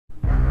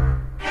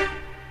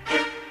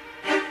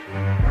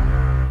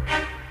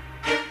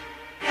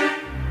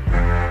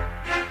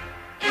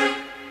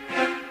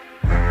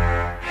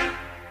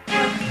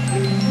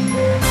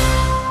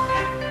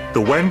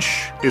The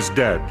Wench is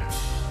Dead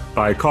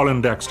by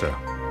Colin Dexter.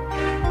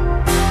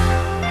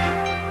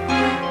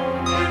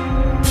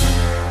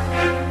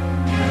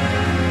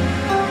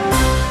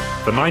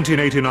 The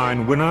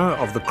 1989 winner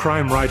of the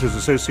Crime Writers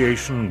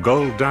Association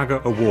Gold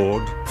Dagger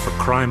Award for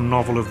Crime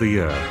Novel of the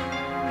Year.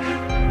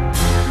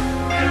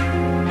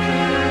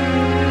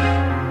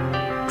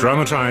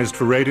 Dramatized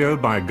for radio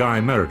by Guy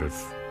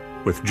Meredith,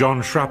 with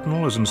John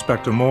Shrapnel as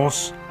Inspector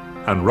Morse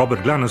and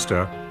Robert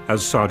Glenister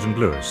as Sergeant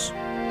Lewis.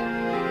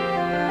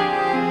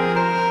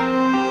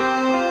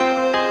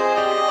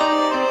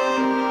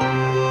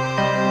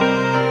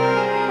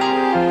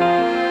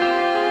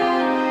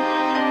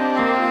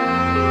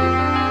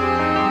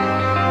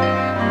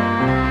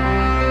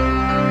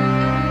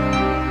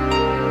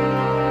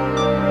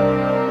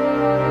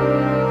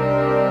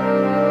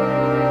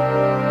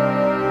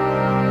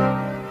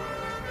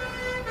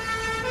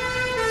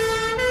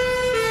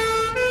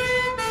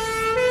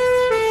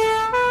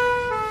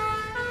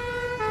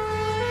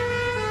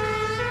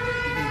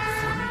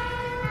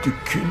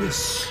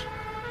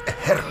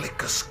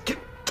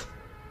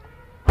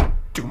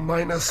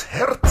 Meines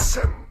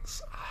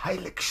Herzens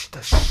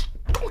heiligster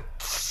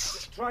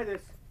Stutz. Try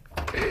this.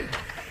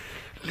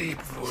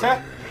 Liebwohl.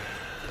 Sir?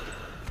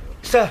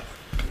 Sir?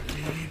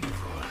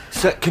 Liebwohl.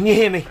 Sir, can you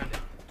hear me?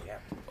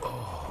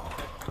 Oh.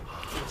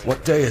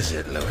 What day is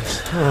it,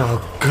 Lewis?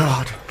 Oh,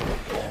 God.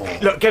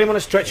 Look, get him on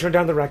a stretcher and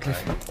down the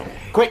Radcliffe.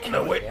 Quick.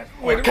 No, wait.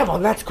 Come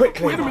on, lads,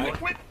 quickly. Wait a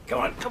minute. Wait. Come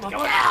on.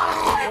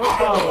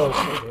 Oh,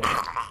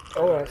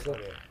 all right, sir.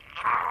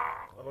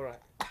 All right.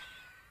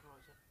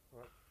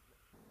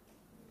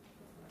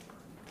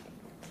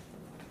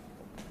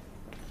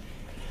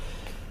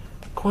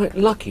 Quite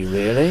lucky,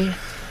 really.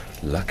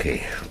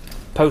 Lucky.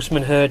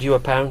 Postman heard you,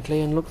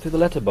 apparently, and looked through the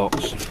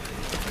letterbox.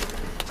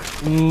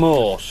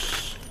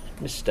 Morse.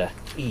 Mr.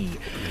 E.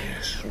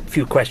 Yes. A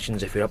few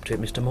questions, if you're up to it,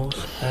 Mr.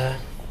 Morse.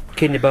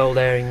 Kidney bowl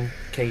there in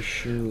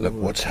case you... Look,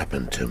 what's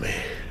happened to me?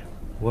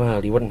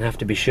 Well, you wouldn't have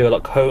to be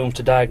Sherlock Holmes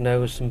to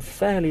diagnose some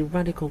fairly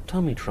radical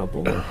tummy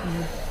trouble.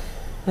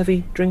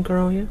 Heavy drinker,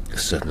 are you?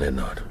 Certainly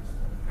not.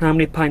 How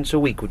many pints a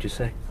week, would you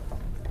say?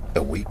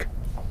 A week?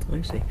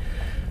 I see.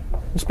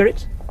 And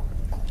spirits?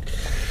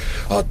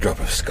 Odd drop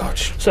of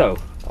scotch. So,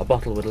 a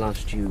bottle would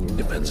last you...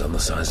 Depends on the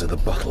size of the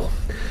bottle.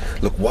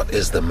 Look, what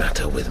is the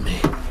matter with me?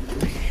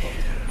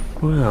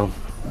 Well,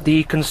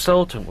 the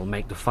consultant will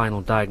make the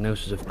final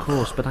diagnosis, of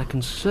course, but I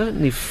can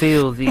certainly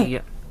feel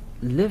the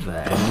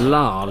liver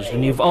enlarged,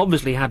 and you've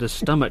obviously had a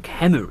stomach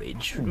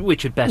hemorrhage,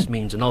 which at best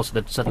means an ulcer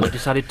that suddenly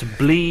decided to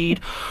bleed,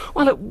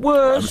 while at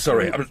worst...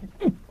 I'm sorry,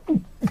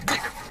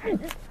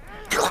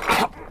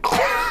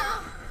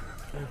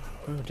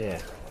 Oh, dear.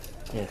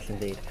 Yes,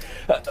 indeed.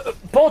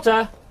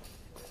 Porter!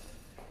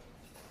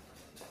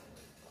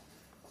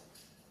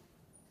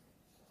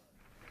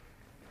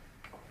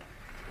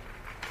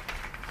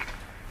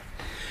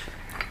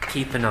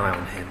 Keep an eye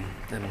on him.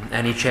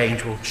 Any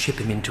change will ship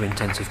him into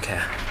intensive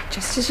care.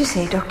 Just as you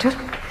say, Doctor.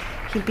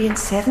 He'll be in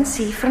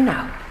 7C for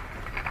now.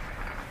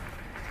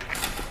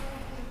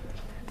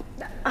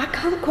 I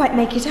can't quite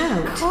make it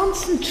out.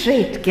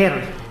 Concentrate,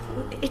 girl.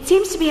 It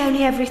seems to be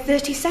only every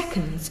 30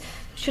 seconds.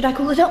 Should I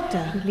call the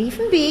doctor? Leave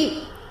him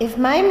be. If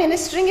my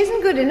ministering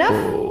isn't good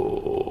enough...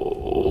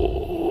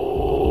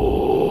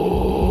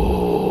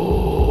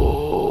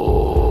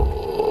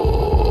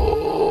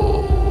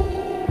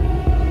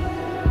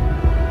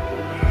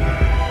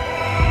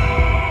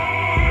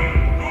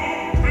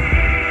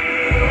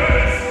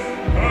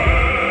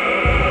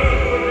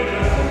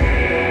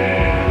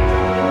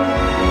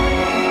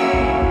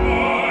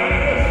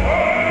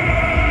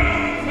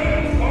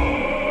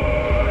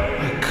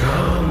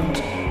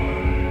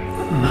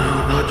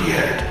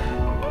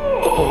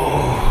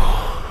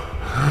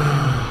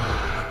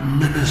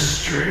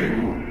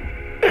 Ministering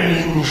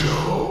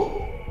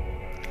angel.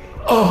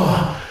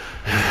 Oh,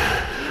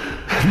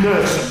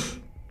 nurse.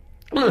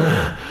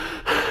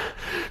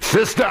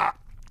 Sister.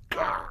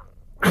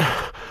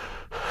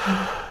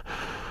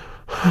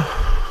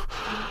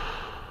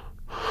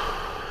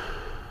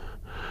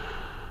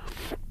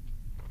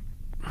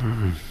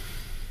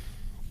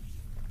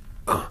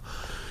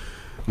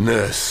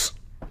 Nurse.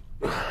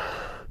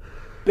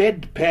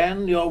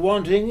 Bedpan you're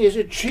wanting, is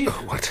it, Chief?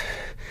 Oh, what?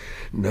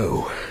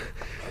 No.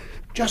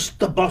 Just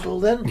the bottle,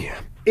 then? Yeah.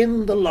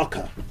 In the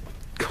locker.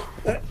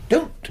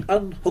 Don't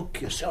unhook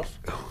yourself.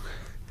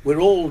 We're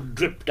all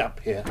dripped up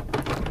here.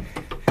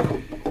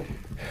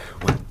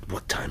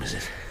 What time is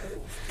it?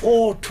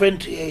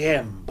 4:20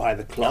 a.m. by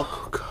the clock.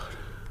 Oh, God.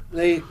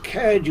 They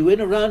carried you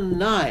in around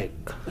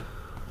 9.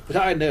 But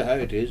I know how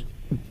it is.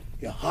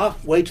 You're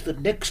halfway to the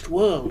next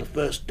world the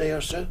first day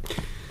or so.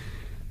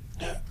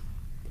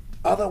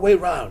 Other way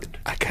round.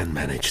 I can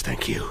manage,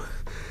 thank you.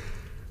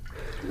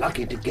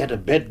 Lucky to get a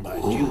bed,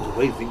 mind you, the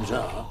way things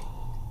are.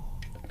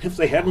 If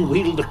they hadn't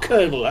wheeled the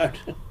colonel out.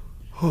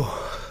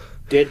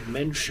 Dead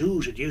men's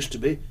shoes it used to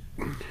be.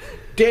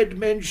 Dead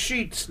men's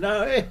sheets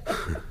now, eh?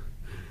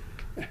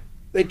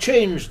 They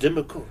changed them,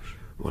 of course.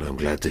 Well, I'm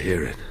glad to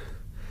hear it.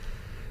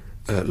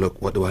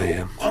 Look, what do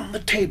I... On the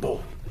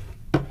table.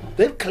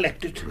 They'll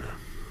collect it.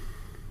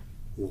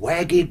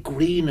 Waggy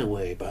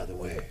Greenaway, by the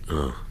way.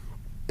 Oh.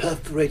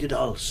 Perforated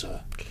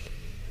ulcer.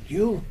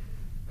 You?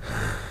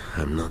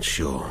 I'm not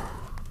sure.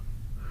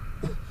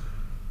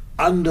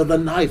 Under the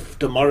knife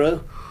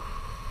tomorrow.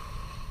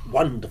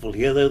 Wonderful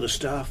here, though, the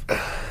staff.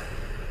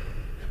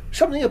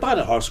 Something about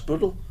a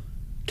hospital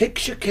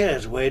takes your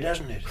cares away,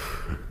 doesn't it?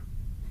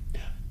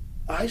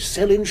 I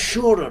sell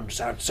insurance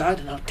outside,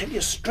 and I'll tell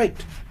you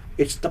straight,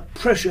 it's the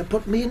pressure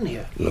put me in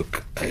here.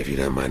 Look, if you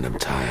don't mind, I'm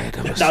tired.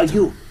 Now,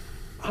 you,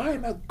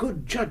 I'm a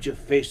good judge of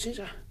faces.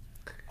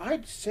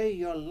 I'd say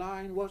your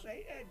line was...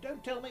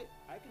 don't tell me,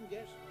 I can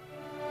guess.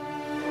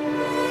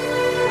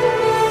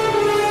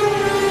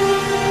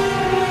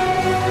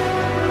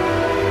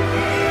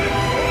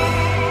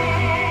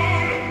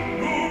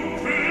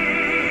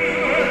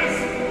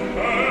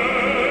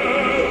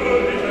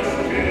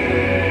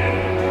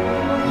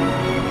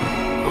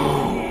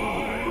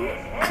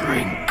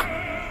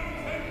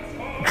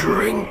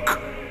 Drink.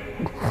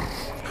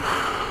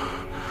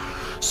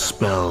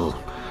 Spell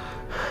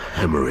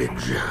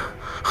hemorrhage.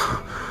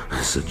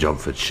 Sir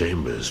Jomford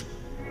Chambers.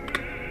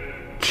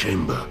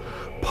 Chamber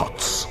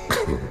pots.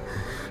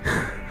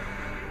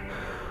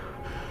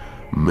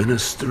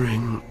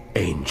 Ministering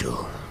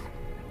angel.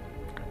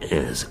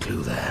 Here's a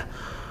clue there.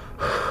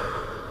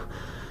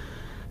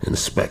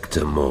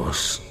 Inspector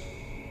Morse,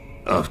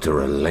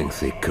 after a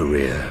lengthy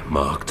career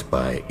marked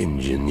by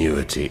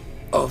ingenuity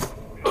of...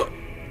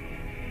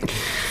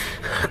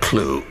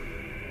 clue.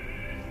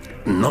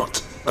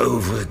 Not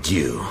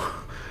overdue.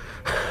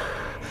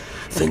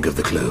 Think of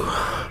the clue.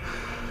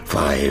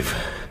 5,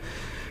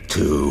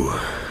 2,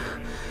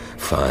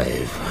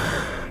 5.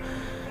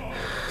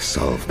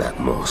 Solve that,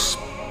 Morse.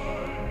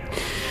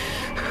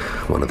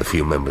 One of the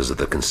few members of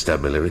the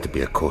constabulary to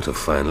be a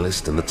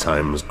quarter-finalist in the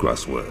Times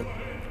crossword.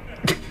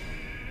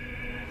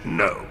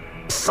 No.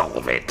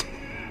 Solve it.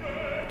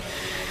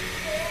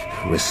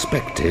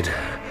 Respected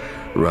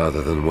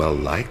rather than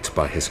well-liked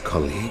by his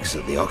colleagues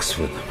at the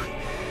Oxford.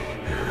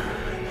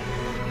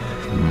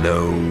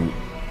 No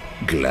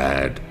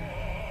glad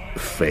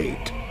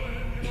fate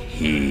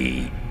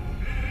he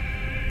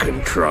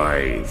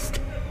contrived.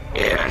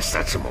 Yes,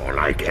 that's more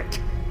like it.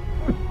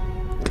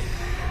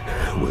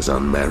 Was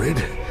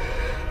unmarried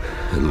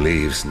and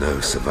leaves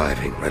no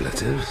surviving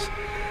relatives.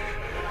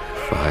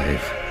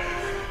 5,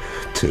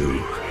 2,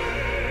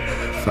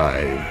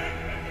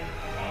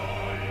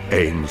 5.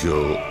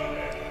 Angel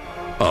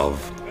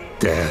of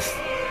death.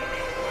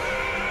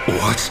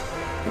 What?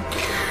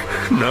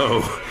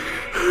 No,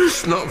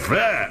 it's not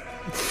fair.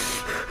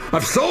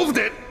 I've solved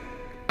it.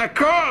 I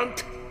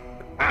can't.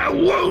 I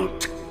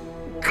won't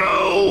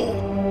go.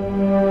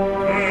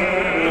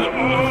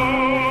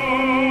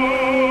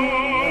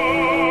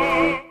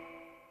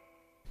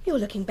 You're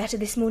looking better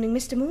this morning,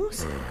 Mr.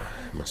 Morse.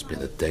 Must be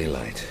the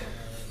daylight.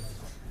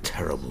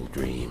 Terrible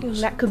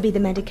dreams. That could be the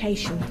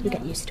medication. You'll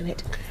get used to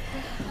it.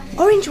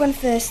 Orange one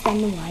first,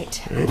 then the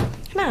white.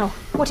 Now,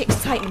 what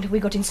excitement have we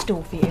got in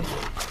store for you?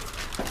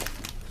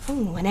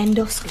 Oh, an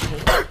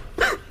endoscopy.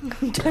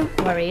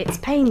 Don't worry, it's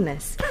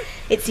painless.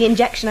 It's the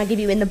injection I give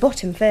you in the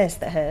bottom first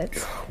that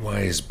hurts. Why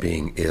is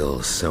being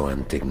ill so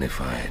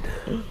undignified?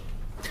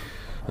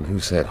 And who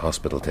said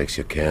hospital takes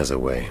your cares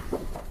away?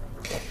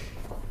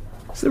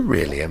 Is there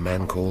really a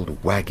man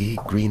called Waggy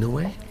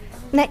Greenaway?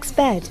 Next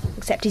bed,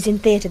 except he's in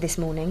theatre this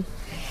morning.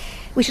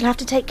 We shall have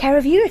to take care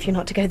of you if you're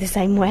not to go the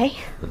same way.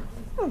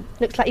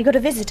 Looks like you've got a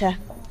visitor.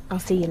 I'll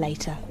see you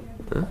later.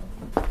 Huh?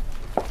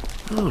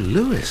 Oh,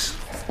 Lewis.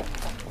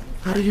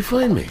 How did you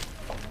find me?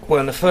 Well,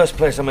 in the first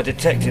place, I'm a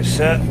detective,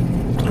 sir.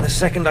 And the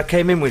second, I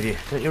came in with you.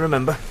 Don't you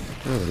remember?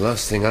 Well, the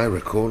last thing I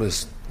recall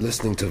is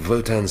listening to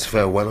Wotan's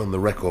Farewell on the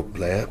record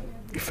player,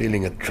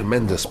 feeling a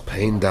tremendous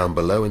pain down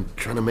below and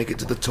trying to make it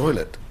to the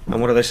toilet.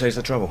 And what do they say is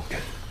the trouble?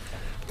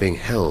 Being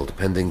held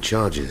pending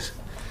charges.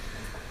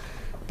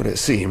 But it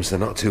seems they're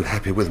not too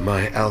happy with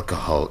my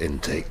alcohol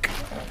intake.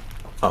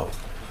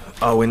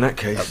 Oh, in that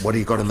case... what do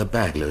you got in the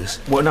bag, Lewis?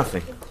 Well,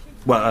 nothing.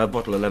 Well, a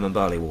bottle of lemon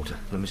barley water.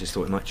 The missus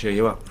thought it might cheer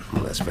you up.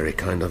 Well, that's very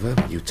kind of her.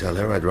 You tell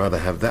her I'd rather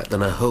have that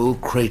than a whole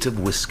crate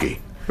of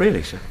whiskey.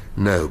 Really, sir?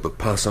 No, but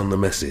pass on the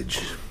message.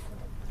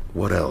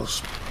 What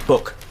else?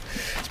 Book.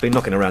 It's been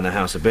knocking around the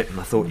house a bit, and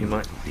I thought you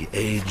might... The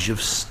Age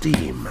of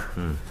Steam.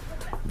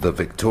 The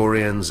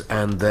Victorians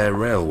and their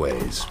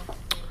railways.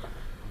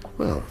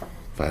 Well,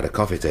 if I had a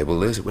coffee table,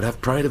 Liz, it would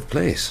have pride of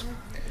place.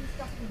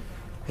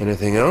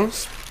 Anything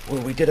else?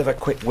 Well, we did have a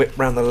quick whip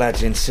round the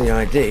lads in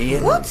CID,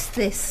 and... What's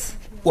this?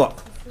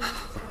 What?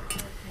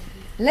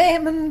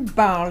 Lemon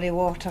barley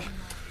water.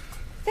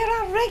 There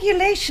are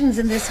regulations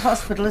in this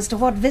hospital as to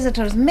what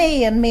visitors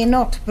may and may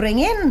not bring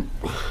in.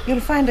 You'll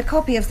find a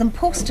copy of them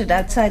posted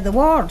outside the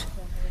ward.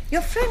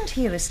 Your friend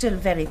here is still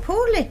very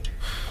poorly,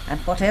 and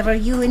whatever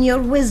you in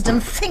your wisdom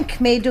think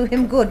may do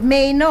him good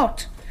may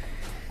not.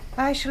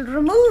 I shall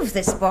remove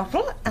this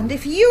bottle, and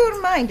if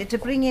you're minded to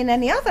bring in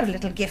any other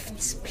little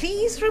gifts,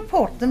 please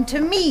report them to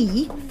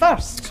me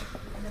first.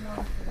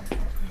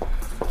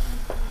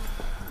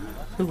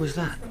 Who was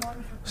that?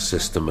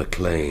 Sister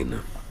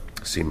MacLean.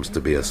 Seems to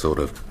be a sort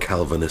of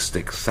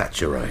Calvinistic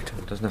Thatcherite.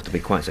 It doesn't have to be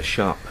quite so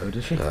sharp, though,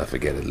 does she?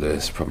 Forget it,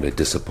 Lewis. Probably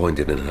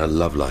disappointed in her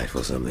love life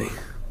or something.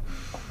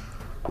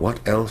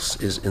 What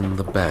else is in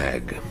the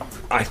bag?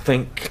 I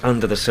think,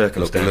 under the Look,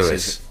 circumstances...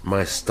 Lewis,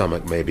 my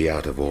stomach may be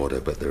out of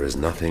order, but there is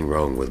nothing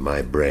wrong with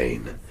my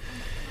brain.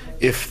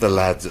 If the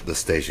lads at the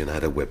station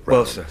had a whip round...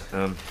 Well,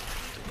 sir,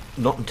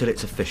 not until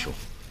it's official.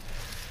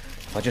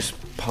 If I just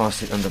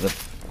pass it under the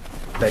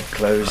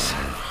bedclothes...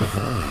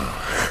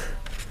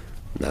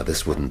 Now,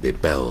 this wouldn't be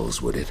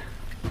bells, would it?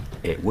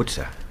 It would,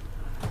 sir.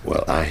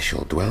 Well, I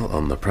shall dwell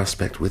on the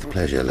prospect with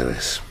pleasure,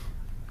 Lewis.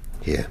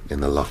 Here,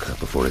 in the locker,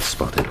 before it's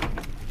spotted.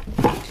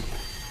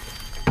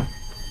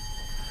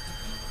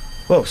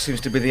 Well, seems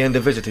to be the end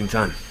of visiting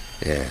time.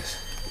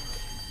 Yes.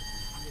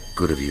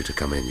 Good of you to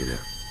come in, you know.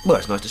 Well,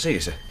 it's nice to see you,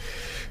 sir.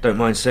 Don't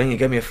mind saying you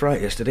gave me a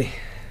fright yesterday.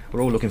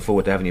 We're all looking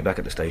forward to having you back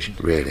at the station.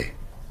 Really?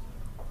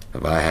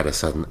 Have I had a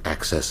sudden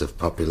access of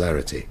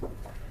popularity?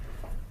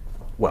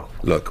 Well...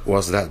 Look,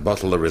 was that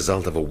bottle a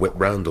result of a whip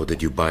round, or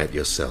did you buy it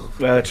yourself?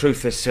 Well, the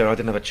truth is, sir, I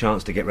didn't have a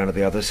chance to get round to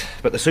the others.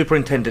 But the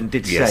superintendent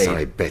did say... Yes,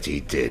 I bet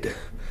he did.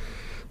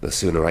 The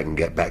sooner I can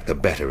get back, the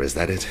better, is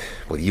that it?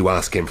 Well, you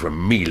ask him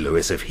from me,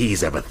 Lewis, if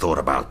he's ever thought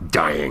about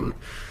dying.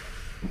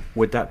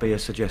 Would that be a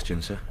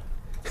suggestion, sir?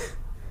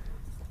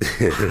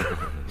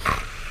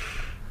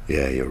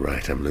 Yeah, you're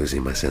right. I'm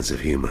losing my sense of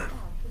humor.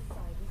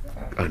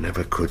 I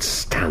never could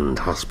stand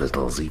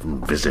hospitals,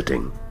 even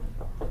visiting.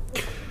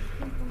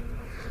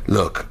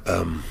 Look,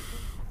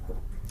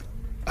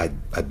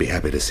 I'd be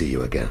happy to see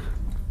you again,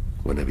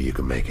 whenever you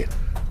can make it.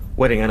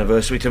 Wedding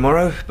anniversary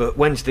tomorrow, but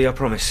Wednesday, I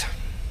promise.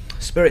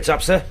 Spirits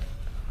up, sir,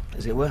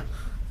 as it were.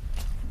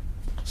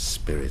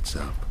 Spirits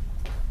up.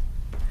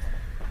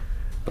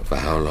 But for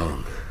how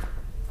long?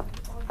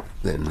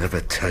 They never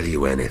tell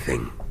you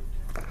anything.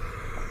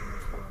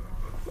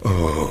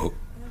 Oh,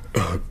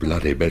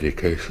 bloody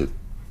medication.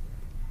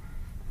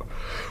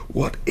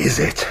 What is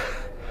it?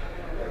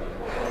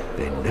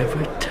 They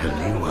never tell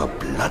you a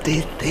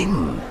bloody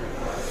thing.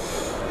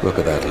 Look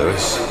at that,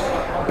 Lewis.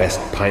 Best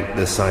pint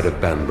this side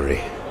of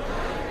Banbury.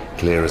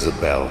 Clear as a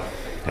bell.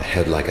 A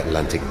head like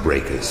Atlantic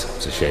breakers.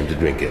 It's a shame to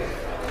drink it.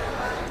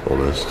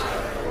 Almost.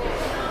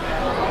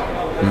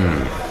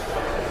 Ooh,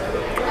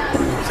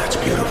 that's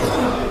beautiful.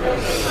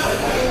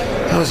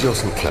 How's your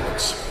St.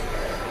 Clements?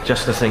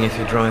 Just the thing if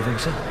you're driving,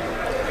 sir.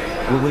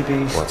 Will we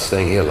be... What,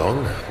 staying here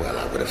long? Well,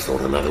 I would have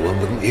thought another one,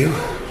 wouldn't you?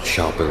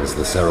 Sharpens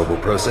the cerebral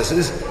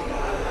processes.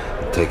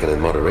 Taken in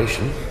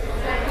moderation.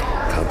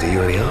 Can't do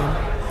you any harm.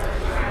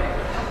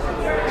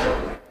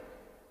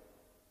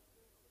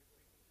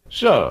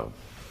 So,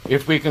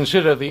 if we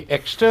consider the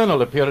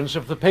external appearance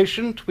of the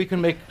patient, we can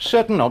make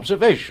certain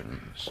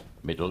observations.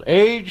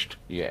 Middle-aged?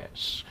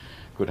 Yes.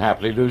 Could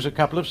happily lose a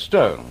couple of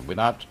stone,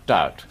 without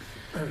doubt.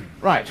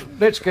 Right,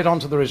 let's get on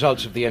to the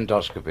results of the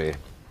endoscopy.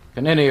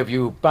 Can any of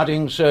you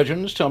budding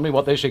surgeons tell me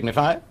what they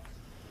signify?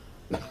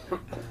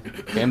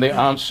 Came the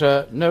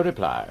answer, no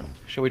reply.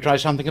 Shall we try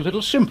something a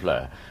little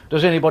simpler?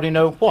 Does anybody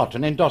know what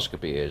an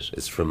endoscopy is?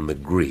 It's from the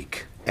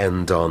Greek.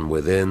 Endon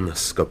within,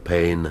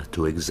 scopain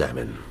to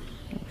examine.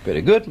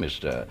 Very good,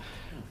 Mr.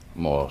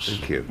 Morse.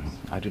 Thank you.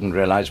 I didn't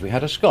realize we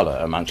had a scholar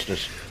amongst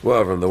us.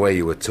 Well, from the way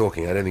you were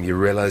talking, I don't think you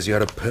realized you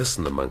had a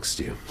person amongst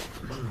you.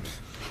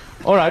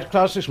 All right,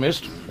 class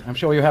dismissed. I'm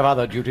sure you have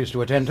other duties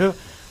to attend to.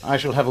 I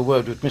shall have a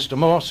word with Mr.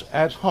 Morse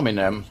ad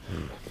hominem.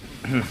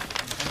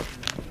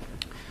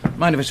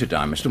 Mind if I sit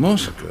down, Mr.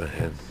 Morse? Go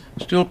ahead.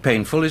 Still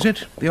painful, is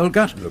it? The old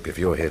gut? Look, if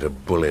you're here to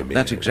bully me...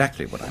 That's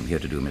exactly what I'm here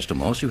to do, Mr.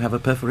 Morse. You have a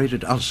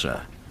perforated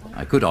ulcer.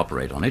 I could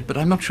operate on it, but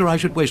I'm not sure I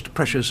should waste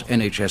precious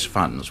NHS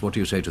funds. What do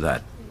you say to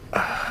that?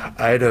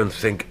 I don't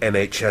think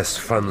NHS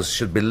funds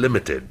should be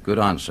limited. Good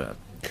answer.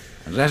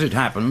 And as it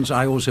happens,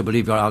 I also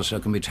believe your ulcer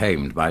can be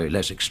tamed by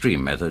less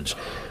extreme methods.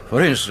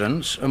 For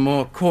instance, a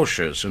more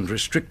cautious and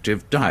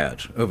restrictive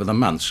diet over the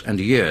months and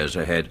years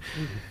ahead.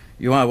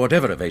 You are,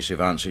 whatever evasive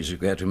answers you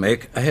care to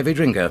make, a heavy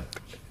drinker.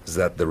 Is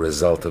that the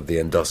result of the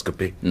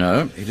endoscopy?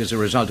 No, it is a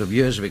result of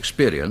years of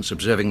experience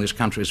observing this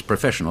country's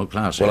professional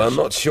classes. Well, I'm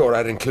not sure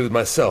I'd include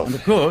myself. And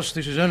of course,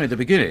 this is only the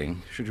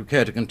beginning. Should you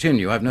care to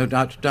continue, I've no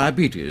doubt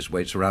diabetes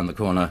waits around the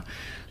corner.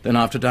 Then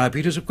after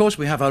diabetes, of course,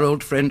 we have our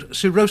old friend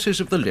cirrhosis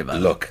of the liver.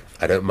 Look,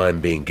 I don't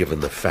mind being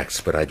given the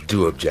facts, but I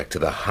do object to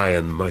the high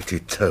and mighty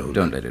tone.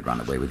 Don't let it run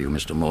away with you,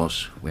 Mr.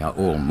 Morse. We are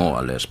all more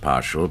or less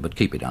partial, but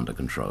keep it under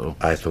control.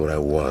 I thought I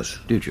was.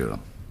 Did you?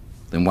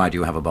 Then why do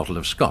you have a bottle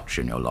of scotch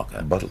in your locker?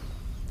 A bottle?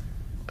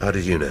 How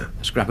did you know?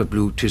 A scrap of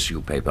blue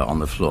tissue paper on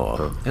the floor.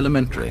 Oh.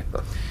 Elementary.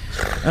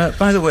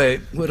 By the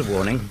way, word of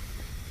warning.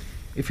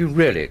 If you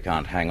really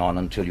can't hang on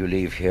until you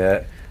leave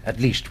here, at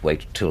least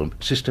wait till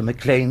Sister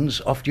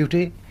McLean's off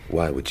duty.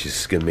 Why would she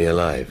skin me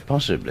alive?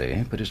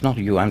 Possibly, but it's not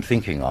you I'm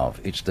thinking of.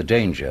 It's the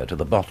danger to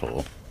the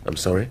bottle. I'm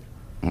sorry?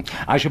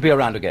 I shall be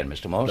around again,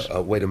 Mr. Morse.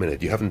 Wait a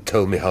minute. You haven't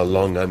told me how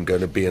long I'm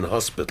going to be in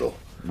hospital.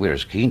 We're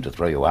as keen to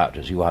throw you out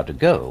as you are to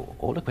go.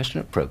 All a question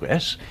of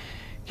progress.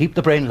 Keep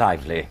the brain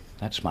lively.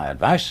 That's my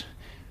advice.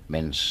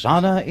 Mens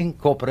sana in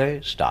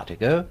corpore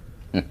statico.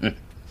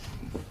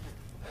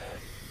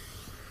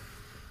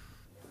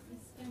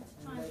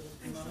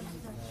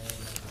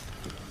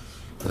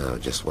 Now,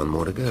 just one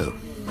more to go.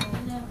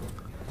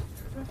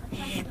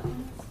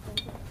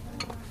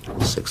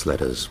 6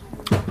 letters.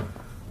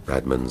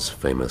 Bradman's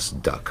famous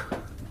duck.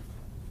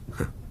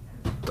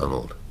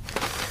 Donald.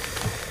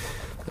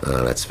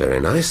 That's very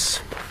nice.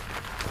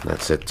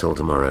 That's it till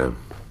tomorrow.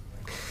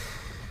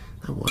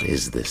 Now, what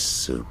is this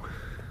soup?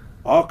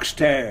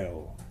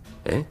 Oxtail.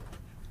 Eh?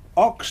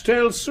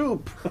 Oxtail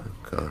soup.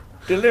 God.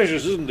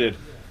 Delicious, isn't it?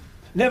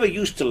 Never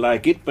used to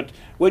like it, but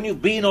when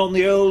you've been on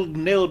the old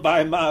nil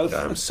by mouth...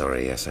 I'm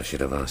sorry, yes, I should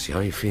have asked you.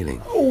 How are you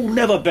feeling? Oh,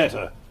 never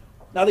better.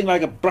 Nothing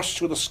like a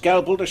brush with a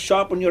scalpel to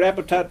sharpen your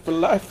appetite for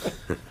life.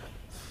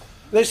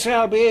 They say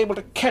I'll be able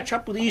to catch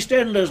up with the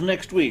EastEnders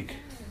next week.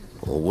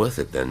 All worth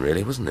it then,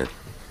 really, wasn't it?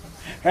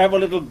 Have a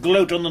little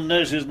gloat on the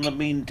nurses in the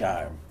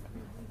meantime.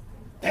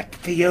 That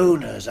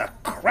Fiona's a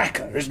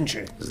cracker, isn't she?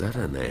 Is that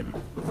her name?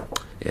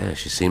 Yeah,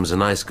 she seems a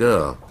nice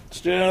girl.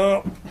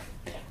 Still,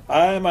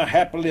 I'm a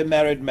happily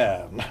married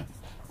man.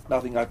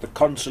 Nothing like the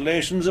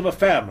consolations of a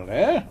family,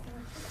 eh?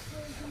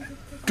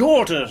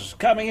 Daughter's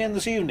coming in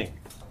this evening.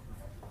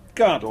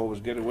 Can't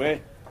always get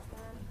away.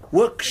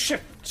 Work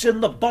shifts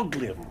in the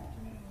Bodleian.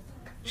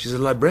 She's a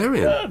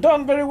librarian.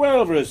 Done very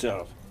well for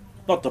herself.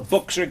 Not the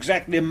books are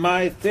exactly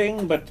my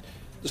thing, but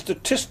the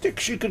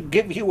statistics she could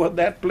give you on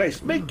that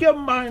place make your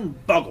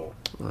mind boggle.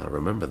 Well, I'll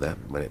remember that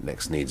when it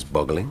next needs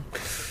boggling.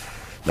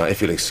 Now,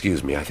 if you'll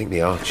excuse me, I think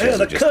the Archers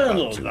The are just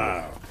Colonel about to...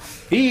 now.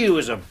 He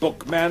was a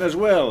bookman as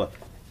well.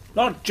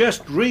 Not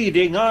just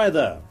reading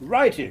either.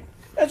 Writing.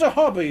 As a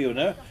hobby, you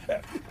know.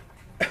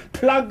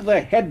 Plug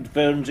the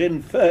headphones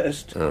in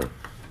first.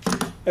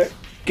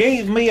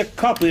 Gave me a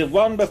copy of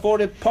one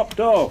before it popped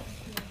off.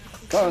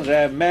 Can't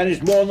say I've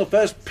managed more than the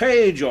first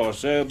page or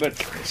so, but...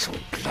 It's all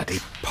bloody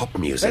pop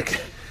music.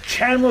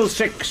 Channel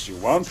 6 you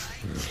want.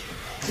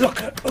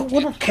 Look, I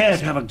wouldn't care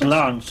to have a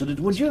glance at it,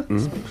 would you?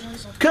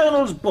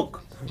 Colonel's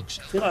book.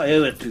 Feel I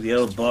owe it to the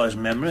old boy's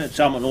memory.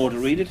 Someone ought to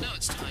read it.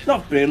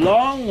 Not very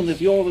long, and if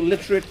you're the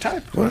literary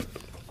type... What?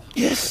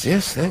 Yes,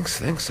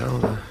 thanks.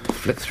 I'll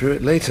flick through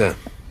it later.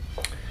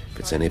 If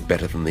it's any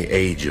better than the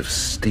Age of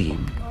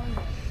Steam.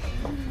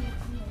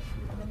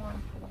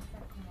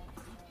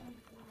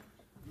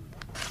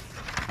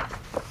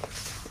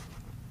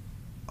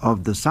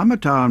 Of the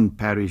Summertown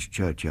parish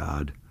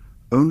churchyard,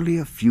 only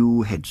a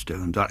few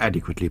headstones are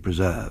adequately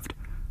preserved,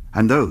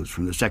 and those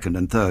from the 2nd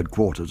and 3rd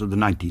quarters of the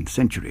 19th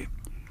century.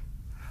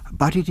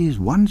 But it is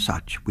one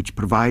such which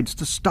provides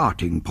the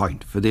starting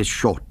point for this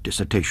short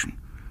dissertation,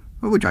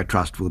 which I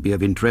trust will be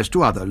of interest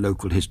to other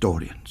local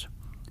historians.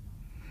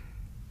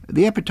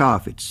 The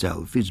epitaph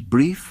itself is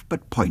brief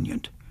but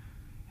poignant.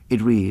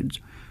 It reads,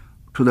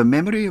 "To the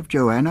memory of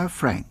Joanna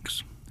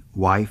Franks,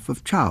 wife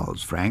of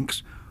Charles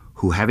Franks,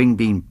 who, having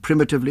been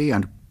primitively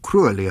and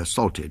cruelly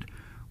assaulted,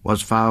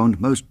 was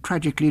found most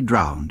tragically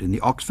drowned in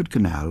the Oxford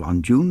Canal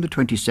on June the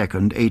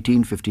 22nd,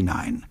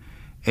 1859,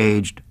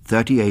 aged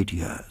 38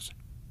 years.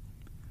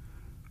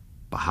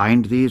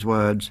 Behind these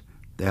words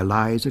there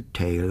lies a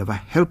tale of a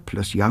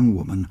helpless young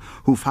woman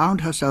who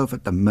found herself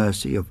at the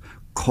mercy of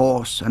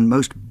coarse and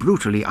most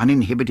brutally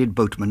uninhibited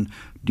boatmen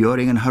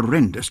during an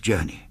horrendous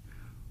journey,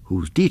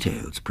 whose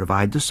details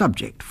provide the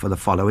subject for the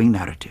following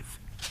narrative."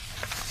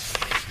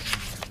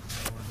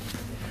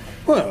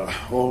 Well,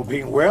 all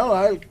being well,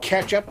 I'll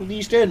catch up with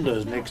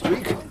EastEnders next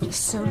week.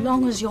 So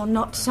long as you're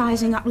not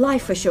sizing up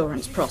life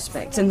assurance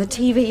prospects in the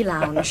TV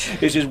lounge.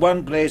 This is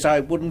one place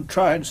I wouldn't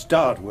try and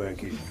start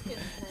working.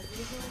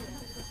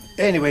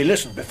 Anyway,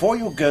 listen, before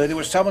you go, there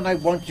was someone I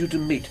want you to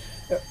meet.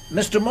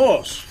 Mr.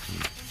 Morse.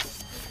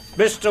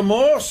 Mr.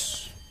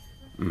 Morse?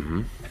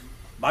 Mm-hmm.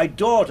 My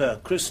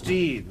daughter,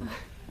 Christine.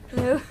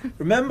 Hello?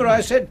 Remember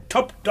I said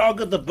top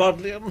dog at the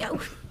Bodleian?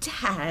 Oh,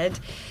 Dad.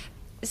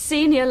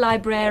 Senior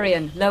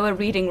librarian, lower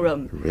reading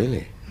room.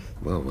 Really?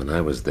 Well, when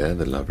I was there,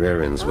 the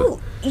librarians were...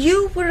 Oh,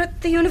 you were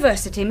at the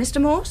university,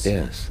 Mr. Morse?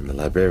 Yes, and the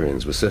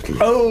librarians were certainly...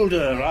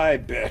 Older, I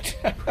bet.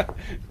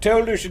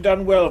 Told her she'd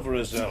done well for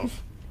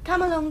herself.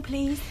 Come along,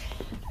 please.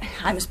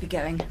 I must be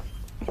going.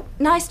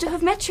 Nice to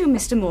have met you,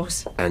 Mr.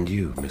 Morse. And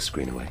you, Miss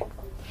Greenaway.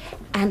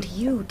 And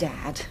you,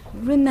 Dad.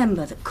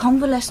 Remember that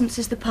convalescence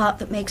is the part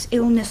that makes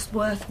illness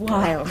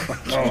worthwhile.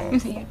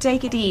 You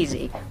take it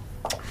easy.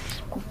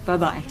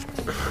 Bye-bye.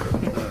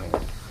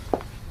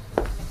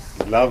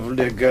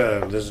 Lovely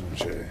girl, isn't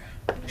she?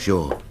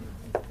 Sure.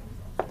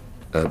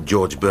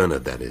 George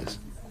Bernard, that is.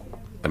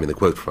 I mean, the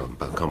quote from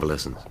about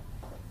convalescence.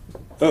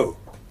 Oh,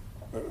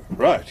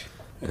 right.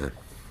 Yeah.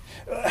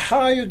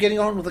 How are you getting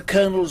on with the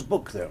Colonel's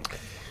book, then?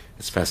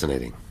 It's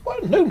fascinating. Well,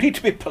 no need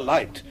to be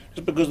polite,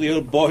 just because the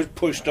old boy's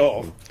pushed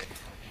off.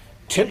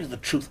 Tell you the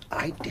truth,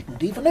 I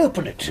didn't even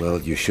open it.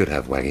 Well, you should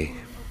have, Waggy.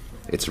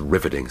 It's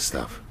riveting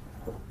stuff.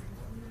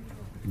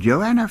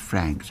 Joanna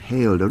Franks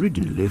hailed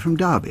originally from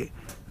Derby,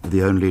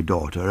 the only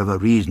daughter of a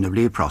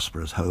reasonably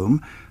prosperous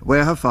home,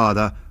 where her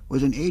father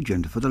was an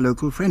agent for the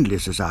local Friendly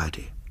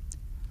Society.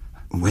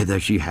 Whether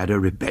she had a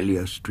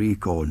rebellious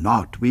streak or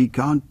not, we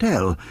can't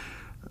tell,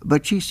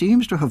 but she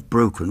seems to have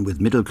broken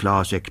with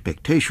middle-class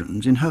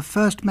expectations in her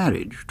first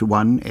marriage to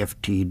one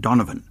F.T.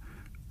 Donovan,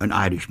 an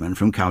Irishman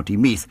from County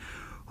Meath,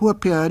 who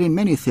appeared in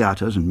many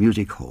theatres and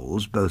music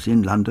halls, both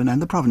in London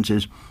and the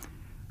provinces.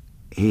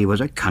 He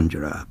was a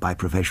conjurer by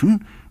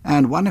profession,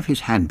 and one of his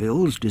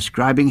handbills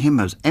describing him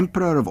as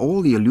Emperor of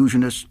all the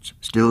illusionists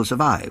still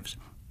survives.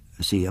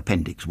 See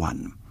Appendix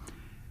 1.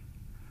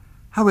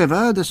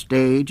 However, the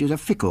stage is a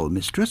fickle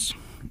mistress,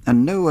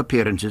 and no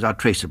appearances are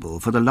traceable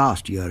for the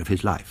last year of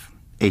his life,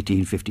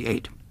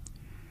 1858.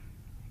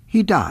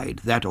 He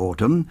died that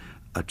autumn,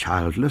 a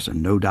childless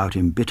and no doubt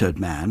embittered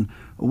man,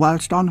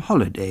 whilst on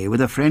holiday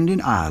with a friend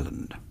in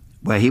Ireland,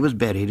 where he was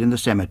buried in the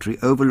cemetery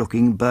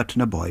overlooking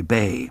Burtnaboy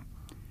Bay.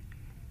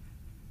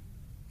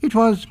 It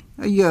was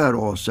a year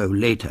or so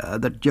later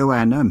that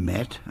Joanna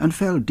met and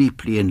fell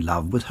deeply in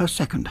love with her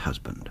second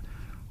husband,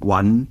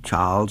 one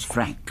Charles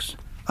Franks,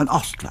 an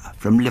ostler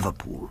from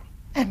Liverpool.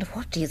 And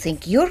what do you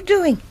think you're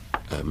doing?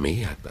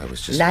 Me? I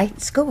was just...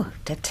 Lights go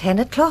out at 10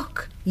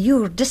 o'clock.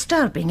 You're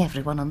disturbing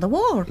everyone on the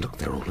ward. Look,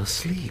 they're all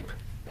asleep.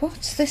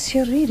 What's this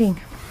you're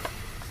reading?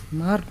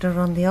 Murder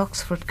on the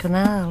Oxford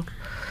Canal.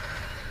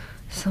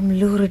 Some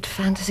lurid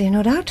fantasy,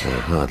 no doubt?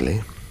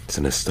 Hardly. It's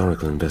an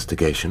historical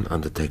investigation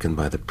undertaken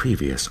by the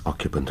previous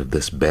occupant of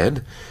this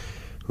bed,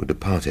 who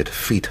departed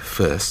feet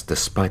first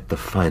despite the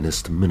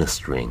finest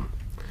ministering.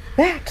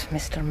 That,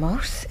 Mr.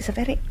 Morse, is a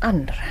very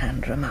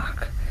underhand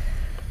remark.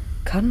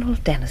 Colonel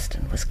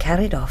Denniston was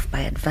carried off by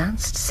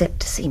advanced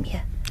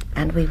septicemia,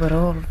 and we were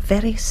all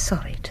very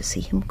sorry to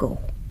see him go.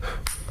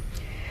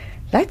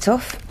 Lights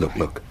off.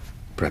 Look.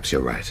 Perhaps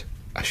you're right.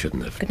 I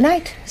shouldn't have... Good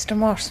night, Mr.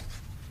 Morse.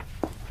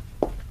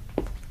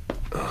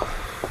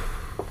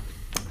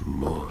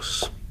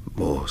 Morse.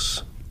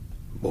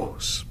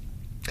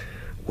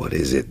 What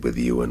is it with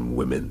you and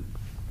women?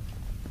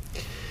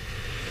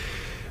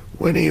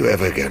 When are you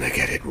ever going to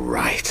get it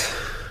right?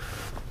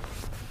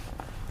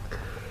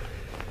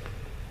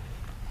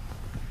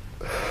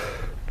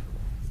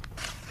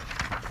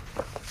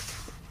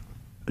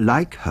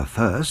 Like her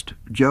first,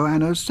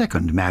 Joanna's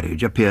second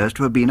marriage appears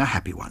to have been a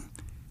happy one,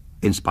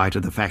 in spite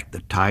of the fact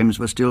that times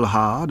were still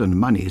hard and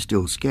money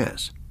still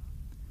scarce.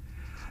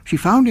 She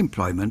found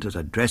employment as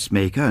a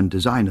dressmaker and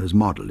designer's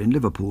model in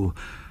Liverpool,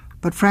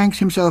 but Franks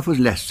himself was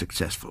less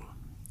successful,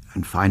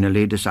 and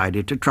finally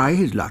decided to try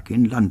his luck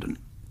in London.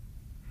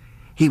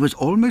 He was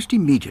almost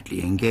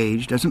immediately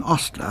engaged as an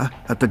ostler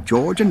at the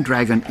George and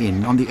Dragon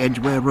Inn on the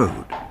Edgware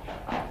Road,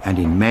 and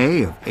in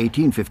May of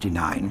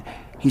 1859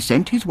 he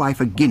sent his wife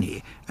a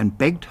guinea and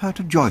begged her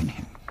to join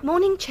him.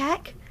 Morning,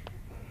 Jack.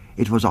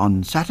 It was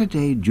on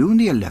Saturday, June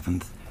the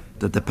 11th,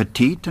 that the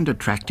petite and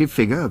attractive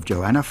figure of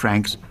Joanna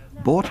Franks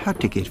bought her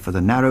ticket for the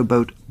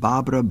narrowboat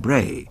Barbara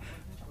Bray,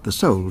 the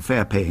sole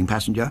fare-paying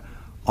passenger,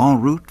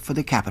 en route for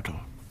the capital.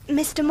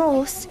 Mr.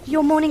 Morse,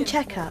 your morning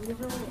checkup.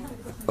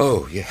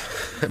 Oh, yeah.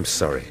 I'm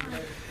sorry.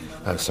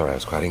 I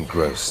was quite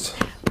engrossed.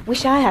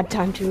 Wish I had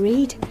time to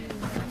read.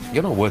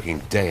 You're not working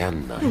day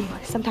and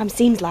night. Sometimes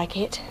seems like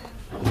it.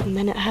 And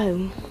then at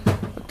home.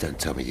 Don't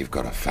tell me you've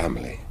got a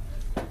family.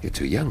 You're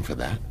too young for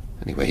that.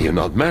 Anyway, you're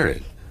not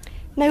married.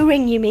 No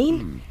ring, you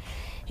mean?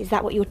 Is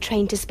that what you're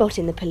trained to spot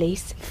in the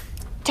police?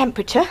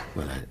 Temperature?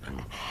 Well,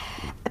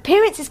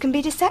 Appearances can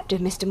be deceptive,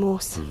 Mr.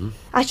 Morse.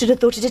 I should have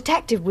thought a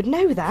detective would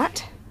know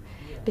that.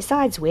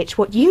 Besides which,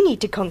 what you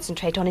need to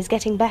concentrate on is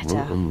getting better.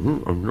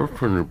 I'm not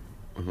trying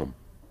to...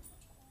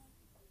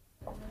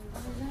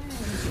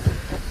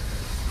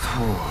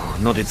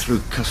 Nodded through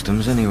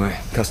customs anyway.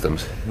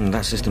 Customs?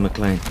 That's Sister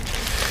McLean.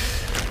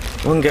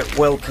 One get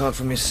well card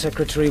from his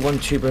secretary, one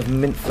tube of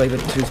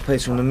mint-flavoured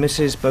toothpaste from the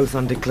missus, both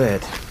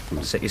undeclared.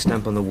 Set your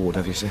stamp on the ward,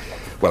 have you, sir?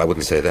 Well, I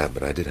wouldn't say that,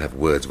 but I did have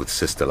words with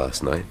Sister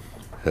last night.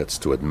 Hurts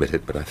to admit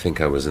it, but I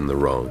think I was in the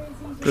wrong.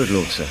 Good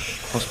Lord, sir.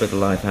 Hospital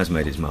life has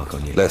made its mark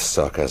on you. Less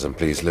sarcasm,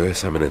 please,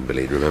 Lewis. I'm an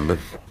invalid, remember?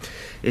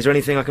 Is there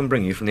anything I can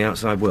bring you from the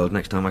outside world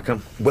next time I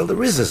come? Well,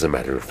 there is, as a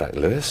matter of fact,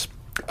 Lewis.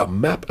 A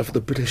map of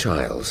the British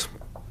Isles.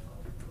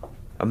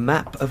 A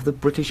map of the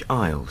British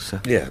Isles,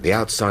 sir? Yeah, the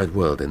outside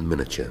world in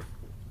miniature.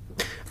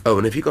 Oh,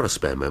 and if you've got a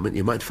spare moment,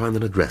 you might find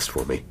an address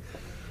for me.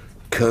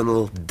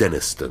 Colonel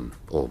Denniston,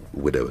 or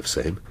widow of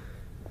same.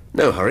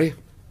 No hurry.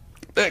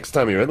 Next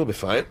time you're in, we'll be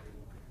fine.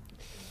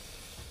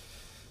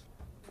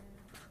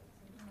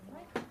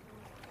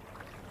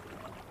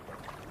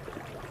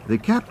 The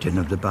captain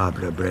of the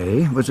Barbara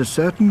Bray was a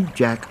certain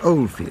Jack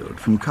Oldfield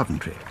from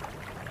Coventry.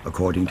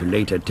 According to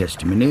later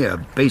testimony, a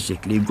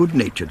basically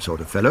good-natured sort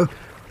of fellow,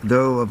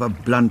 though of a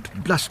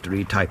blunt,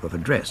 blustery type of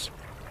address.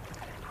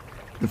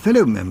 The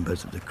fellow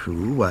members of the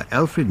crew were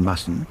Alfred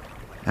Musson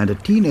and a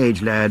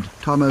teenage lad,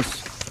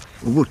 Thomas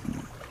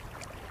Wotton.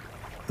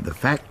 The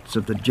facts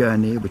of the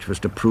journey, which was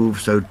to prove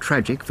so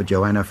tragic for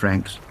Joanna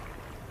Franks,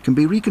 can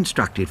be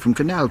reconstructed from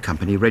Canal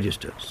Company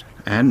registers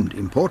and,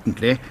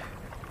 importantly,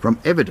 from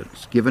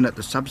evidence given at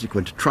the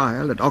subsequent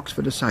trial at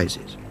Oxford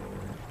Assizes.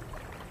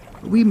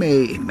 We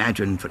may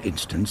imagine, for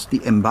instance,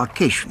 the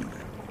embarkation.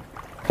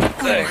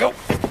 There you go.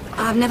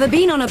 I've never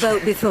been on a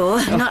boat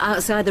before, not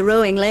outside the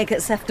rowing lake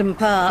at Sefton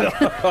Park.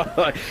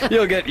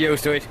 You'll get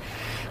used to it.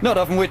 Not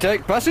often we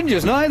take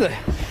passengers, neither.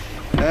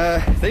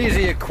 These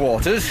are your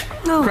quarters.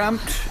 Oh.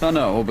 Cramped, I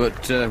know,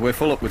 but we're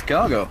full up with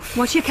cargo.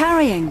 What you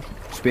carrying?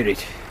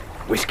 Spirit.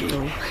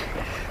 Whiskey.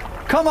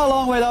 Come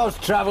along with those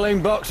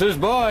travelling boxes,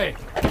 boy.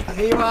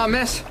 Here you are,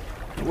 miss.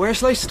 Where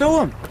shall I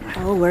stow 'em?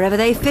 Oh, wherever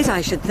they fit,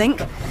 I should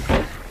think.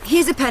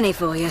 Here's a penny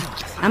for you.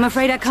 I'm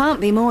afraid I can't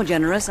be more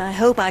generous. I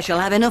hope I shall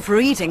have enough for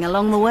eating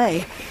along the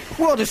way.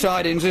 Water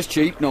sidings is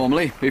cheap,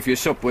 normally, if you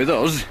sup with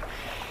us.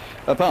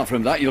 Apart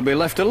from that, you'll be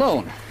left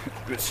alone.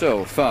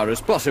 So far as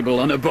possible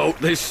on a boat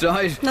this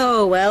size.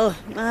 Oh, well,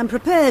 I'm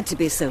prepared to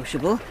be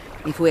sociable,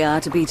 if we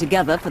are to be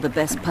together for the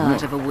best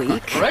part of a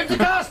week. Ready to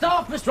cast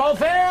off, Mr.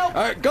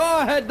 Oldfield? Go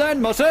ahead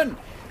then, Musson,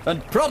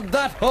 and prod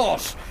that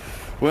horse.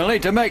 We'll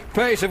need to make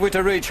pace if we're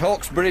to reach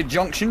Hawkesbury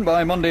Junction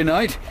by Monday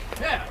night.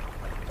 Yeah.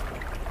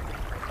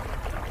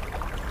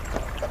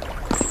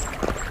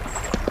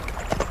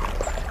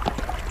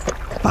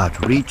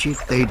 But reach it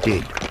they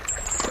did.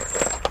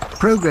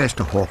 Progress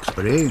to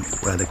Hawkesbury,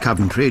 where the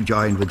Coventry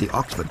joined with the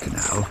Oxford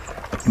Canal,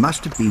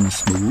 must have been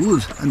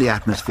smooth and the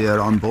atmosphere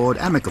on board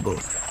amicable,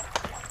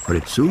 for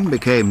it soon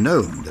became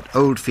known that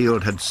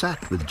Oldfield had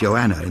sat with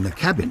Joanna in the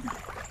cabin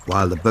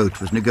while the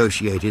boat was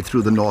negotiated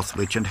through the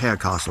Northwich and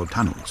Harecastle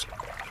tunnels.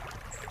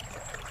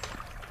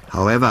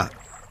 However,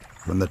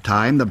 from the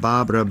time the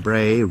Barbara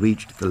Bray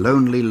reached the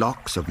lonely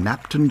locks of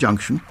Knapton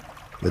Junction,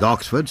 with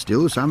Oxford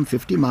still some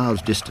 50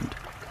 miles distant,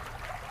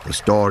 the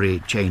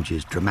story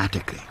changes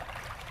dramatically.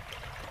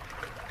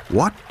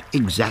 What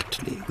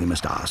exactly, we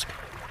must ask,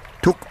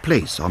 took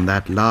place on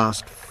that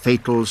last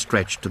fatal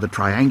stretch to the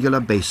triangular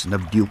basin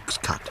of Duke's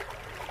Cut,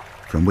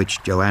 from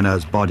which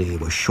Joanna's body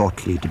was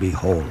shortly to be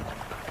hauled?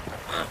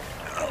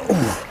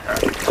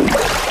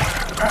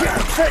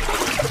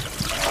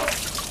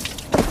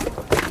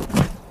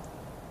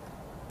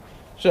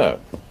 So,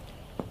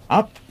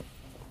 up,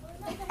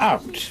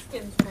 out.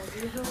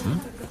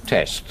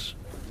 Tests.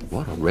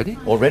 What, already?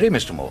 Already,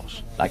 Mr.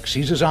 Morse. Like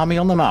Caesar's army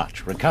on the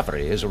march,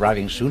 recovery is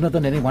arriving sooner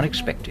than anyone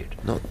expected.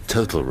 Not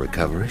total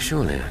recovery,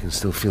 surely. I can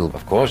still feel...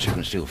 Of course you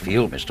can still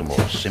feel, Mr.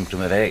 Morse, symptom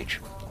of age.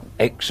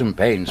 Aches and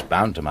pains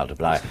bound to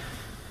multiply.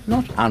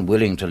 Not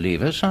unwilling to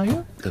leave us, are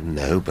you?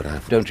 No, but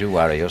I've... Don't you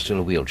worry, you're still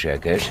a wheelchair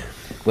case.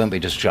 Won't be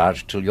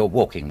discharged till you're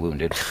walking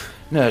wounded.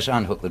 Nurse,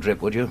 unhook the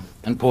drip, would you?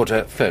 And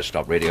Porter, first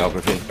stop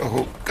radiography.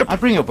 Oh, I'd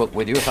bring your book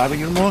with you if I were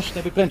you, Morse.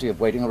 There'd be plenty of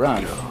waiting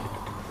around.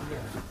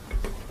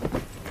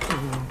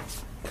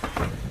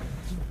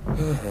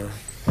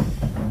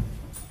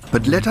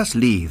 But let us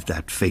leave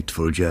that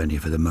fateful journey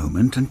for the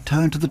moment and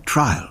turn to the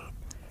trial.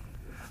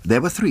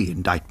 There were 3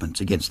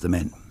 indictments against the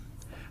men.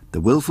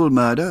 The wilful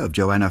murder of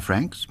Joanna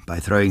Franks by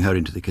throwing her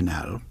into the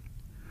canal,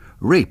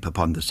 rape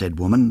upon the said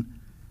woman,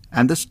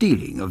 and the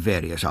stealing of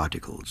various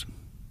articles.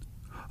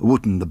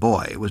 Wootton the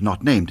boy was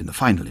not named in the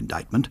final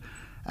indictment,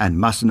 and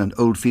Musson and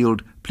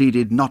Oldfield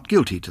pleaded not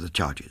guilty to the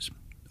charges,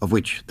 of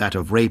which that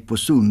of rape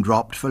was soon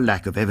dropped for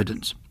lack of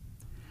evidence.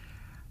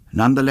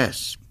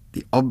 Nonetheless,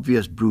 the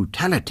obvious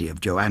brutality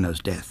of Joanna's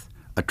death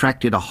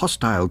attracted a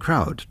hostile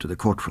crowd to the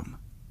courtroom.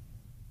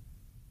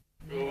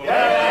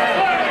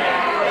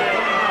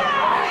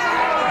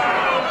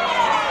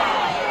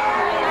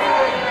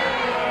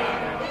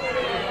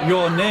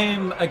 Your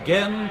name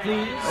again,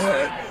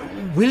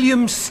 please?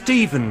 William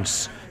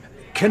Stevens,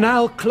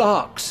 Canal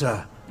Clerk,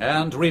 sir.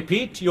 And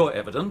repeat your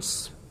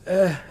evidence.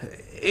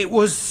 It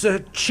was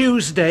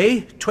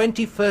Tuesday,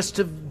 21st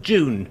of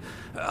June,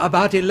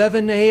 about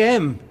 11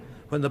 a.m.,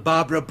 when the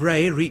Barbara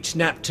Bray reached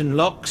Knapton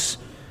Locks.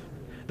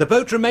 The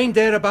boat remained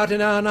there about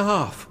an hour and a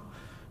half.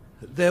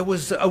 There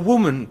was a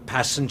woman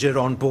passenger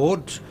on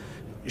board.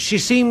 She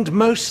seemed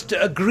most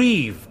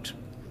aggrieved.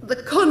 The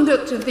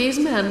conduct of these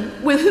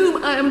men, with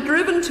whom I am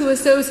driven to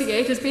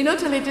associate, has been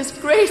utterly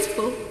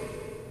disgraceful.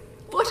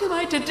 What am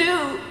I to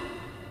do?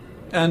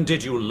 And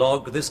did you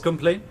log this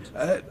complaint?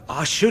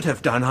 I should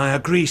have done, I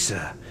agree,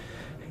 sir.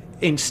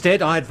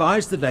 Instead, I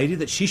advised the lady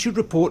that she should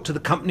report to the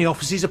company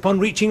offices upon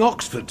reaching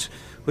Oxford,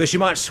 where she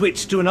might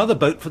switch to another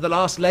boat for the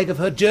last leg of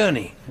her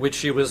journey. Which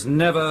she was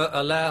never,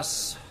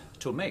 alas,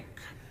 to make.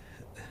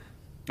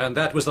 And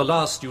that was the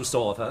last you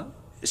saw of her?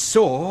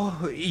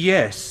 Saw,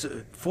 yes,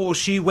 for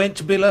she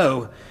went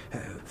below.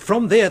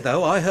 From there,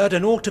 though, I heard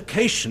an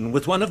altercation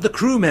with one of the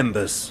crew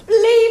members.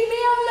 Leave me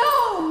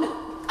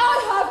alone!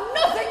 I have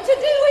nothing to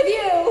do with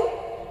you!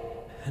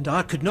 And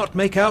I could not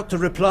make out the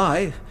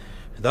reply,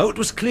 though it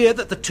was clear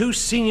that the 2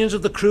 seniors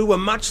of the crew were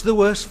much the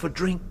worse for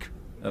drink.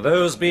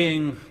 Those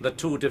being the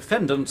 2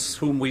 defendants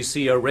whom we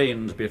see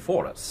arraigned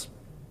before us.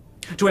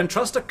 To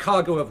entrust a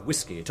cargo of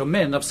whiskey to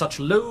men of such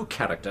low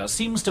character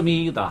seems to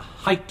me the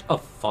height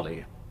of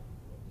folly.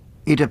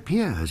 It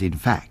appears, in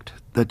fact,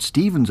 that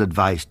Stephen's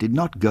advice did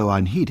not go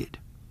unheeded.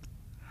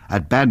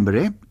 At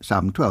Banbury,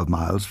 some 12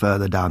 miles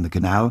further down the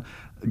canal,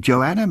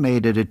 Joanna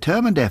made a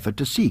determined effort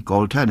to seek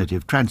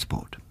alternative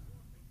transport.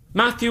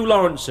 Matthew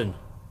Lawrenson,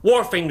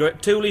 wharfinger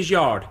at Tooley's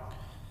Yard.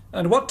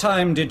 And what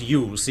time did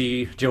you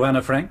see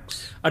Joanna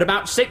Franks? At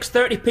about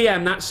 6:30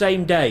 p.m. that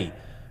same day.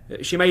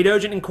 She made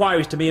urgent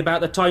inquiries to me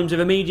about the times of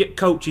immediate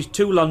coaches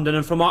to London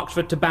and from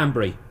Oxford to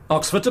Banbury.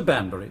 Oxford to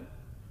Banbury?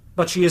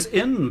 But she is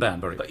in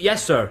Banbury.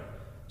 Yes, sir.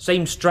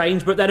 Seems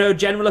strange, but then her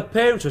general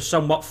appearance was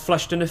somewhat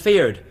flushed and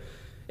afeared.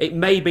 It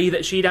may be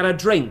that she'd had a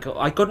drink.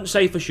 I couldn't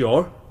say for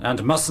sure.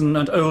 And Musson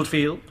and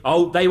Oldfield?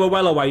 Oh, they were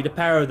well away, the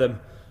pair of them.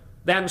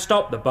 They hadn't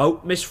stopped the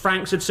boat. Miss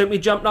Franks had simply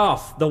jumped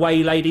off, the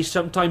way ladies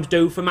sometimes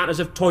do for matters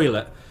of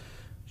toilet.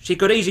 She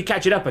could easily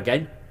catch it up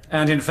again.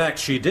 And in fact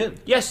she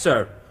did? Yes,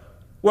 sir.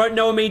 Weren't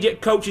no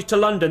immediate coaches to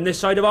London this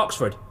side of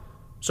Oxford.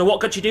 So what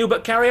could she do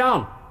but carry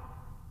on?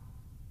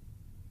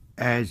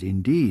 As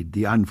indeed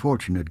the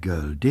unfortunate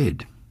girl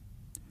did.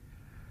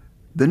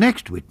 The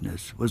next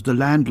witness was the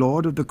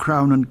landlord of the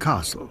Crown and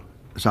Castle,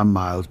 some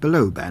miles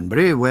below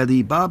Banbury, where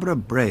the Barbara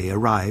Bray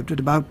arrived at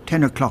about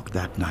 10 o'clock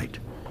that night.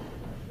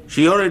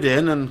 She hurried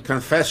in and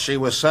confessed she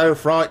was so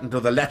frightened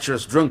of the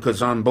lecherous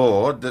drunkards on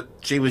board that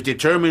she was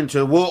determined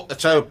to walk the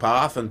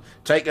towpath and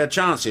take her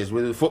chances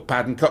with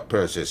footpad and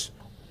cutpurses.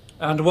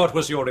 And what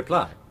was your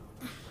reply?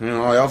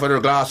 I offered her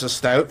a glass of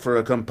stout for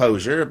her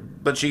composure,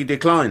 but she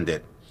declined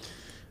it.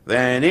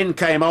 Then in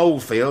came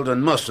Oldfield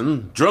and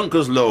Musson, drunk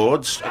as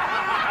lords.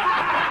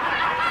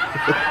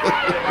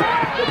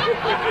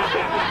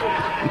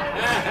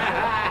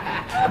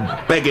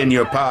 Begging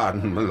your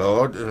pardon, my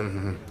lord.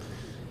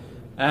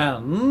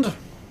 And?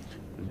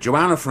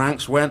 Joanna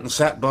Franks went and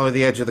sat by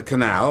the edge of the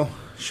canal,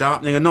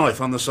 sharpening a knife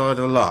on the side of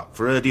the lock.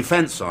 For her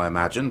defence, I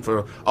imagine,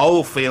 for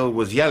Oldfield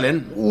was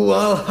yelling. Oh,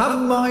 I'll have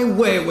my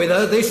way with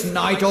her this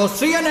night or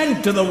see an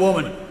end to the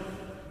woman.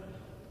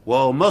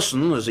 While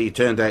Musson, as he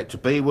turned out to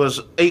be,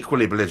 was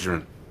equally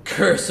belligerent.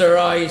 Curse her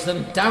eyes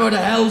and damn her to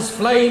hell's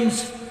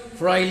flames,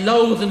 for I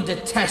loathe and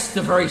detest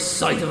the very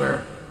sight of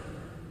her.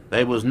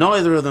 They was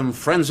neither of them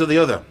friends of the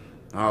other.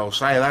 I'll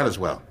say that as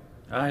well.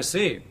 I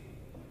see.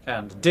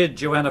 And did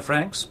Joanna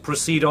Franks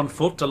proceed on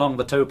foot along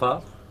the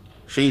towpath?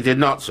 She did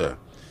not, sir.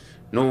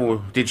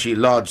 Nor did she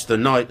lodge the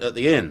night at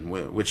the inn,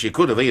 which she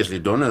could have easily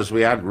done, as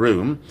we had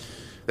room.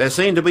 There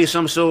seemed to be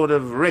some sort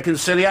of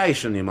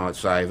reconciliation, you might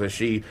say, for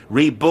she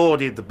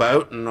reboarded the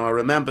boat, and I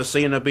remember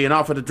seeing her being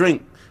offered a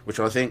drink, which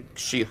I think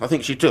she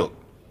took.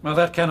 Well,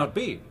 that cannot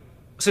be,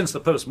 since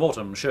the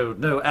post-mortem showed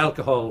no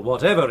alcohol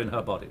whatever in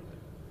her body.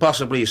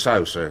 Possibly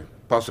so, sir.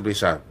 Possibly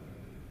so.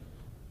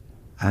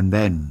 And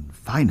then,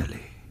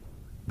 finally,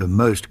 the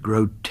most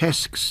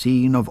grotesque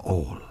scene of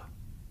all.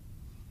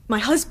 My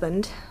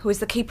husband, who is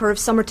the keeper of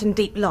Somerton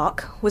Deep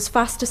Lock, was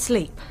fast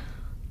asleep.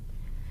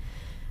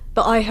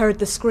 But I heard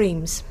the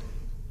screams.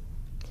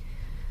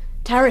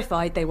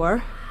 Terrified they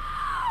were.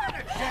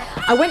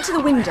 I went to the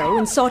window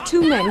and saw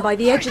two men by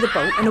the edge of the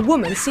boat and a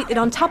woman seated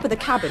on top of the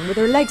cabin with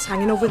her legs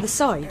hanging over the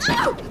side.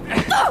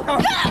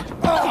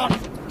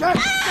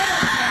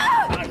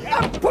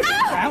 Push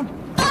it down.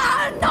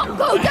 Not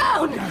go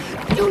down!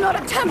 Do not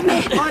attempt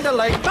me! Find a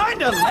leg,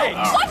 find a leg!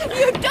 What have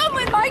you done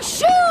with my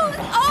shoes?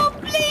 Oh,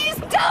 please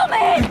tell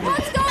me!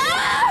 What's going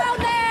on down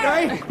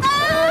there? Hey?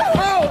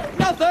 Oh,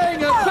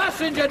 nothing! A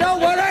passenger,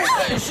 don't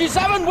worry! She's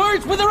having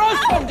words with her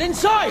husband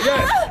inside!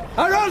 Yes,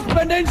 her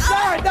husband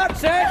inside,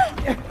 that's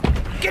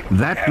it!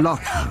 That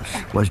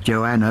lockhouse was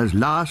Joanna's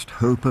last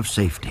hope of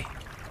safety,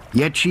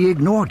 yet she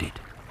ignored it.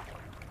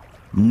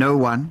 No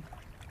one,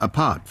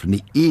 apart from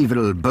the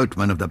evil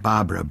boatman of the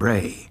Barbara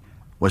Bray,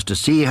 was to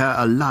see her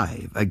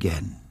alive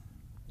again.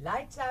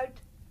 Lights out.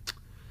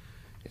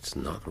 It's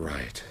not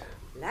right.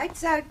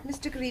 Lights out,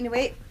 Mr.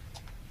 Greenaway.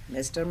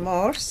 Mr.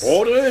 Morse.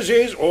 Orders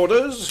is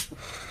orders.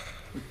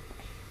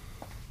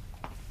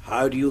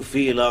 How do you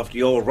feel after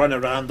your run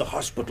around the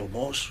hospital,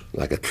 Morse?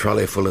 Like a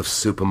trolley full of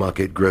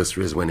supermarket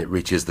groceries when it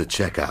reaches the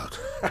checkout.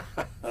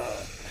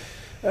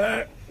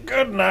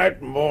 Good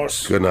night,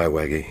 Morse. Good night,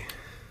 Waggy.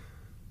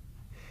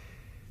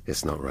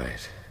 It's not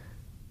right.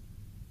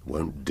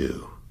 Won't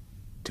do.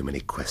 Too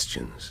many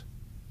questions.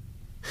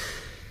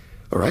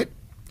 All right.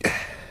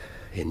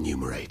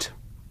 Enumerate.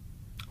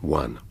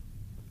 1.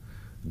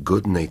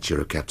 Good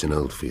nature of Captain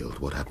Oldfield.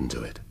 What happened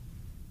to it?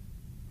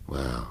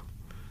 Well,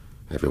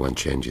 everyone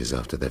changes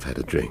after they've had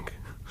a drink.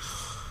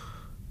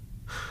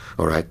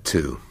 All right,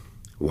 2.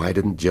 Why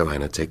didn't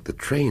Joanna take the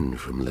train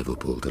from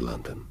Liverpool to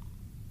London?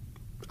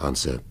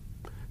 Answer,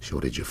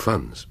 shortage of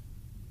funds.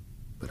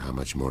 But how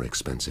much more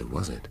expensive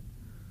was it?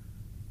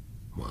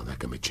 Well, that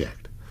can be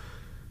checked.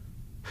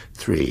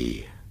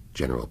 3.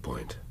 General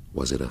point.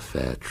 Was it a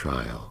fair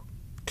trial?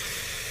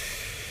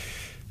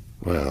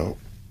 Well,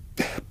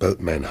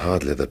 boatmen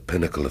hardly the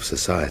pinnacle of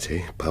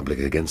society, public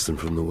against them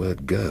from the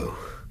word go.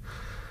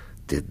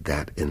 Did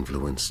that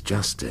influence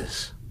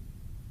justice?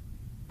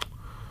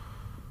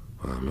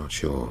 Well, I'm not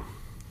sure.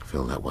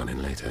 Fill that one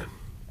in later.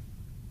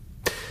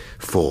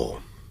 4.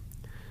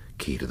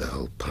 Key to the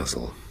whole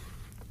puzzle.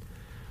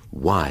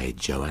 Why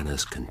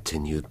Joanna's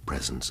continued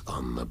presence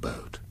on the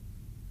boat?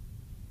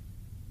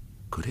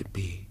 Could it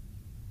be?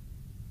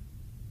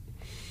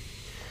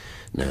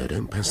 No,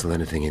 don't pencil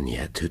anything in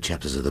yet. 2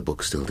 chapters of the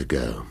book still to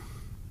go.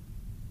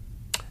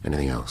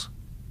 Anything else?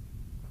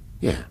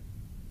 Yeah.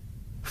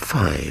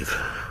 5.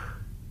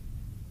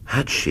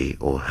 Had she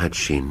or had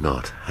she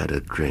not had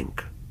a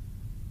drink?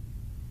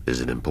 Is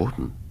it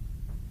important?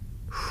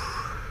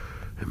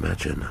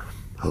 Imagine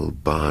a whole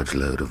barge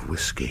load of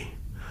whiskey.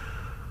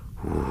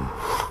 Ooh,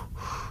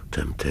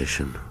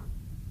 temptation.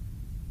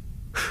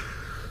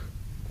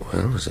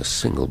 Well, there's a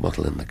single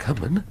bottle in the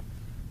cupboard.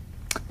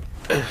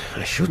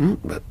 I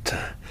shouldn't, but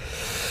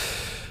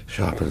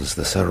sharpens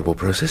the cerebral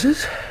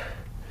processes.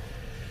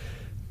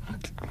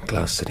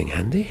 Glass sitting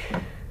handy.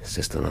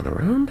 Sister not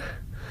around.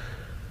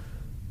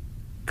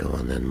 Go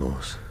on then,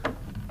 Morse.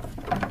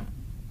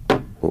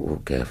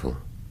 Oh, careful.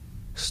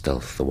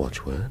 Stealth the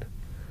watchword.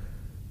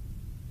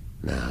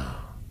 Now.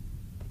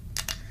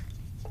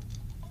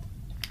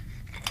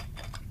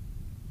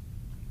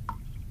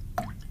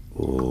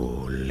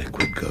 Oh,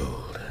 liquid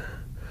gold.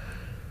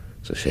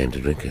 It's a shame to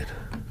drink it.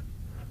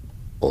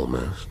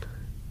 Almost.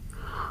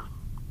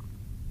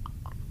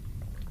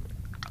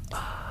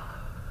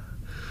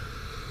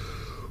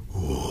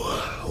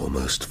 Oh,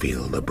 almost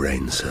feel the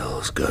brain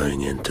cells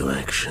going into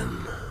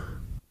action.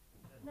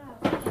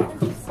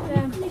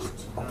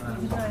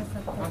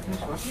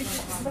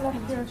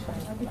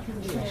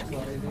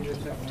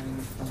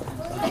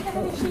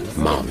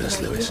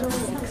 Marvellous, Lewis.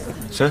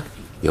 Sir?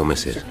 You'll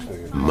miss it.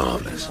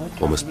 Marvellous.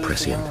 Almost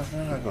prescient.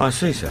 I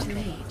see, sir.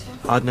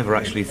 I'd never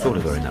actually thought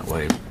of her in that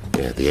way.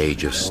 Yeah, the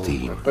age of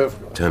steam.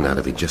 Turned out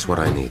to be just what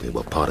I needed.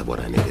 Well, part of what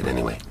I needed,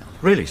 anyway.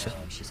 Really, sir?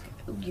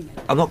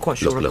 I'm not quite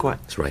sure Look,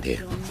 it's right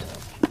here.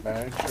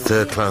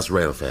 Third-class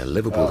rail fare,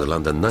 Liverpool to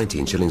London,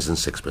 19 shillings and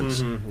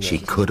sixpence. She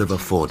could have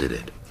afforded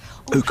it.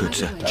 Who could,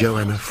 sir?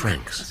 Joanna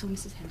Franks.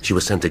 She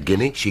was sent to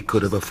Guinea. She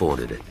could have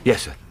afforded it.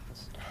 Yes, sir.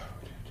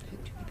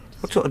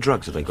 What sort of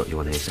drugs have they got you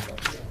on here, sir?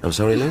 I'm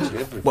sorry, Lewis?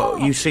 Well,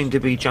 you seem to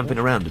be jumping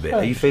around a bit.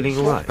 Are you feeling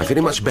all right? I'm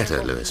feeling much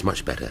better, Lewis,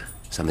 much better.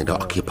 Something to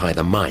occupy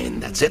the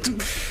mind, that's it.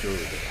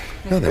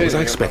 No, then, was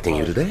I expecting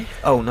you today?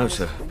 Oh, no,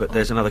 sir. But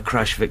there's another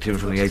crash victim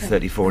from the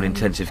A34 in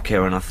intensive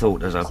care, and I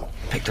thought, as I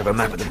picked up a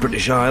map of the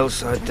British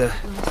Isles, I'd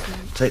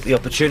take the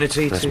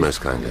opportunity That's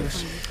most kind,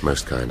 Lewis.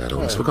 Most kind. I'd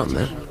almost forgotten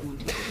that.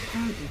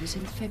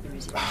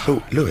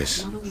 Oh,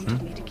 Lewis.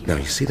 Now,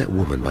 you see that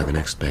woman by the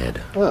next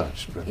bed?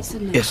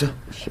 Yes, sir.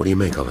 What do you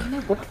make of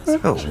her?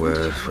 Oh,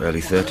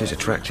 early 30s,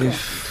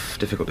 attractive.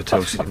 Difficult to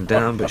tell sitting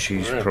down, but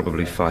she's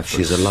probably 5 foot.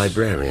 She's a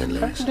librarian,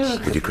 Lewis.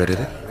 Would you credit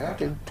it?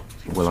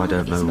 Well, I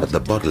don't know. At the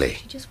Bodley.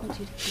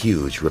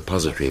 Huge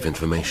repository of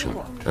information,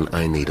 and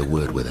I need a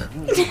word with her.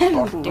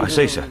 I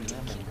see, sir.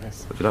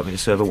 Would you like me to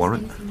serve a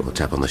warrant? Well, a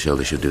tap on the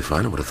shoulder should do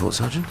fine, I would have thought,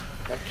 Sergeant.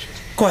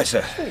 Quite,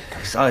 sir.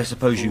 I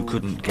suppose you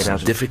couldn't get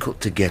out of... It's difficult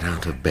to get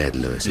out of bed,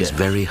 Lewis. It's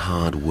very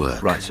hard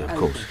work. Right, sir, of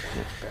course.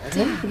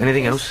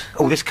 Anything else?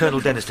 Oh, this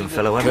Colonel Denniston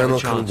fellow, I haven't Colonel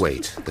had a chance. can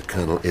wait. The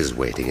Colonel is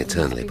waiting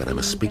eternally, but I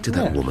must speak to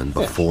that woman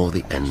before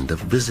the end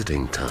of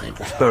visiting time.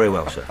 Very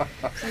well, sir.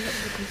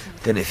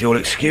 Then if you'll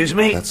excuse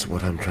me... That's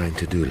what I'm trying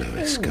to do,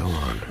 Lewis. Go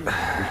on.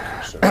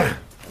 Now,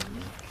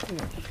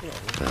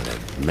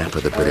 the map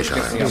of the British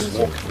Isles.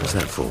 What's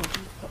that for?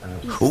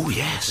 Oh,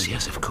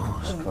 yes, of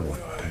course.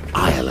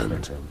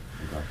 Ireland.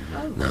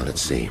 Now,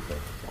 let's see.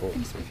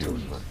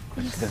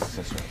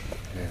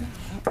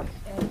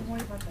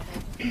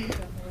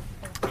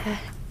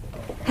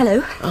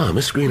 Hello. Ah,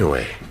 Miss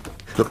Greenaway.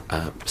 Look,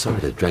 sorry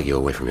to drag you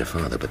away from your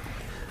father, but...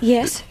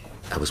 Yes?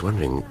 I was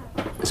wondering,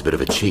 it's a bit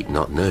of a cheat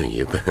not knowing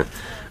you, but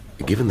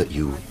given that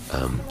you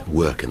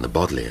work in the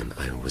Bodleian,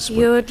 I was...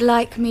 You'd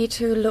like me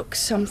to look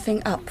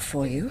something up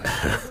for you?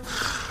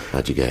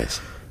 How'd you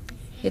guess?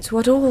 It's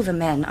what all the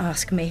men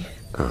ask me.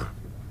 Oh,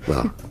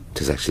 well,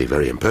 'tis actually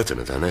very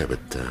impertinent, I know, but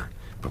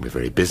probably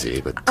very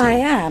busy, but... I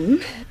am,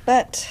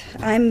 but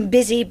I'm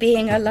busy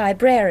being a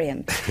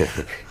librarian,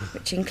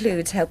 which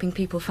includes helping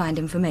people find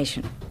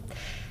information.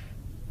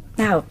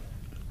 Now,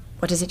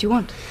 what is it you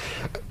want?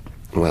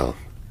 Well,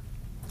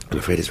 I'm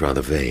afraid it's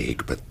rather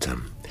vague, but,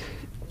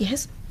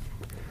 Yes?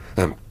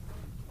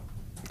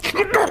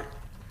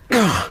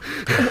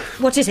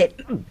 What is it?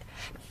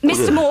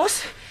 Mr.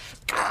 Morse?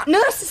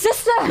 Nurse,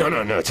 sister!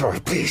 No, it's all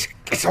right, please.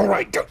 It's all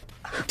right, don't.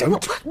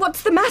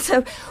 What's the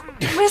matter?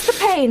 Where's the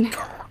pain?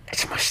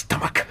 It's my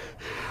stomach.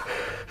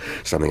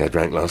 Something I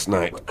drank last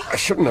night. I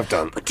shouldn't have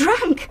done.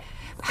 Drank?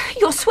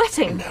 You're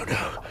sweating.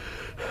 No.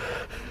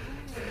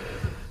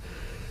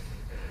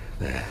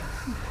 There.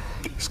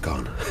 It's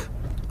gone.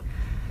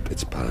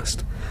 It's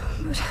past.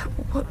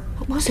 What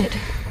was it?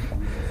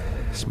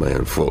 It's my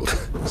own fault.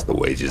 It's the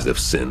wages of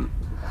sin.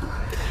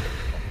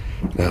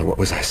 Now, what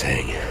was I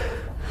saying?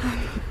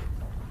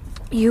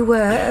 You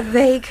were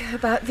vague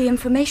about the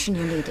information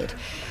you needed.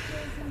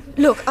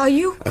 Look, are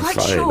you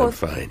quite sure? I'm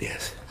fine,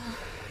 yes.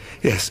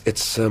 Yes,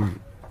 it's,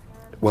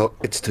 well,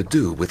 it's to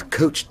do with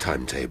coach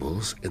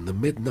timetables in the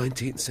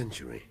mid-19th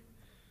century.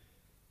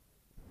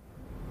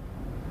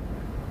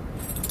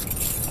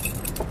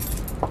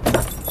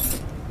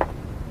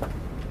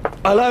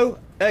 Hello?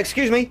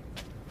 Excuse me?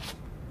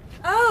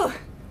 Oh,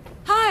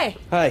 hi.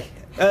 Hi.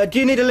 Do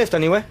you need a lift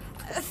anywhere?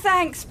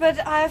 Thanks, but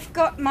I've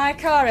got my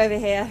car over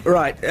here.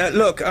 Right.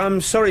 Look,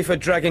 I'm sorry for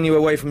dragging you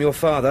away from your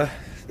father.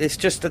 It's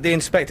just that the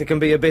inspector can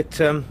be a bit,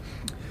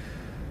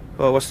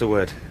 well, what's the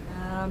word?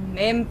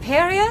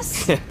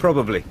 Imperious? Yeah,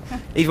 probably.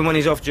 Even when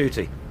he's off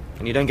duty.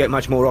 And you don't get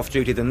much more off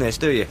duty than this,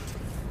 do you?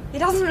 He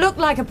doesn't look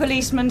like a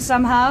policeman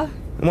somehow.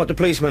 And what do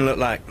policemen look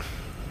like?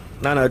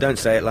 No, don't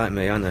say it like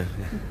me, I know.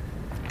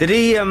 Did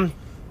he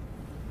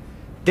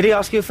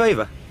ask you a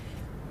favour?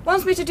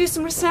 Wants me to do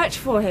some research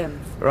for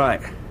him.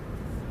 Right.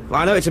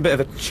 Well, I know it's a bit of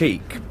a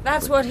cheek.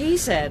 That's what he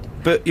said.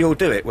 But you'll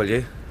do it, will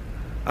you?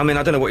 I mean,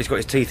 I don't know what he's got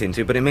his teeth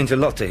into, but it means a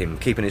lot to him,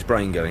 keeping his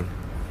brain going.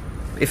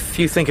 If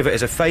you think of it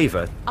as a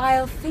favour...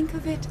 I'll think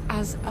of it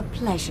as a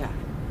pleasure.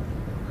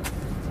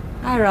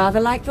 I rather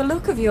like the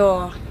look of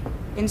your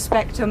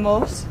Inspector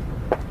Morse.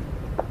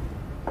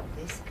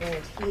 This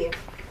bird here.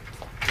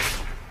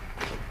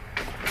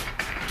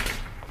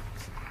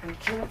 Be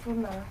careful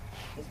now.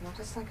 It's not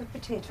a sack of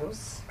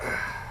potatoes.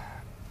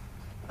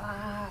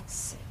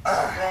 That's it.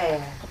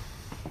 There.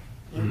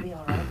 You'll be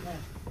all right now.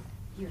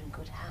 You're in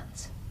good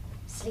hands.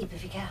 Sleep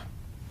if you can.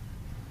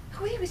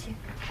 Away with you.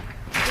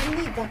 You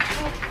need that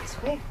talk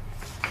this way.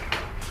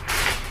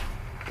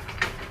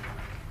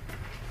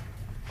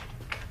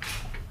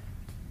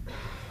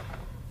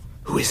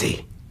 Who is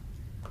he?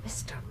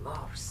 Mr.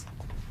 Morse.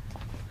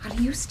 Are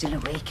you still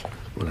awake?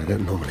 Well, I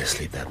don't normally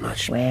sleep that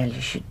much. Well,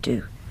 you should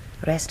do.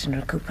 Rest and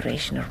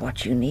recuperation are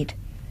what you need.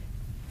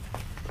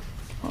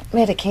 What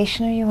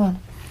medication are you on?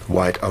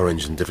 White,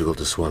 orange, and difficult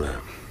to swallow.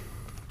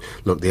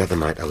 Look, the other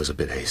night I was a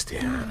bit hasty.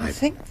 I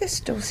think this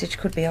dosage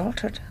could be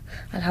altered.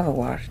 I'll have a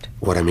word.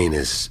 What I mean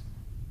is,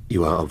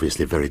 you are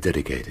obviously very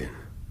dedicated.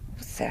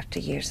 30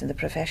 years in the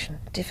profession.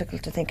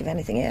 Difficult to think of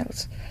anything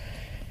else.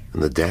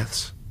 And the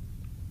deaths?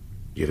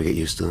 Do you ever get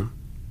used to them?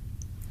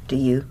 Do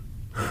you?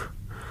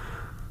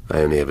 I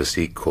only ever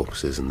see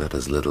corpses, and that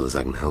as little as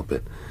I can help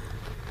it.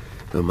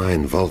 Though my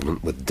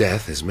involvement with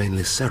death is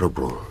mainly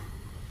cerebral.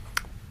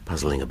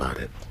 Puzzling about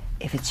it.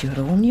 If it's your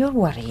own you're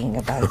worrying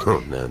about... Oh,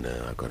 no,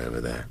 I've got over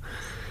there.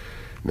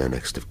 No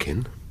next of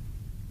kin.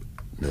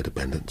 No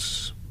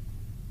dependents.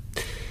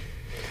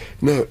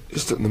 No,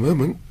 just at the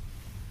moment,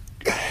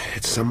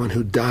 it's someone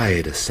who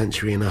died a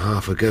century and a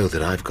half ago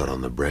that I've got on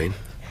the brain.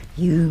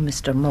 You,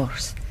 Mr.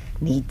 Morse,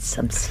 need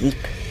some sleep.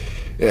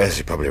 Yes,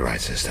 you're probably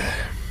right, sister.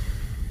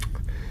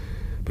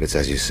 But it's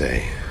as you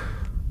say.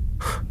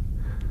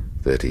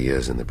 30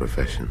 years in the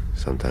profession.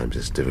 Sometimes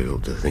it's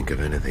difficult to think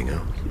of anything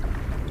else.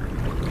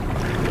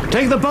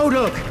 Take the boat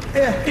hook.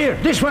 Here,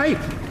 this way.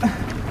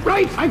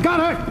 Right, I got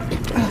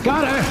her.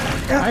 Got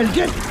her. I'll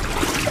get...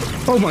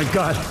 Oh, my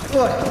God.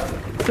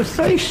 What? The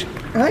face.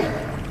 Right?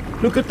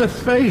 Look at the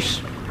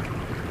face.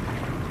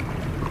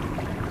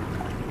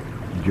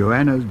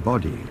 Joanna's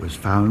body was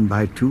found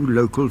by 2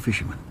 local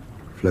fishermen,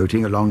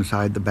 floating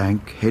alongside the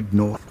bank, head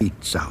north,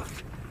 east,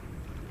 south.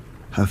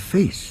 Her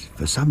face,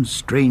 for some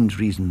strange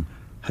reason,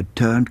 had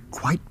turned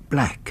quite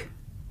black.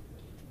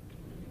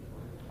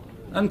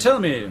 And tell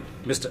me,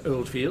 Mr.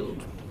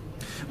 Oldfield,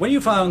 when you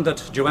found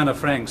that Joanna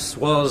Franks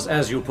was,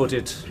 as you put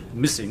it,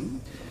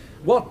 missing,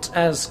 what,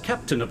 as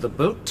captain of the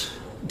boat,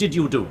 did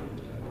you do?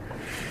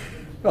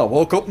 I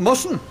woke up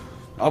mussing.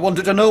 I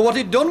wanted to know what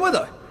he'd done with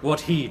her.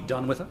 What he'd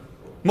done with her?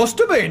 Must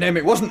have been him,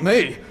 it wasn't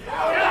me.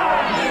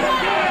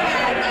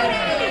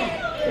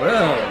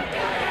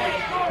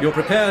 Well, you're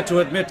prepared to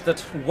admit that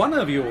one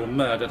of you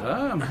murdered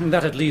her.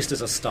 That at least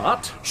is a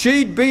start.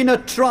 She'd been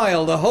at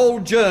trial the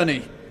whole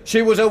journey.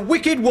 She was a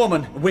wicked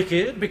woman.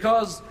 Wicked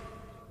because...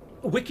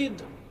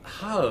 Wicked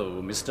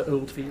how, Mr.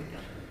 Oldfield?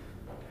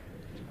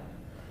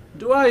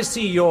 Do I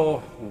see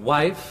your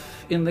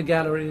wife in the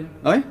gallery?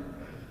 Aye?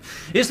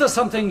 Is there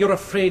something you're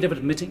afraid of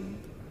admitting?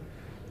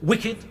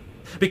 Wicked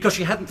because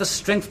she hadn't the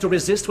strength to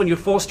resist when you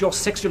forced your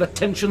sexual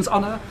attentions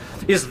on her?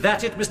 Is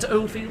that it, Mr.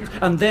 Oldfield?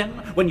 And then,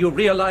 when you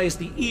realized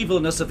the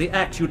evilness of the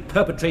act you'd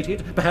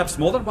perpetrated, perhaps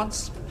more than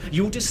once,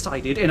 you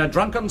decided in a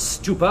drunken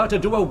stupor to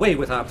do away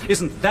with her.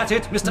 Isn't that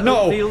it, Mr.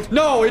 Oldfield?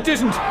 No, it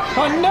isn't.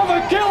 I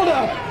never killed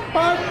her.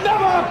 I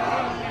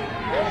never...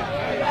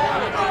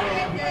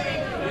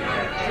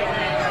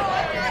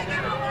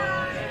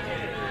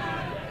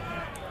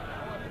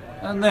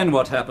 And then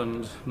what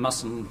happened,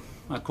 Musson,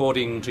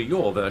 according to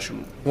your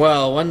version?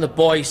 Well, when the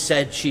boy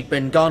said she'd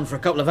been gone for a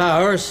couple of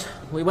hours,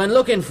 we went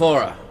looking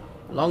for her.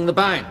 Along the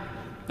bank.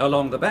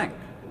 Along the bank?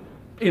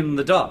 In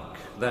the dark,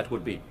 that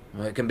would be.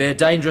 It can be a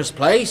dangerous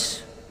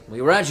place.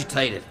 We were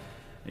agitated.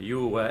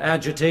 You were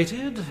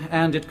agitated,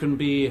 and it can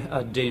be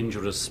a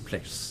dangerous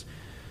place.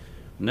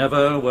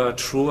 Never were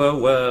truer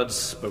words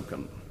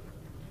spoken.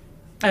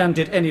 And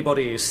did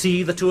anybody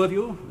see the two of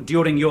you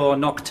during your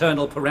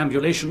nocturnal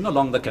perambulation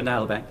along the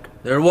canal bank?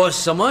 There was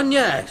someone,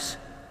 yes.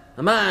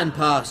 A man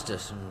passed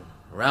us.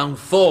 Around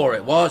 4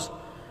 it was.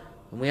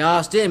 And we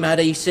asked him had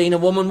he seen a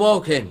woman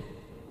walking.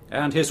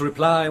 And his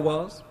reply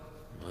was?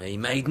 He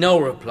made no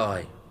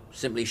reply.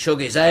 Simply shook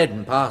his head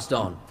and passed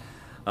on.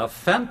 A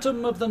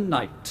phantom of the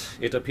night,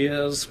 it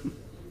appears.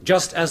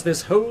 Just as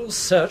this whole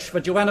search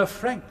for Joanna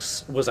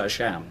Franks was a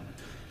sham.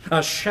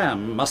 A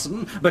sham,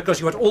 Musson, because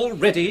you had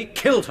already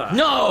killed her.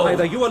 No!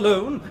 Either you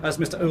alone, as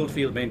Mr.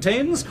 Oldfield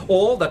maintains,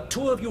 or the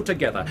two of you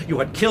together. You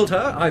had killed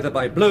her either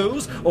by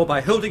blows or by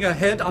holding her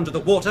head under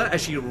the water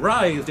as she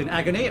writhed in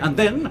agony, and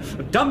then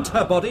dumped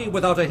her body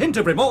without a hint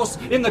of remorse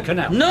in the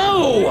canal.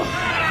 No!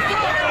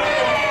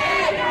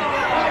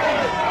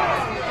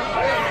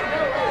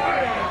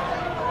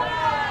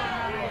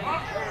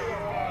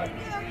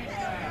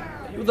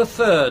 You're the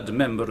third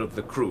member of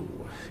the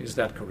crew, is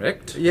that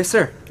correct? Yes,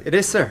 sir. It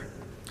is, sir.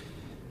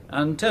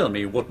 And tell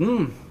me,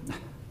 Wootton,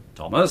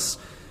 Thomas,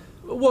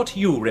 what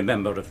you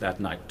remember of that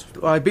night.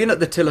 I've been at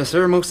the tiller,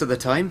 sir, most of the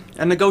time,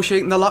 and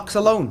negotiating the locks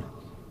alone.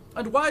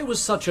 And why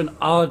was such an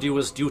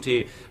arduous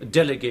duty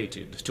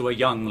delegated to a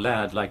young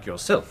lad like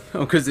yourself?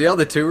 Oh, because the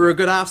other two were a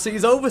good half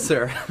seas over,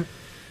 sir.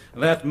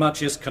 That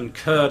much is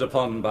concurred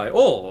upon by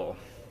all.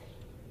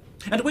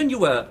 And when you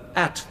were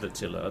at the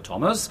tiller,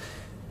 Thomas,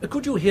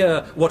 could you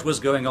hear what was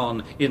going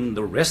on in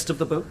the rest of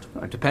the boat?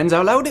 It depends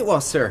how loud it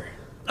was, sir.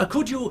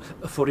 Could you,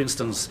 for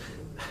instance,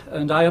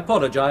 and I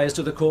apologize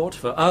to the court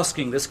for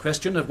asking this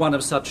question of one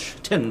of such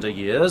tender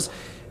years,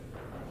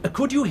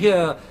 could you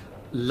hear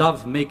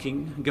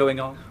love-making going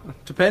on?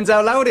 Depends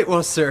how loud it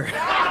was, sir.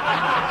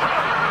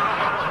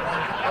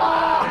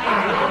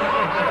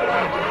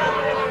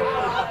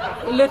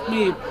 Let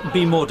me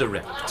be more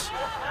direct.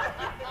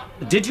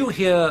 Did you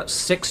hear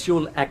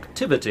sexual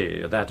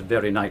activity that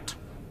very night?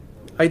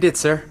 I did,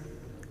 sir.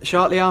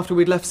 Shortly after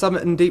we'd left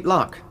Summit in Deep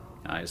Lock.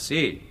 I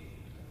see.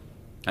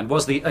 And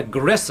was the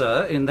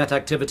aggressor in that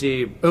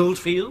activity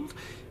Oldfield,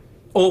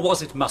 or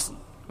was it Musson?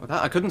 Well,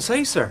 that I couldn't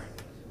say, sir.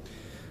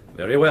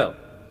 Very well.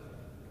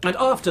 And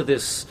after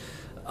this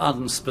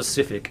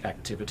unspecific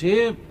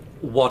activity,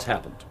 what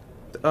happened?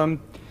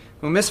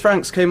 Well, Miss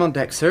Franks came on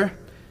deck, sir,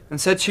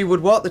 and said she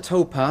would walk the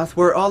towpath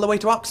where all the way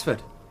to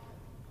Oxford.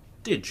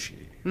 Did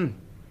she?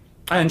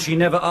 And she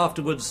never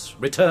afterwards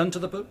returned to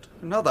the boat?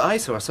 Not that I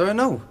saw, sir,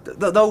 no.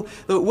 Though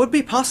it would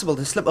be possible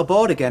to slip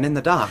aboard again in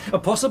the dark.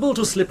 Possible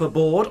to slip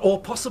aboard,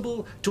 or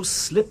possible to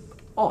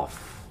slip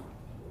off.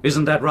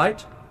 Isn't that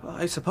right? Well,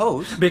 I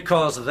suppose.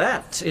 Because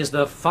that is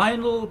the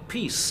final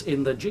piece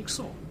in the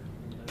jigsaw.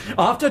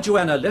 After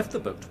Joanna left the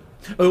boat,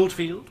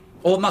 Oldfield,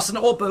 or Musson,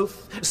 or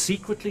both,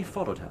 secretly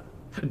followed her,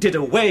 did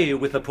away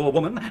with the poor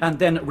woman, and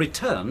then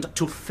returned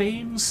to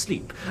feign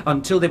sleep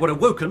until they were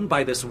awoken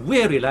by this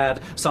weary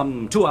lad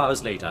some 2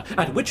 hours later,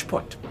 at which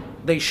point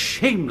they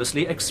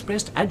shamelessly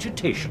expressed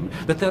agitation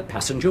that their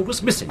passenger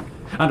was missing,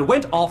 and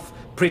went off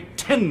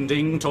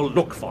pretending to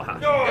look for her.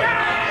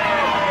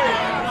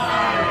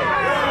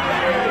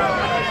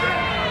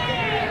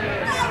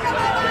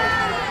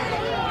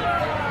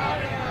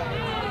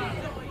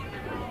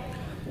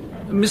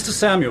 Mr.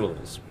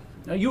 Samuels,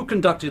 you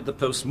conducted the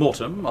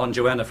post-mortem on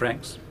Joanna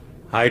Franks.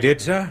 I did,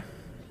 sir.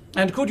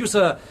 And could you,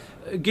 sir,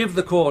 give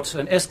the court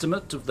an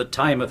estimate of the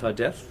time of her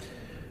death?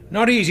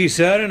 Not easy,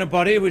 sir, in a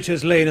body which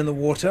has lain in the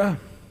water.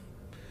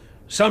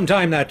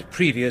 Sometime that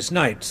previous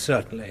night,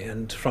 certainly,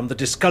 and from the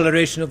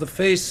discoloration of the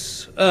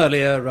face,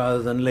 earlier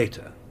rather than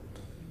later.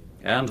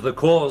 And the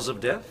cause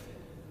of death?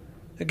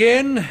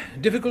 Again,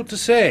 difficult to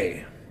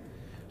say.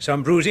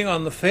 Some bruising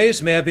on the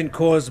face may have been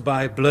caused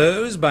by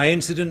blows, by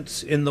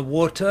incidents in the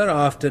water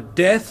after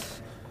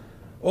death,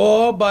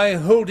 or by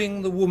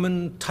holding the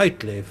woman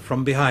tightly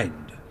from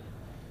behind.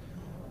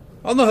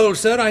 On the whole,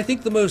 sir, I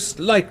think the most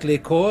likely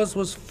cause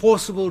was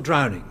forcible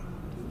drowning.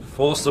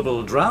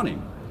 Forcible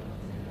drowning?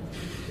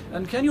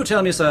 And can you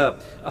tell me, sir,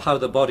 how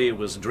the body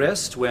was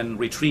dressed when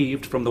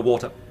retrieved from the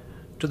water?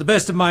 To the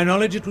best of my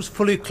knowledge, it was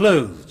fully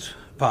clothed,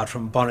 apart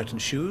from bonnet and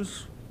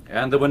shoes.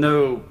 And there were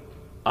no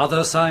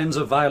other signs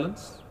of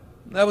violence?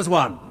 There was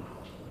one.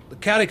 The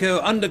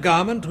calico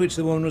undergarment which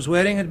the woman was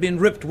wearing had been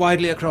ripped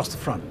widely across the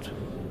front.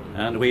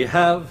 And we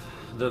have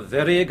the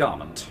very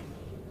garment.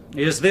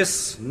 Is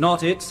this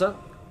not it, sir?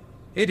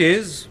 It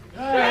is.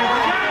 Thank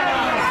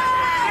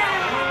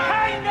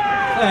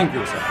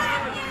you, sir.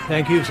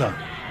 Thank you, sir.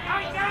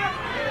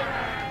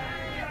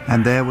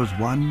 And there was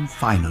one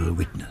final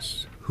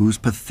witness, whose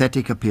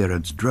pathetic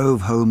appearance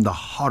drove home the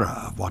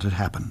horror of what had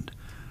happened,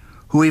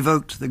 who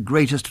evoked the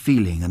greatest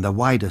feeling and the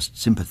widest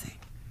sympathy.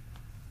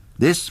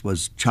 This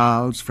was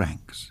Charles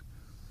Franks,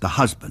 the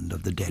husband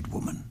of the dead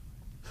woman.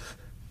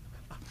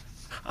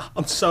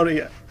 I'm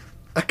sorry,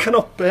 I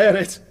cannot bear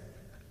it.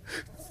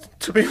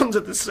 To be under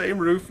the same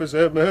roof as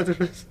her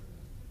murderers.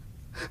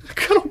 I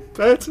cannot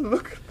bear to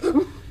look at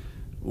them.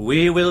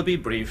 We will be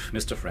brief,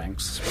 Mr.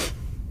 Franks.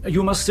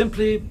 You must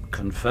simply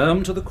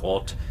confirm to the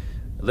court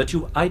that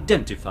you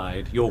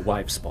identified your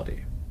wife's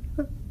body.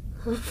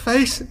 Her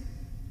face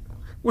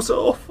was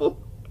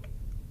awful.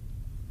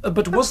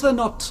 But was there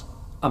not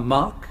a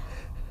mark?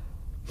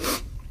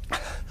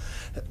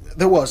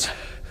 There was.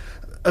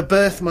 A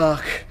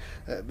birthmark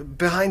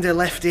behind her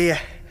left ear.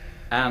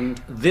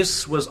 And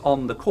this was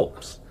on the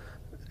corpse?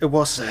 It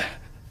was, sir.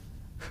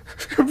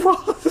 It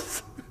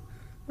was.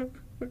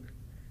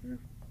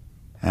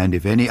 And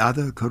if any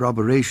other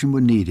corroboration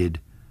were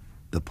needed,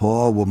 the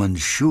poor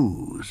woman's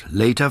shoes,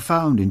 later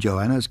found in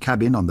Joanna's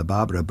cabin on the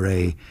Barbara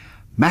Bray,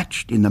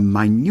 matched in the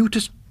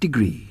minutest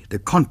degree the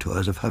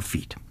contours of her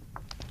feet.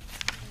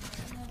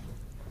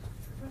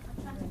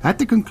 At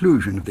the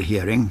conclusion of the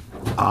hearing,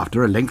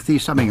 after a lengthy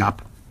summing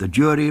up, the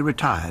jury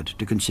retired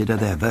to consider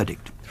their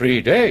verdict.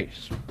 3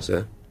 days.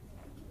 Sir?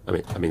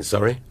 I mean,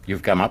 sorry?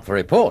 You've come up for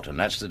report, and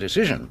that's the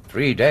decision.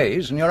 3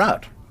 days, and you're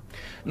out.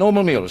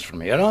 Normal meals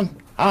from here on.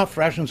 Half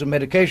rations of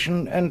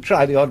medication, and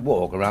try the odd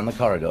walk around the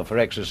corridor for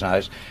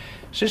exercise.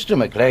 Sister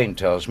McLean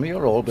tells me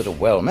you're all but a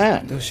well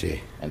man. Does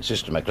she? And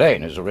Sister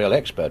McLean is a real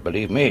expert,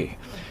 believe me.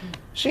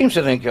 Seems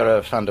to think you're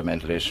a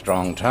fundamentally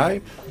strong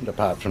type, and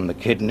apart from the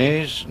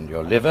kidneys and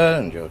your liver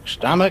and your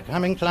stomach,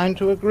 I'm inclined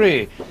to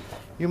agree.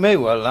 You may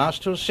well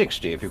last till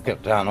 60 if you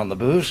get down on the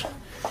booze.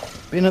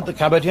 Been at the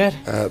cupboard yet?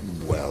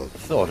 Well...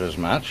 Thought as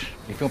much.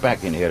 If you're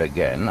back in here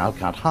again, I'll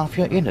cut half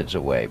your innards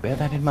away. Bear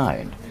that in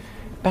mind.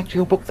 Back to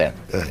your book, then.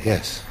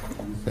 Yes.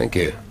 Thank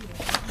you.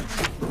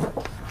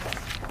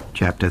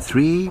 Chapter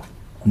 3,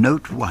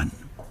 Note 1.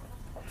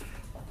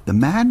 The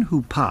man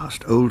who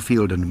passed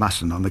Oldfield and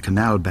Musson on the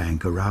canal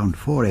bank around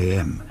 4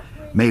 a.m.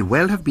 may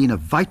well have been a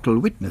vital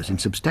witness in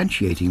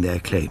substantiating their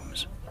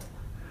claims.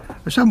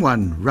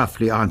 Someone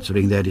roughly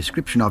answering their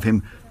description of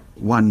him,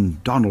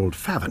 one Donald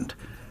Favant,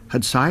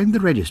 had signed the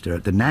register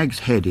at the Nag's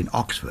Head in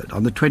Oxford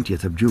on the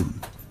 20th of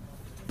June.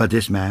 But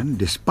this man,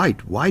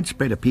 despite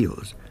widespread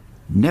appeals,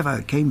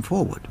 never came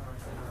forward.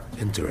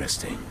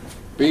 Interesting.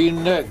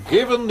 Been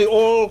given the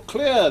all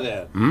clear,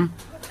 then? Hmm?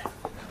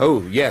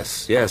 Oh,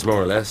 yes,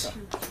 more or less.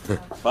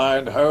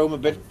 Find home a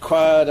bit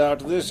quiet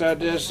after this, I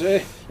dare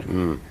say.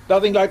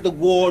 Nothing like the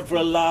ward for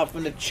a laugh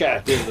and a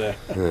chat, is there?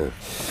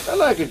 I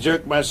like a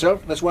joke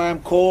myself. That's why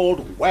I'm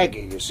called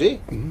Waggy, you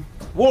see.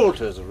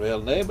 Walter's a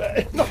real name.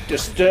 Not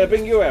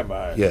disturbing you, am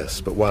I?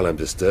 Yes, but while I'm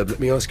disturbed, let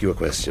me ask you a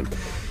question.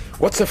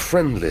 What's a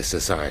friendly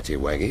society,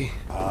 Waggy?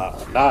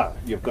 Now,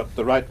 you've got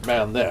the right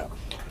man there.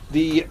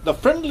 The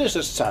friendly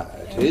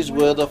societies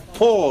were the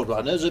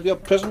forerunners of your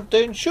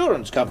present-day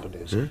insurance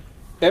companies.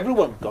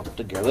 Everyone got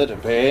together to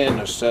pay in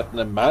a certain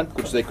amount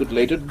which they could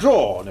later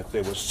draw on if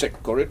they were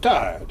sick or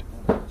retired.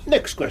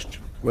 Next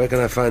question. Where can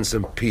I find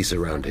some peace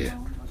around here?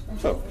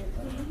 Oh,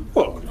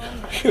 well,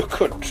 you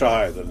could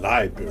try the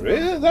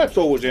library. That's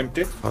always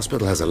empty.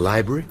 Hospital has a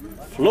library?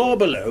 Floor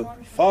below,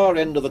 far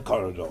end of the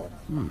corridor.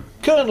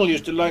 Colonel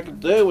used to like it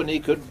there when he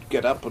could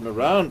get up and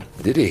around.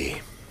 Did he?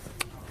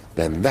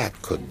 Then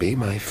that could be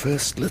my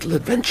first little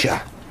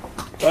adventure.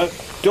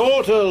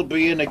 Daughter'll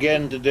be in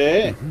again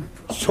today.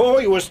 Saw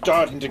you were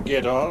starting to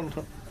get on.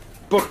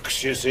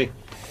 Books, you see.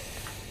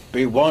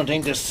 Be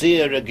wanting to see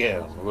her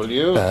again, will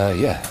you?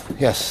 Yeah.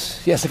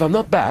 Yes, if I'm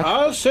not back.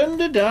 I'll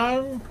send her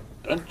down.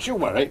 Don't you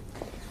worry.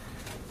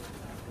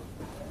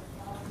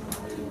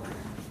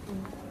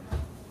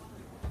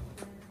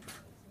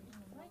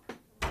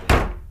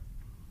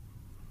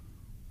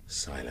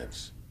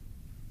 Silence.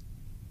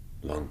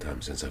 Long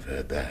time since I've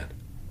heard that.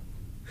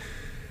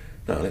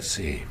 Now, let's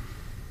see.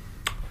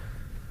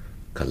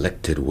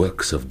 Collected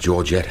works of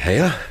Georgette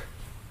Heyer.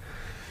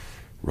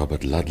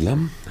 Robert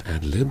Ludlum,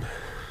 ad lib.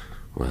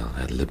 Well,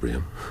 ad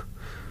librium.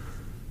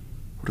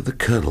 What did the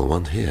Colonel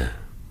want here?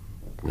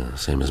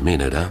 Same as me,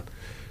 no doubt.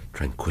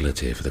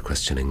 Tranquility for the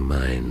questioning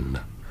mind.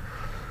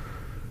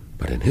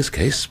 But in his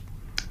case,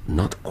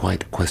 not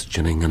quite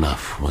questioning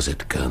enough, was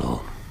it,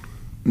 Colonel?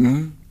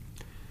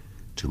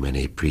 Too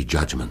many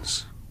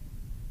prejudgments.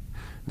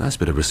 Nice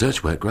bit of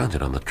research work,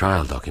 granted, on the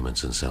trial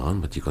documents and so on,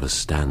 but you've got to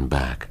stand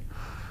back.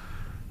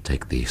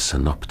 Take the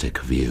synoptic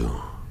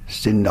view.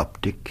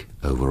 Synoptic?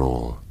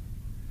 Overall.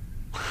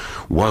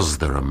 Was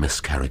there a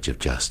miscarriage of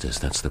justice?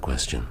 That's the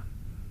question.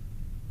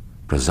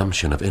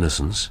 Presumption of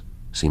innocence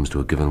seems to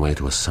have given way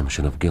to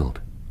assumption of guilt.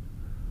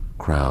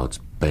 Crowds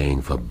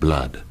baying for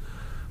blood.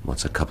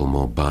 What's a couple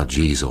more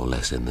bargees or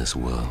less in this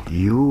world?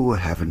 You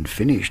haven't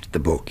finished the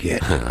book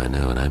yet. I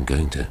know, and I'm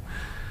going to.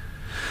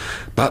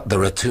 But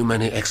there are too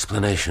many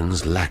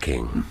explanations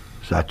lacking.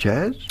 Such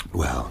as?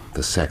 Well,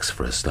 the sex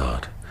for a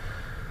start.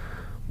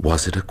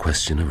 Was it a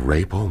question of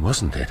rape or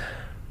wasn't it?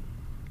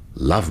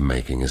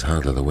 Love-making is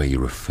hardly the way you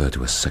refer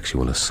to a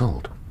sexual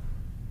assault.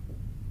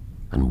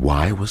 And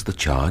why was the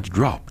charge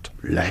dropped?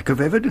 Lack of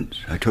evidence,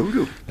 I told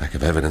you. Lack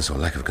of evidence or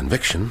lack of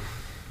conviction?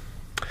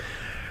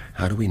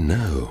 How do we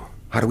know?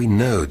 How do we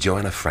know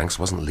Joanna Franks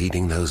wasn't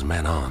leading those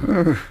men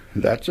on?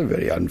 That's a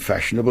very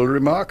unfashionable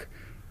remark.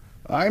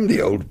 I'm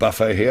the old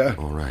buffer here.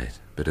 All right,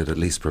 but it at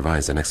least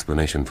provides an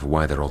explanation for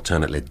why they're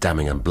alternately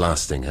damning and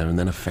blasting her and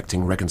then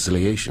effecting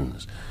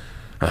reconciliations.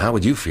 Now, how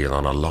would you feel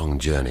on a long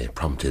journey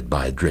prompted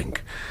by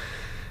drink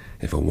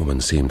if a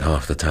woman seemed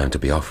half the time to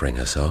be offering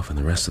herself and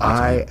the rest of the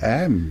time... I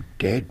am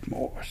dead,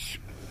 Morse.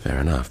 Fair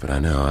enough, but I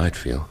know how I'd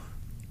feel.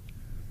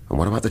 And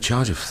what about the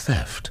charge of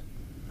theft?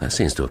 That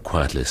seems to have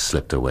quietly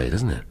slipped away,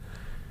 doesn't it?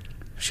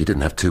 If she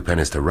didn't have two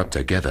pennies to rub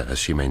together, as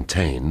she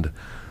maintained,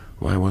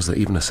 why was there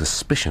even a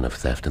suspicion of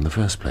theft in the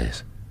first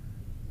place?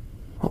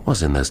 What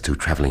was in those 2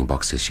 travelling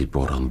boxes she'd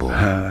brought on board?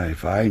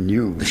 If I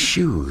knew... The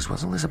shoes.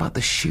 Wasn't this about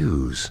the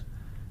shoes?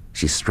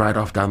 She stride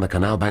off down the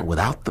canal bank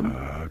without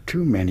them?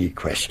 Too many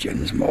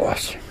questions,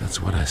 Morse. That's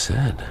what I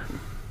said.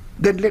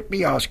 Then let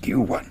me ask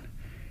you one.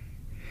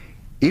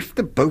 If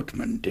the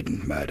boatman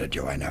didn't murder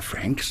Joanna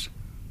Franks,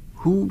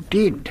 who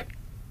did?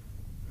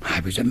 I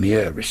was a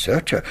mere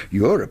researcher.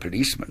 You're a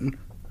policeman.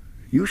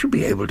 You should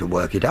be able to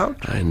work it out.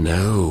 I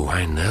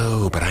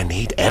know, but I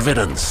need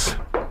evidence.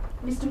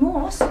 Mr.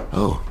 Morse?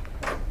 Oh,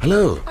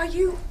 hello. Are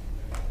you...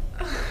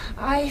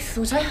 I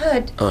thought I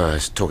heard... Oh, I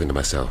was talking to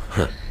myself.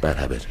 Bad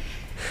habit.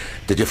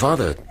 Did your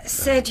father...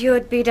 Said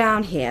you'd be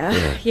down here.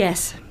 Yeah.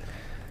 Yes.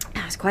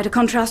 It's quite a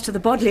contrast to the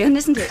Bodleian,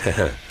 isn't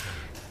it?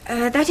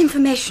 That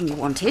information you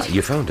wanted.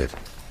 You found it?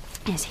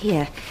 Yes,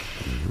 here.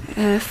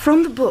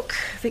 From the book,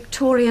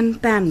 Victorian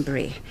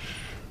Banbury.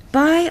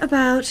 By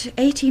about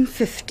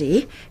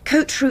 1850,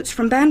 coach routes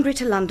from Banbury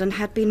to London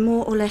had been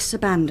more or less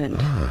abandoned.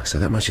 Ah, so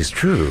that much is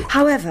true.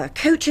 However,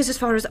 coaches as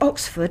far as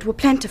Oxford were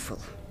plentiful,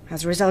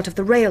 as a result of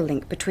the rail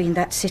link between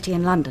that city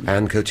and London.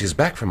 And coaches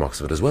back from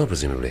Oxford as well,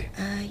 presumably.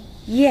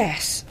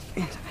 Yes.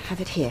 I have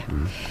it here.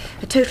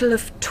 A total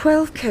of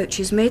 12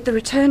 coaches made the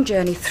return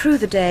journey through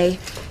the day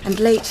and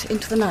late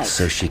into the night.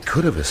 So she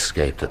could have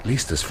escaped at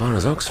least as far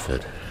as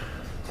Oxford.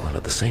 While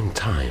at the same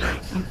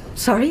time...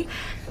 Sorry?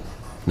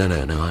 No,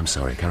 I'm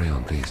sorry. Carry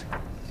on, please.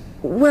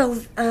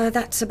 Well,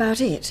 that's about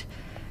it.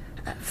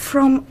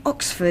 From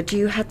Oxford,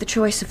 you had the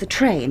choice of the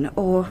train,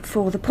 or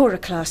for the poorer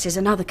classes,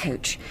 another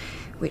coach,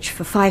 which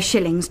for 5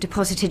 shillings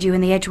deposited you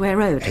in the Edgware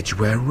Road.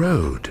 Edgware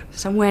Road?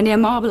 Somewhere near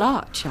Marble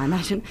Arch, I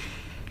imagine.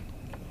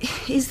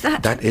 Is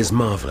that... That is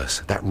marvellous.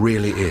 That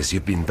really is.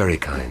 You've been very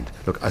kind.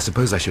 Look, I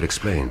suppose I should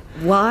explain.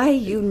 Why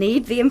you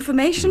need the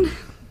information?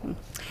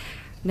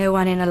 No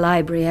one in a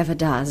library ever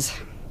does.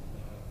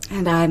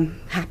 And I'm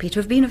happy to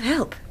have been of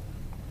help.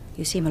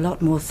 You seem a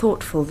lot more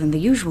thoughtful than the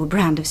usual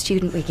brand of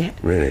student we get.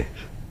 Really?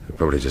 You're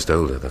probably just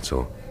older, that's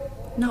all.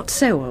 Not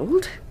so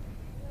old.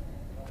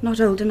 Not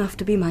old enough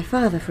to be my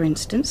father, for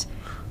instance.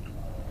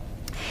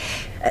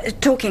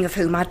 Talking of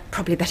whom, I'd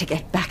probably better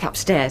get back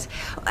upstairs.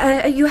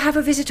 You have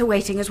a visitor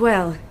waiting as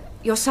well.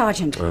 Your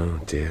sergeant. Oh,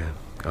 dear.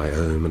 I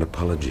owe him an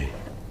apology.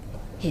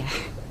 Here.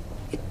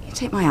 You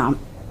take my arm.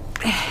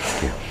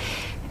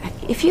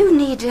 If you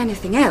need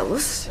anything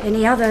else,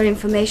 any other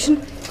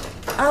information,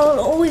 I'll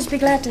always be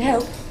glad to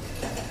help.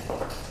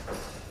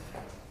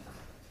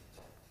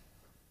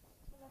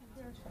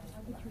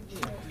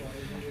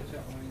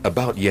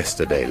 About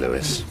yesterday,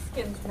 Lewis.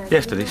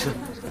 Yesterday, sir?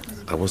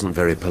 I wasn't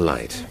very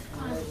polite.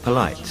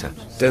 Polite, sir?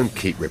 Don't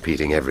keep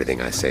repeating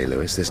everything I say,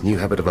 Lewis. This new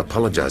habit of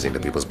apologizing to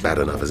people's bad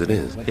enough as it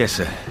is. Yes,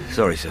 sir.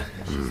 Sorry, sir.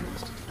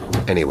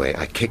 Anyway,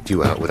 I kicked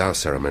you out without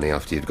ceremony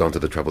after you'd gone to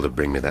the trouble to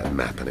bring me that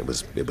map, and it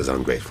was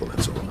ungrateful,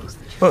 that's all.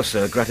 Well,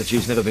 sir,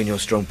 gratitude's never been your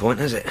strong point,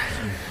 has it?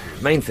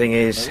 Main thing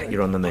is,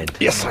 you're on the mend.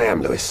 Yes, I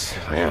am, Lewis.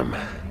 I am.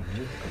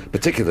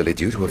 Particularly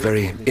due to a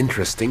very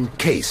interesting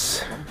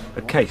case.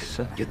 A case,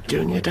 sir? You're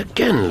doing it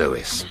again,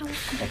 Lewis.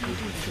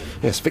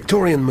 Yes,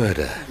 Victorian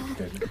murder.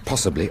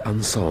 Possibly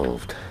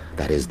unsolved.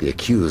 That is, the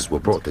accused were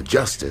brought to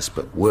justice,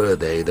 but were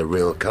they the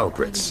real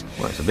culprits?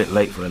 Well, it's a bit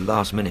late for a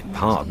last-minute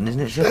pardon, isn't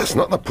it, sir? That's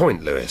not the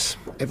point, Lewis.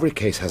 Every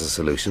case has a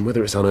solution,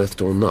 whether it's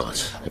unearthed or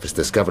not. If it's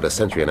discovered a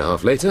century and a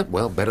half later,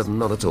 well, better than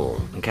not at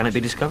all. And can it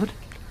be discovered?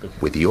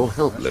 With your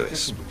help,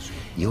 Lewis.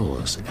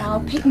 Yours and...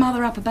 I'll pick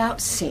Mother up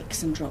about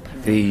 6 and drop her.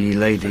 The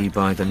lady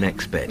by the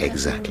next bed?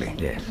 Exactly.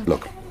 Yes.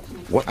 Look,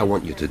 what I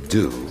want you to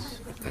do,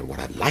 and what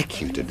I'd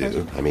like you to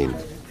do, I mean...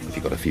 If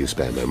you've got a few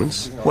spare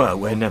moments. Well,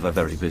 we're never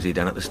very busy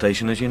down at the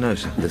station, as you know,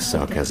 sir. The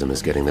sarcasm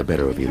is getting the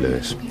better of you,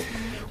 Lewis.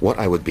 What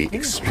I would be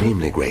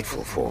extremely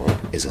grateful for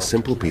is a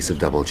simple piece of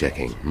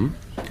double-checking,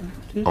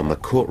 on the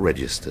court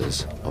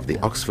registers of the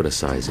Oxford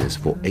Assizes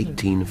for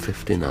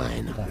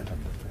 1859.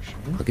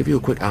 I'll give you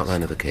a quick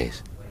outline of the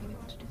case.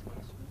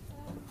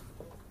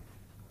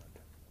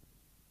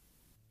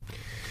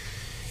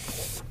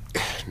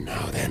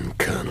 Now then,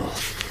 Colonel.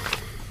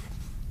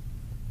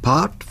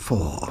 Part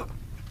 4.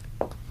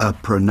 A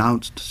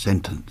pronounced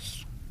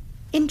sentence.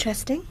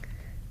 Interesting.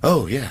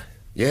 Oh, yeah.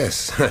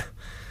 Yes.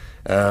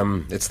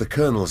 It's the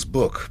Colonel's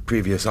book,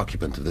 previous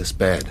occupant of this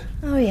bed.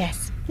 Oh,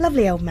 yes.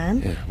 Lovely old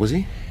man. Yeah, was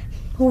he?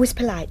 Always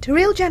polite. A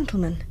real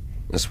gentleman.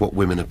 That's what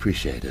women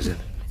appreciate, is it?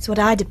 It's what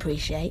I'd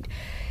appreciate.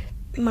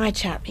 My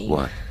chap, he...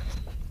 Why?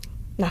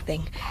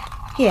 Nothing.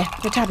 Here,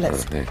 the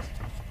tablets. Oh, yeah.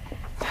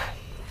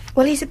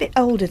 Well, he's a bit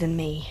older than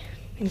me.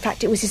 In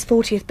fact, it was his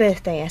 40th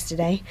birthday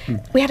yesterday.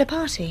 We had a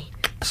party.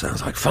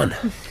 Sounds like fun.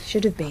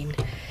 Should have been.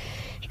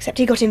 Except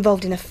he got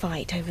involved in a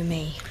fight over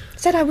me.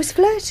 Said I was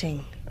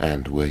flirting.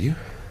 And were you?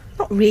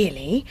 Not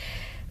really.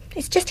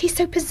 It's just he's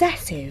so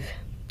possessive.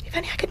 If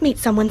only I could meet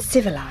someone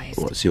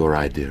civilised. What's your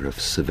idea of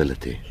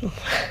civility?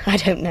 I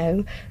don't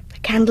know. A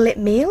candlelit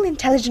meal,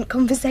 intelligent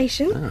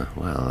conversation. Oh,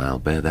 well, I'll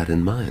bear that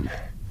in mind.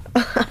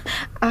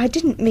 I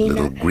didn't mean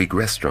Little that. Greek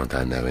restaurant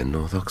I know in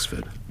North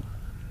Oxford.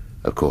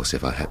 Of course,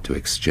 if I had to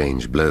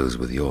exchange blows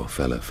with your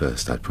fellow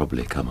first, I'd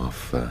probably come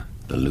off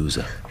the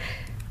loser.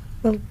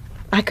 Well,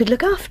 I could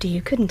look after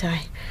you, couldn't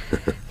I?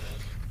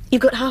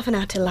 You've got half an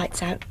hour till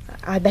lights out.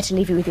 I'd better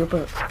leave you with your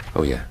book.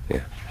 Oh, yeah.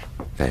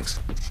 Thanks.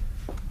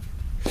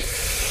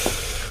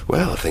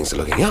 Well, things are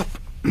looking up.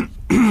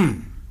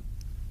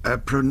 A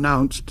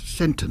pronounced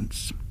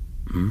sentence.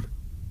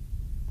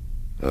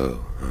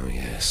 Oh,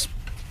 yes.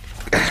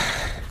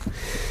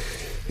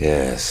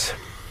 Yes.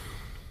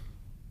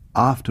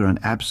 After an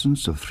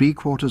absence of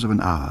 3/4 of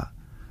an hour,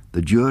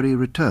 the jury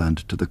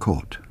returned to the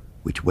court,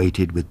 which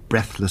waited with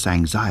breathless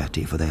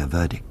anxiety for their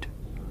verdict.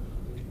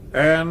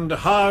 And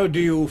how do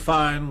you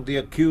find the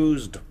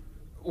accused?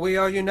 We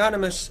are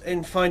unanimous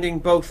in finding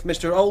both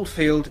Mr.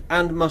 Oldfield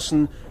and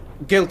Musson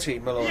guilty,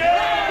 my lord.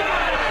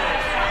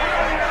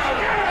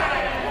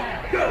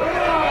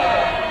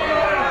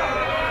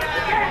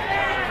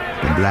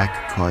 The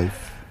black coif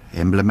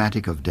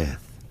emblematic of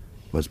death,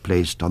 was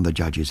placed on the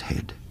judge's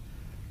head,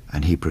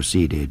 and he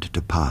proceeded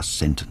to pass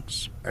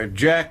sentence.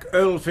 Jack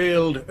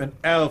Oldfield and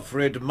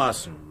Alfred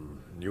Musson,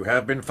 you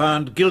have been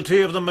found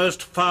guilty of the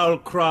most foul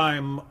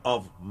crime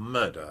of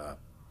murder.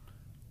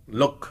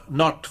 Look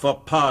not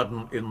for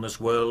pardon in this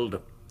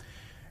world.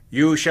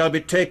 You shall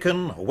be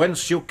taken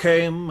whence you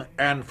came,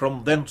 and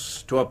from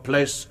thence to a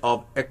place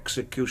of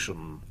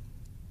execution.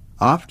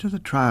 After the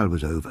trial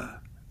was over,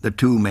 the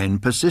two men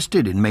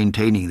persisted in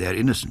maintaining their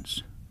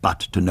innocence, but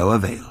to no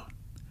avail.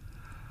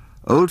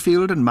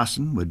 Oldfield and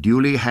Musson were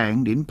duly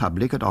hanged in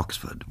public at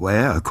Oxford,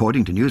 where,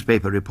 according to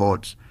newspaper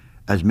reports,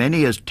 as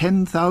many as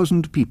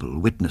 10,000 people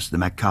witnessed the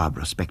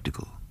macabre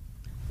spectacle.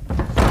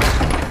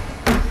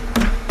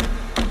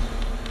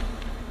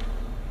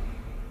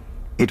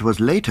 It was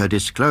later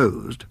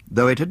disclosed,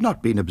 though it had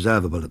not been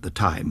observable at the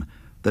time,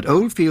 that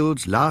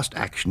Oldfield's last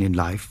action in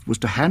life was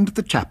to hand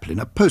the chaplain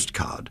a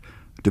postcard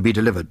to be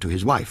delivered to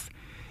his wife,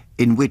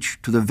 in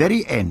which to the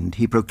very end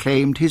he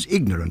proclaimed his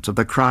ignorance of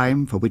the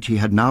crime for which he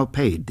had now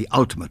paid the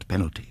ultimate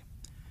penalty.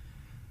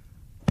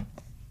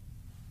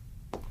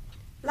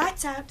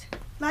 Lights out.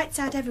 Lights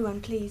out, everyone,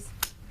 please.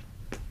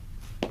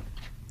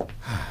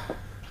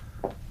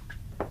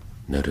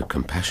 Note of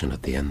compassion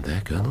at the end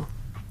there, Colonel.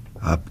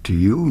 Up to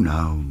you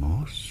now,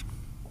 Morse.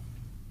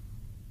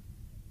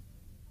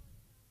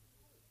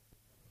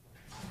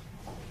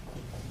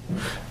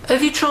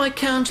 Have you tried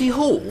County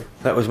Hall?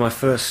 That was my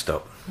first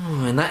stop.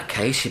 Oh, in that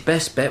case, your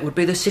best bet would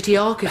be the city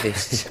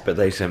archivists. But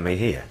they sent me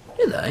here.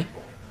 Did they?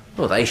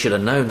 Well, they should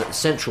have known that the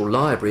Central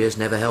Library has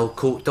never held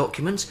court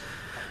documents.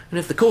 And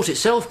if the court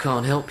itself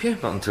can't help you...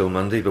 Not until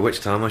Monday, by which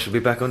time I shall be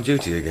back on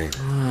duty again.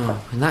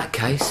 Oh, in that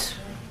case...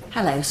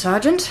 Hello,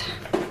 Sergeant.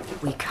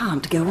 We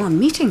can't go on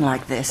meeting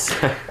like this.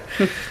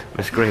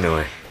 Miss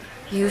Greenaway.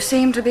 You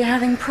seem to be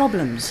having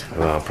problems.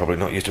 Well, I'm probably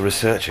not used to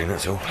researching,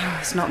 that's all.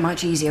 It's not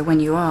much easier when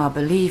you are,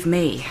 believe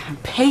me.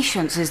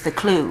 Patience is the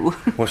clue.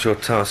 What's your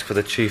task for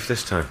the Chief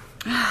this time?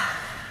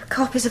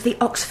 Copies of the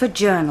Oxford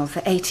Journal for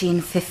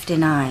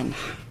 1859.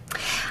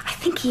 I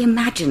think he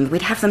imagined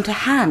we'd have them to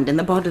hand in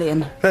the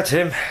Bodleian. That's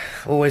him.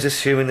 Always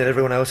assuming that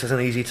everyone else has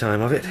an easy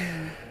time of it.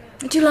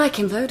 Do you like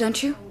him, though,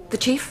 don't you? The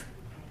Chief?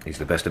 He's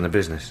the best in the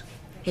business.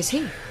 Is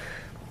he?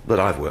 That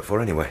I've worked for,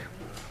 anyway.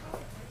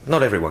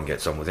 Not everyone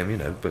gets on with him, you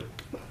know, but...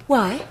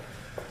 Why?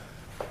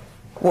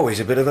 Well, he's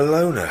a bit of a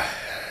loner.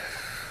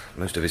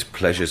 Most of his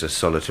pleasures are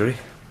solitary.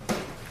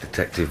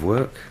 Detective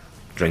work,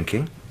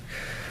 drinking,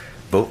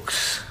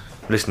 books,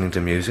 listening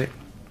to music.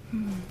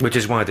 Which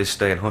is why this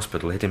stay in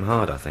hospital hit him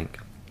hard, I think.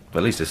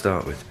 At least to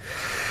start with.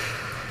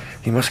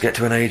 You must get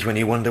to an age when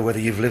you wonder whether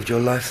you've lived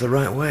your life the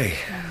right way.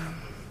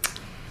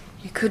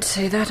 You could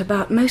say that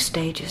about most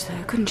ages,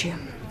 though, couldn't you?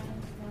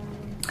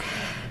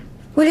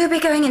 Will you be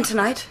going in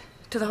tonight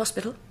to the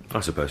hospital? I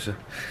suppose so.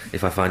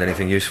 If I find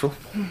anything useful.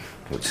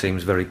 Which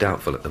seems very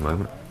doubtful at the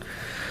moment.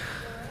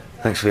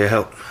 Thanks for your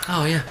help.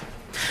 Oh, yeah.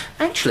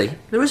 Actually,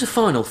 there is a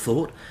final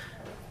thought.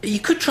 You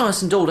could try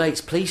St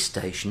Aldate's police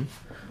station.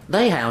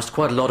 They housed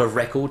quite a lot of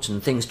records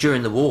and things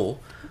during the war.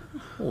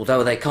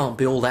 Although they can't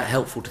be all that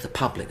helpful to the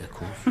public, of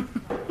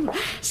course.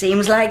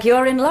 Seems like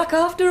you're in luck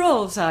after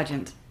all,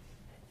 Sergeant.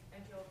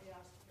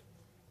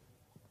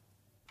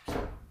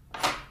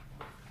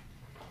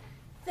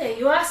 There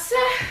you are,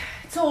 sir.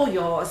 It's all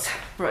yours.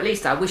 Or at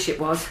least I wish it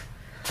was.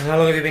 And how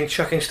long have you been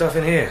chucking stuff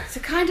in here? It's a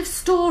kind of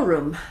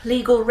storeroom.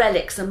 Legal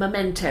relics and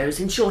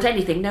mementos. In short,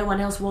 anything no one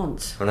else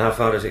wants. And how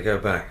far does it go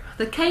back?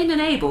 The Cain and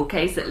Abel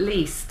case, at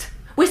least.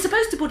 We're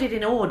supposed to put it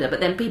in order, but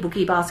then people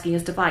keep asking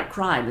us to fight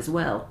crime as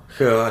well.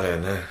 Sure, I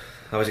don't know.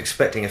 I was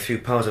expecting a few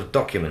piles of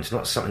documents,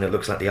 not something that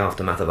looks like the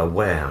aftermath of a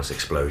warehouse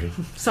explosion.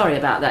 Sorry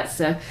about that,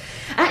 sir.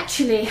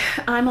 Actually,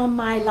 I'm on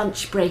my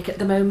lunch break at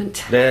the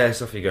moment.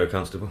 Yes, off you go,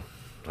 Constable.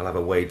 I'll have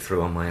a wade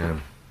through on my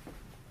own.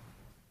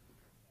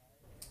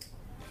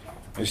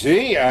 You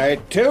see, I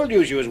told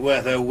you she was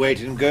worth her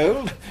weight in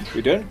gold.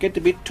 We don't get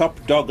to be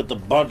top dog at the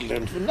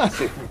Bodleian for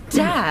nothing.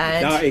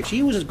 Dad! Now, if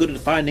she was as good at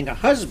finding a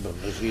husband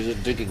as she's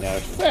at digging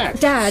out facts...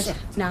 Dad,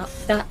 now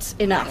that's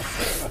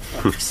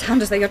enough. You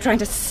sound as though you're trying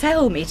to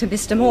sell me to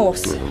Mr.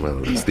 Morse.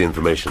 Well, it's the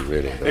information,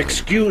 really.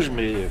 Excuse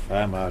me if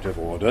I'm out of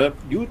order.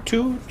 You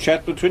two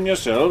chat between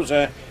yourselves.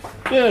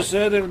 Yes,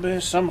 sir, there'll be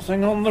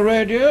something on the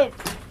radio.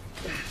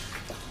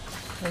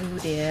 Oh,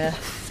 dear.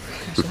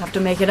 I shall have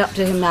to make it up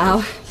to him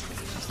now.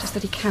 Just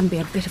that he can be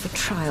a bit of a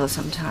trial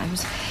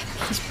sometimes.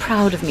 He's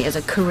proud of me as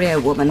a career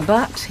woman,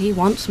 but he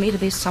wants me to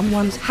be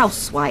someone's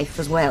housewife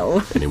as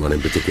well. Anyone in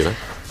particular?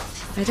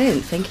 I don't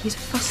think he's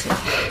fussy.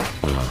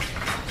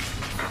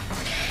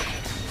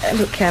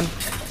 Look,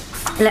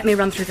 let me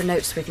run through the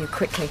notes with you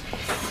quickly.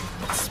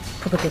 It's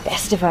probably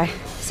best if I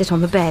sit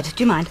on the bed.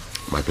 Do you mind?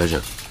 My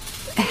pleasure.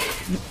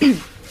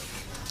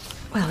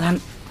 Well,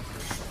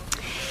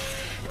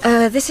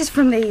 this is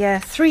from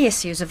the 3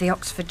 issues of the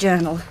Oxford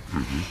Journal.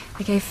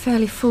 They gave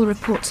fairly full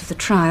reports of the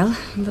trial,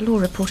 and the law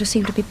reporter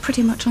seemed to be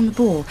pretty much on the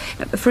ball.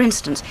 For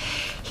instance,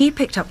 he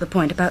picked up the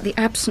point about the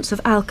absence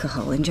of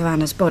alcohol in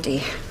Joanna's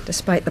body,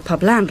 despite the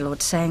pub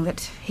landlord saying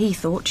that he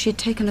thought she'd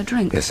taken a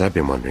drink. Yes, I've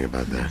been wondering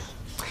about that.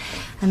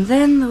 And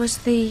then there was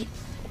the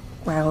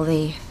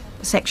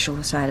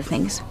sexual side of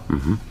things.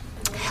 Mm-hmm.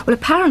 Well,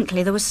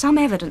 apparently there was some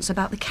evidence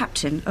about the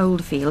captain,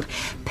 Oldfield,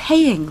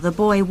 paying the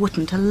boy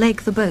Wootton to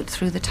leg the boat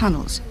through the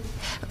tunnels.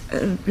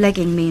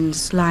 Legging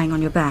means lying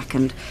on your back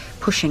and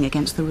pushing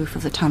against the roof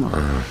of the tunnel.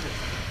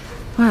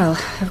 Well,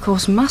 of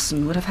course,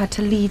 Musson would have had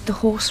to lead the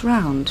horse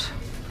round,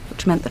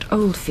 which meant that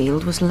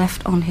Oldfield was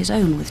left on his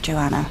own with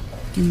Joanna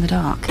in the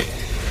dark.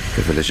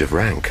 Privilege of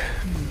rank.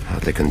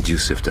 Hardly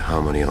conducive to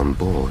harmony on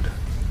board.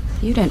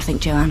 You don't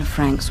think Joanna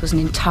Franks was an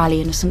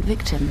entirely innocent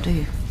victim, do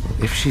you?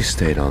 If she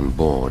stayed on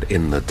board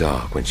in the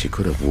dark when she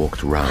could have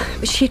walked round...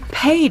 But she'd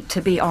paid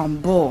to be on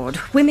board.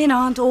 Women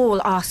aren't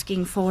all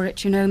asking for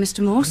it, you know,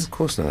 Mr. Morse. Of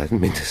course not. I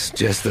didn't mean to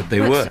suggest that they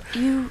But were.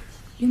 You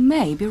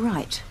may be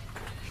right.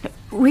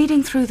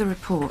 Reading through the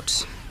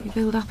reports, you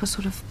build up a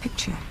sort of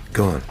picture.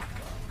 Go on.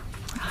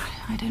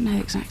 I don't know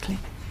exactly.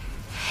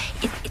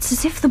 It's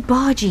as if the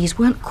bargees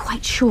weren't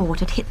quite sure what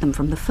had hit them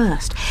from the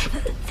first.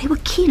 They were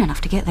keen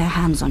enough to get their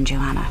hands on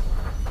Joanna.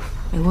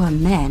 They were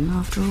men,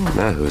 after all.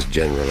 Now who's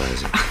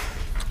generalising?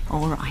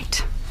 All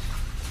right.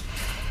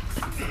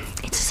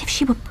 It's as if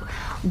she were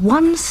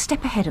one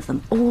step ahead of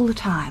them all the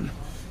time.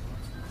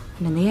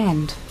 And in the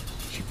end,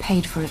 she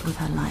paid for it with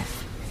her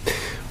life.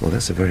 Well,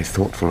 that's a very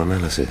thoughtful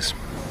analysis.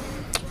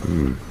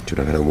 Should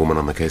have had a woman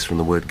on the case from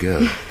the word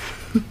go.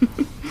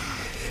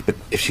 But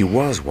if she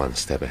was one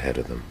step ahead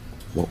of them,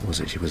 what was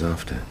it she was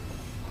after?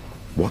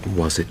 What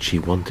was it she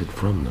wanted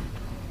from them?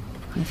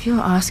 If you're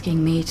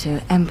asking me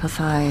to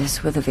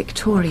empathise with a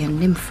Victorian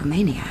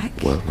nymphomaniac...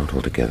 Well, not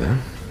altogether.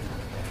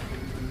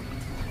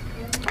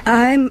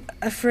 I'm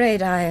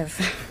afraid I have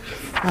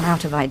run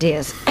out of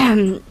ideas.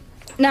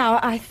 Now,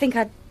 I think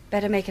I'd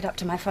better make it up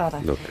to my father.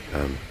 Look,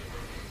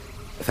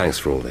 thanks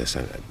for all this.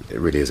 It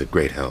really is a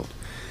great help.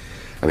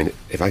 I mean,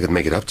 if I could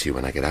make it up to you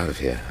when I get out of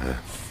here,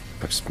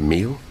 perhaps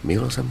meal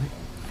or something?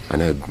 I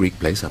know a Greek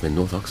place up in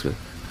North Oxford.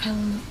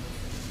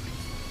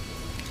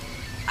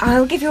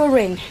 I'll give you a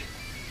ring.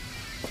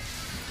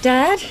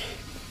 Dad?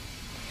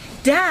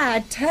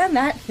 Dad, turn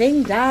that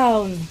thing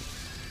down.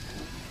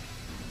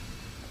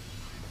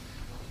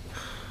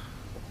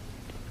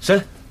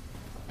 Sir?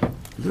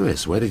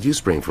 Lewis, where did you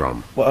spring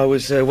from? Well, I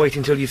was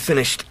waiting till you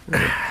finished.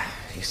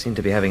 You seem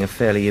to be having a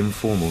fairly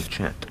informal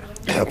chat.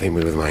 Helping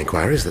me with my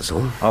inquiries, that's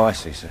all. Oh, I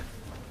see, sir.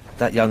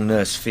 That young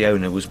nurse,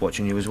 Fiona, was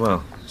watching you as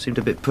well. Seemed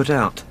a bit put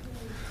out.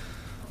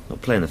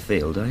 Not playing a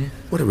field, are you?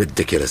 What a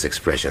ridiculous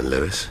expression,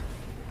 Lewis.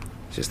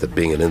 Just that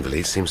being an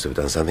invalid seems to have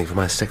done something for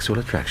my sexual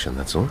attraction,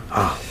 that's all.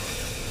 Ah.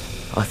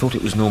 I thought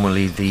it was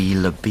normally the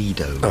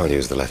libido. I'll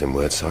use the Latin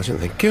word,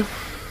 Sergeant, thank you.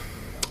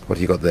 What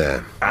have you got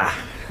there?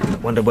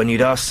 Wondered when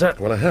you'd ask, sir.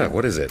 Well, I have.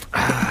 What is it?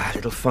 A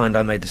little find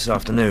I made this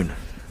afternoon.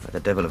 Had the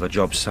devil of a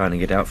job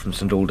signing it out from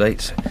St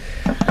Aldate's.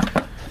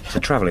 It's a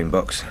travelling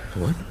box.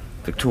 What?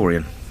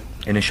 Victorian.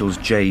 Initials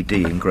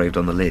J.D. engraved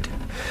on the lid.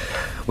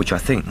 Which I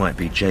think might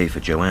be J for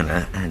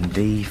Joanna and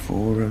D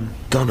for,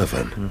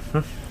 Donovan.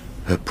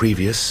 Mm-hmm. Her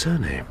previous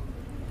surname.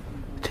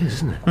 It is,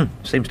 isn't it?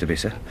 Seems to be,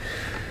 sir.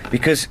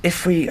 Because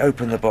if we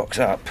open the box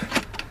up...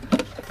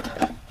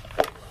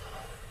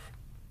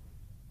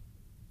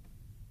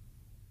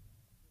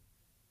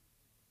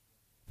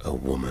 A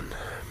woman.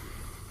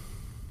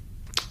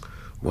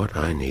 What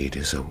I need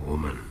is a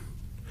woman.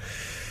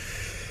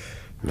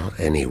 Not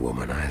any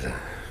woman, either.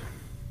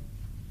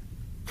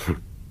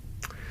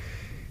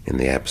 In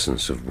the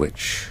absence of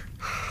which,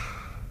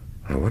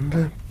 I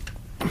wonder...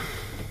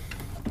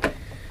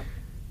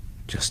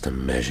 Just a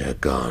measure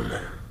gone.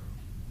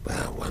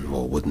 Well, one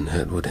more wouldn't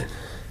hurt, would it?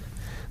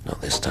 Not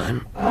this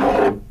time.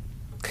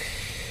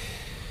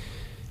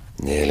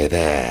 Nearly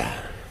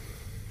there.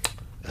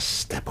 A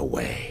step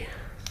away.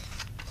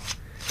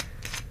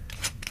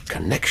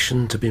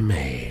 Connection to be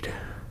made.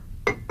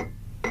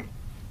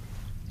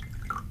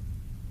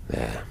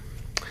 There.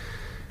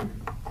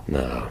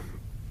 Now,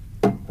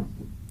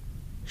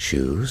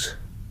 shoes,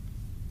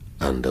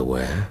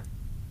 underwear,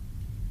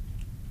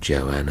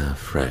 Joanna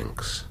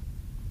Franks,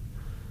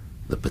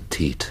 the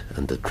petite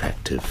and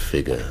attractive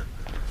figure.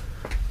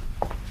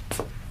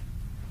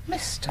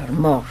 Mr.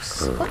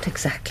 Morse, what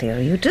exactly are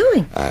you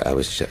doing? I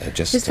was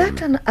just... Is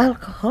that an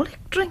alcoholic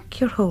drink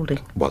you're holding?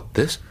 What,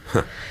 this?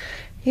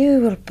 You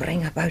will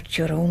bring about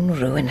your own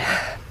ruin.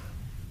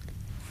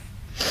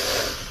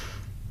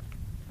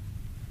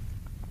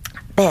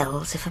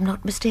 Bells, if I'm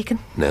not mistaken.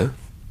 No?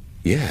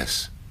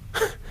 Yes.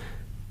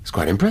 It's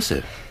quite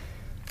impressive.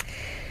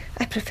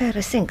 I prefer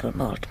a single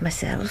malt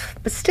myself,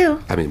 but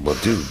still... I mean, well,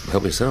 do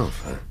help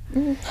yourself.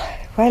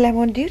 While I'm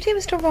on duty,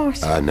 Mr.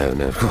 Morse. No,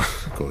 of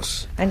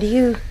course. And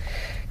you,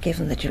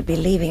 given that you'll be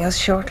leaving us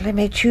shortly,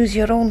 may choose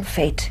your own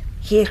fate.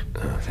 Here.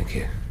 Oh, thank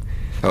you.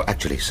 Oh,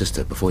 actually,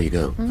 sister, before you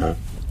go, you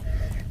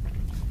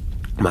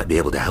might be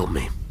able to help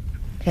me.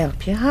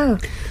 Help you how?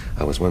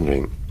 I was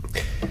wondering,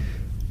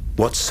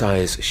 what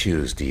size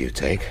shoes do you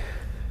take?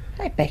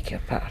 I beg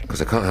your pardon.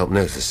 Because I can't help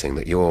noticing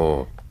that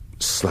you're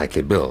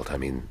slightly built. I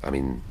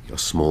mean, you're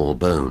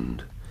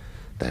small-boned.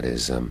 That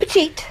is,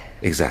 Petite.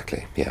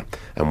 Exactly, yeah.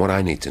 And what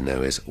I need to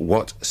know is,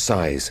 what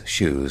size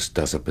shoes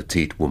does a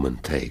petite woman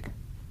take?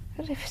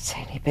 But if it's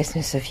any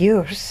business of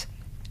yours,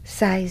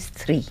 size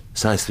 3.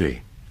 Size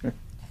 3?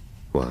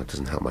 Well, it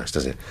doesn't help much,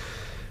 does it?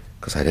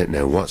 Because I don't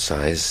know what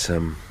size.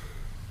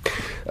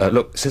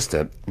 Look,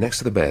 sister, next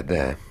to the bed,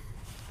 there.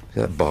 See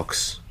that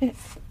box? Yeah.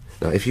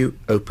 Now, if you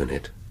open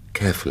it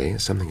carefully,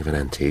 it's something of an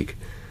antique.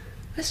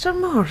 Mr.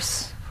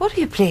 Morse, what are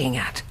you playing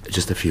at?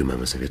 Just a few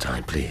moments of your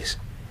time, please.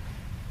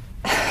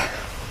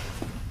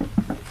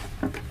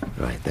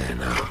 Right there,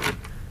 now.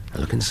 Now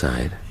look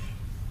inside.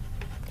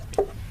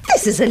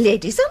 This is a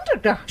lady's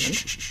undergarment.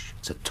 Shh.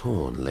 It's a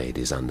torn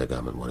lady's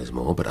undergarment, what is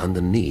more, but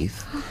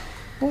underneath...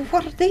 Well,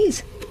 what are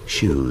these?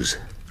 Shoes.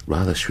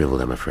 Rather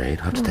shriveled, I'm afraid.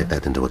 I'll have to take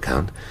that into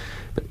account.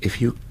 But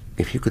if you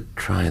could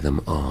try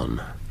them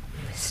on...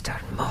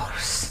 Mr.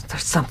 Morse,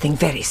 there's something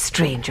very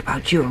strange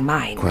about your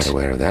mind. Quite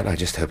aware of that. I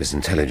just hope it's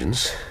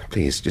intelligence.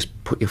 Please,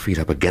 just put your feet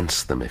up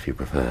against them if you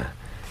prefer.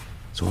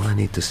 It's all I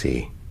need to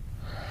see.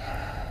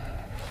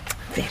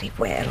 Very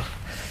well.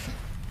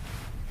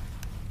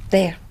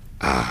 There.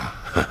 Ah.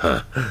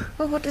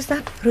 Well, what does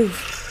that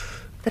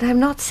prove? That I'm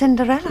not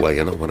Cinderella? Well,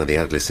 you're not one of the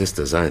ugly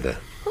sisters either.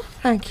 Oh,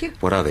 thank you.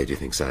 What are they, do you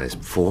think, size?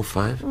 4,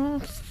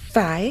 5?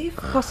 5,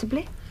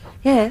 possibly.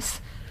 Yes.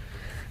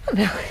 Oh,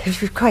 no,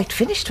 you've quite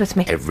finished with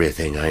me.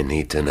 Everything I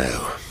need to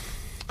know.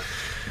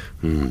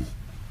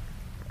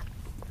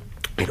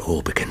 It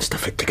all begins to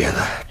fit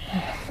together.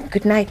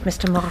 Good night,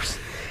 Mr. Morse.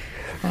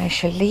 I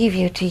shall leave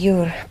you to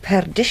your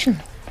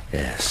perdition.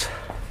 Yes.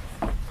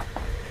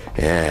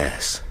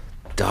 Yes.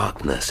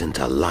 Darkness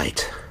into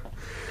light.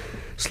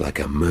 It's like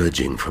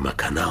emerging from a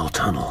canal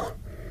tunnel.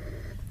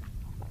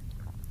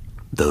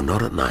 Though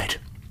not at night.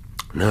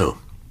 No.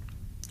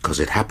 Because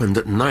it happened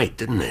at night,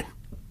 didn't it?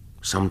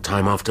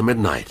 Sometime after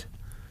midnight.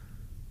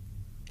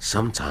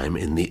 Sometime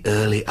in the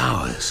early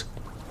hours.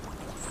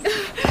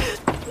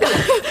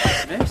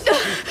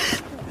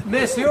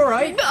 Miss, you all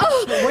right?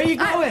 No. Where are you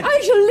going? I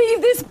shall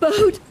leave this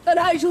boat, and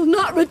I shall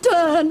not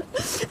return.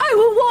 I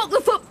will walk the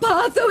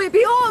footpath, though it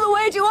be all the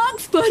way to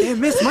Oxford. Yeah,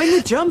 miss, mind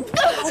the jump.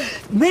 Oh,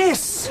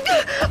 miss!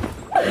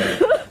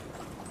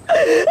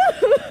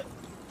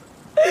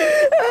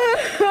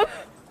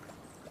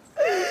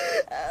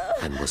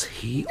 And was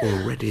he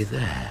already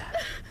there?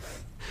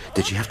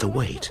 Did she have to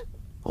wait?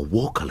 Or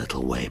walk a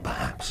little way,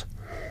 perhaps?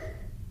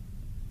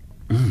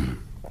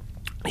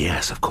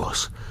 Yes, of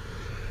course.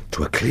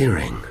 To a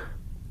clearing.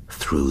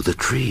 Through the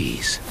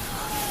trees.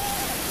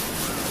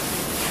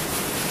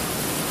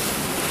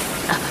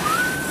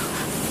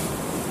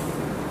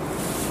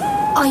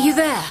 Are you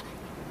there?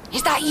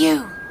 Is that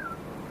you?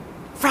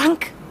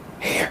 Frank?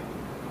 Here.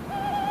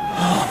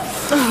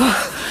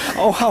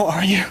 Oh, how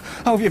are you?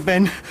 How have you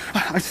been?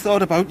 I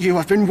thought about you.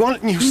 I've been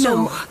wanting you so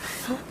No. much.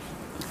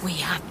 We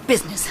have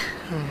business.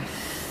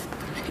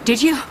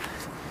 Did you?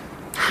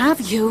 Have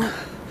you?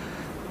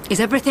 Is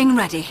everything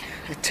ready?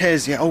 It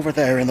is, yeah, over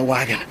there in the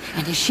wagon.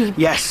 And is she?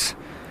 Yes.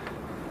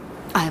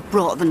 I have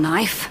brought the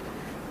knife.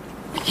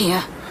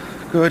 Here.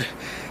 Good.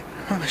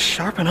 Well, it's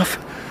sharp enough.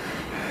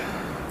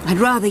 I'd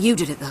rather you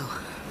did it, though.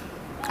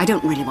 I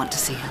don't really want to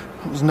see her.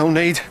 There's no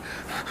need.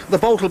 The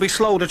boat will be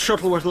slowed at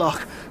Shuttleworth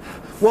Lock.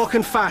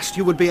 Walking fast,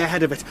 you would be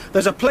ahead of it.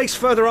 There's a place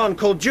further on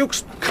called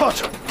Duke's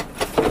Cut.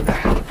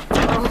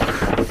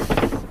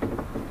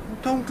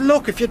 Don't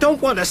look. If you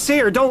don't want to see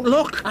her, don't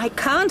look. I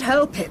can't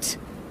help it.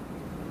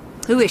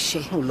 Who is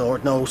she? Oh,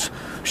 Lord knows.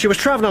 She was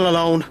travelling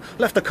alone.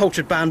 Left the coach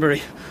at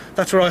Banbury.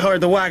 That's where I hired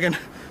the wagon.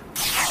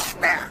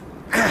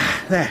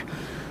 There.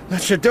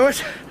 That should do it.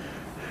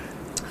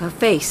 Her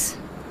face.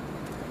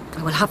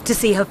 I will have to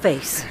see her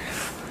face.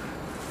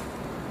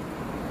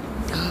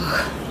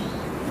 Oh,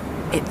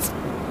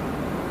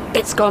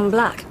 it's gone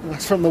black.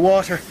 That's from the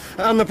water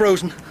and the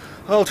bruising.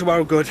 All to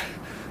our good.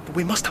 But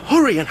we must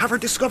hurry and have her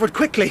discovered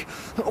quickly.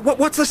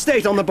 What's the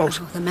state on the boat?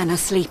 Oh, the men are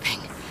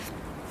sleeping.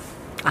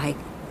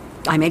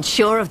 I made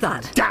sure of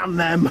that. Damn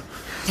them!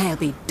 They'll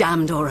be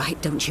damned all right,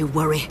 don't you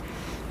worry.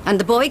 And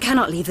the boy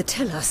cannot leave the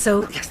tiller,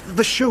 so... Yes,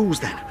 the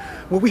shoes, then.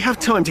 Will we have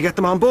time to get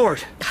them on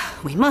board?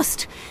 We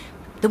must.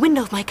 The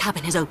window of my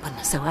cabin is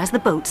open, so as the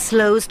boat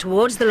slows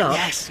towards the lock...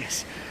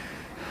 Yes.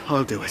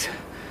 I'll do it.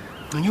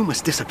 And you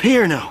must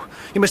disappear now.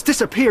 You must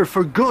disappear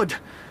for good.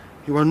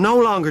 You are no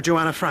longer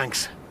Joanna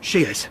Franks.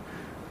 She is.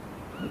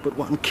 But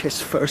one kiss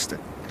first.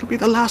 It'll be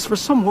the last for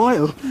some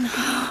while.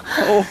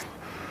 Oh.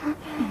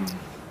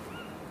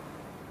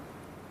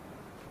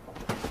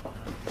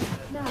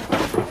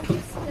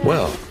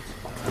 Well,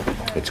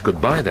 it's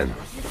goodbye then.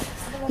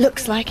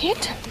 Looks like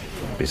it.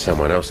 Be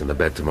someone else in the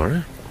bed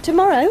tomorrow?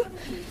 Tomorrow?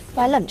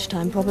 By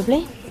lunchtime,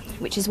 probably.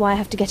 Which is why I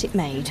have to get it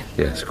made.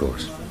 Yes, of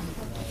course.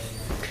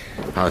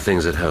 How are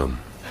things at home?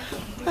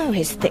 Oh,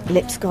 his thick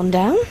lips gone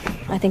down.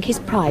 I think his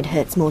pride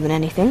hurts more than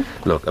anything.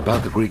 Look,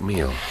 about the Greek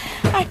meal.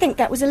 I think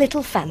that was a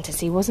little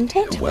fantasy, wasn't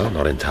it? Well,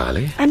 not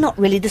entirely. I'm not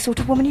really the sort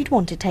of woman you'd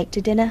want to take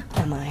to dinner,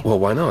 am I? Well,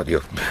 why not?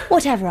 You're...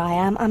 Whatever I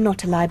am, I'm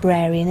not a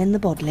librarian in the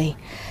Bodley.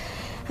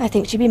 I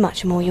think she'd be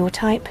much more your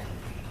type.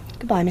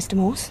 Goodbye, Mr.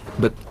 Morse.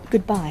 But...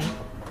 Goodbye.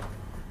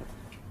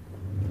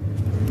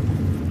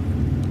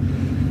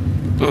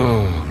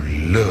 Oh,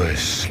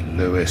 Lewis.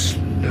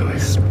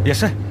 Yes,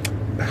 sir?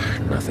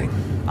 Nothing.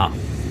 Ah.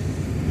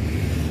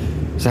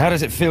 So how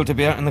does it feel to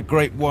be out in the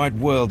great wide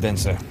world then,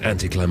 sir?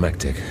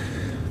 Anticlimactic.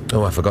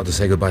 Oh, I forgot to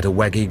say goodbye to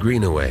Waggy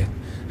Greenaway.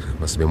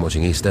 Must have been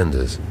watching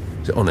EastEnders.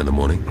 Is it on in the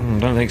morning?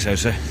 Don't think so,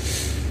 sir.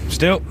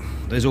 Still,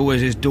 there's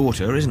always his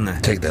daughter, isn't there?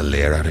 Take the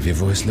leer out of your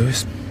voice,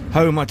 Lewis.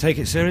 Home, I take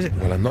it, sir, is it?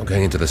 Well, I'm not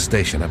going into the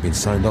station. I've been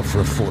signed off for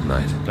a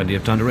fortnight. Plenty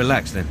of time to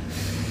relax, then.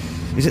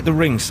 Is it the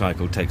ring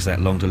cycle takes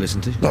that long to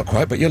listen to? Not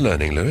quite, but you're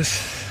learning,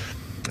 Lewis.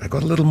 I've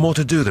got a little more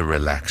to do than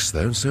relax,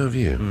 though, and so have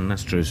you.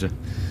 That's true, sir.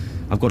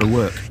 I've got to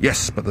work.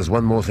 Yes, but there's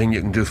one more thing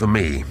you can do for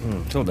me.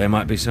 Thought there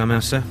might be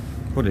somehow, sir.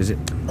 What is it?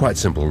 Quite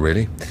simple,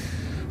 really.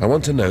 I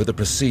want to know the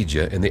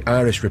procedure in the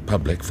Irish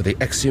Republic for the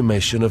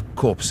exhumation of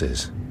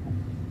corpses.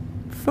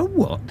 For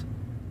what?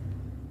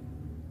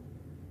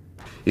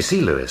 You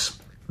see, Lewis,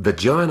 the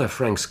Joanna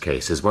Franks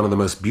case is one of the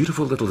most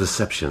beautiful little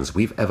deceptions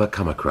we've ever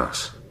come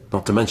across.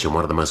 Not to mention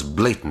one of the most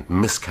blatant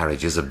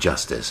miscarriages of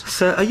justice.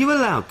 Sir, are you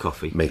allowed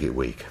coffee? Make it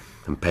weak.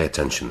 And pay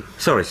attention.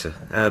 Sorry, sir.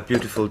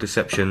 Beautiful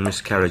deception,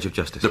 miscarriage of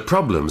justice. The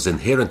problems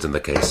inherent in the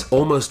case,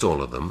 almost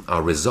all of them,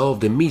 are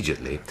resolved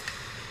immediately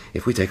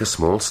if we take a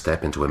small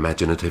step into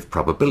imaginative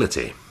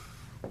probability.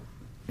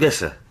 Yes,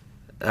 sir.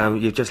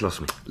 You've just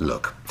lost me.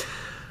 Look,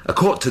 a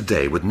court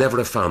today would never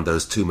have found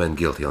those two men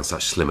guilty on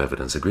such slim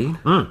evidence, agreed?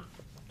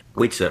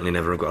 We'd certainly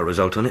never have got a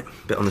result on it.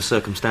 Bit on the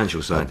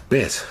circumstantial side. A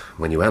bit.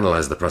 When you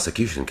analyse the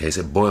prosecution case,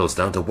 it boils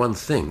down to one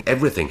thing.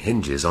 Everything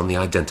hinges on the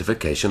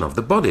identification of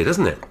the body,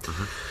 doesn't it?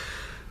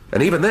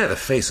 And even there, the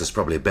face is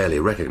probably barely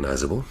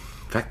recognisable.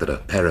 The fact that a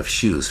pair of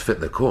shoes fit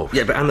the corpse.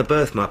 Yeah, but and the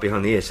birthmark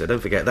behind the ear, sir. Don't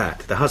forget that.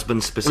 The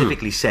husband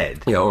specifically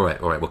said... Yeah, all right.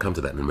 We'll come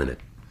to that in a minute.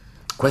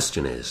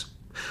 Question is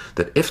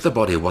that if the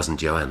body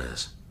wasn't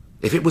Joanna's,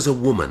 if it was a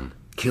woman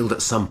killed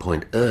at some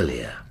point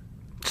earlier...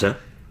 Sir?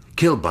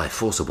 Killed by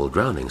forcible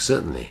drowning,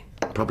 certainly.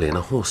 Probably in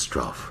a horse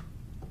trough.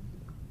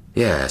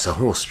 Yes, a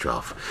horse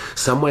trough.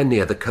 Somewhere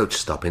near the coach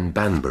stop in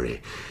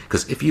Banbury.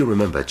 Because if you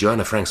remember,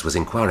 Joanna Franks was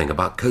inquiring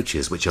about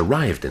coaches which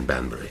arrived in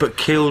Banbury. But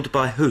killed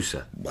by who,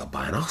 sir? Well,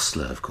 by an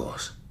ostler, of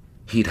course.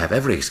 He'd have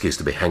every excuse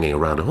to be hanging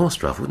around a horse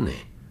trough, wouldn't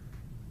he?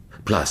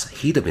 Plus,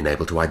 he'd have been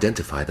able to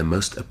identify the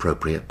most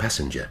appropriate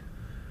passenger.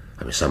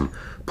 I mean, some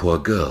poor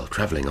girl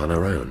travelling on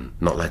her own,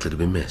 not likely to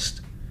be missed.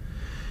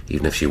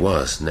 Even if she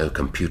was, no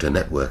computer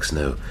networks,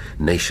 no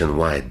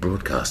nationwide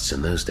broadcasts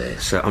in those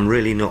days. Sir, I'm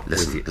really not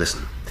with you.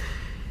 Listen.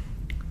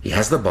 He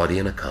has the body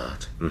in a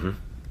cart.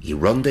 He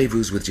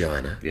rendezvous with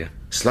Joanna. Yeah.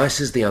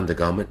 Slices the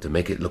undergarment to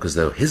make it look as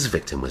though his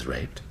victim was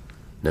raped.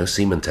 No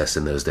semen tests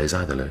in those days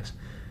either, Lewis.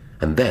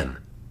 And then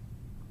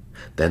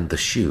the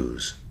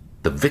shoes,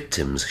 the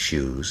victim's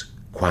shoes,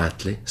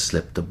 quietly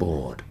slipped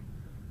aboard.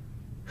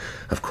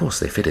 Of course,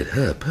 they fitted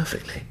her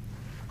perfectly.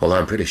 Although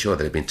I'm pretty sure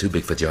they'd been too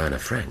big for Joanna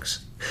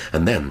Franks.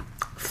 And then,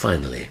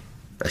 finally,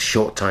 a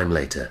short time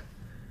later,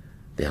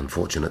 the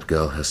unfortunate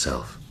girl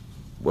herself.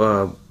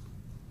 Well,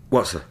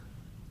 what's her?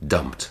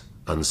 Dumped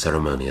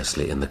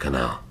unceremoniously in the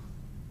canal.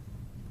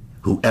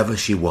 Whoever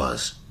she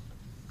was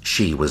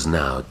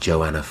now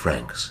Joanna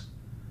Franks.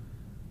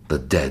 The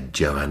dead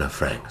Joanna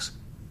Franks.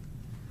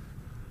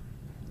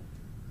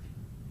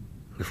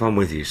 If I'm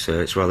with you,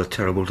 sir, it's rather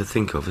terrible to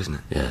think of, isn't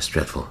it? Yes,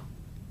 dreadful.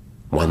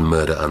 One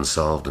murder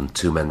unsolved and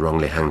two men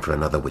wrongly hanged for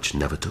another which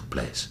never took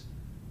place.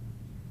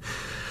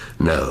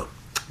 No,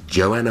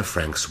 Joanna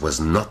Franks was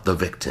not the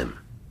victim.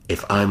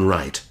 If I'm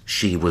right,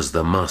 she was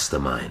the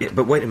mastermind. Yeah,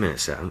 but wait a minute,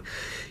 sir.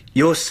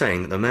 You're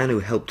saying that the man who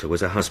helped her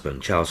was her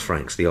husband, Charles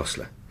Franks, the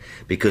ostler,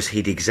 because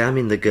he'd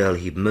examined the girl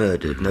he'd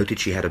murdered, noted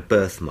she had a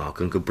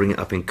birthmark and could bring it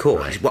up in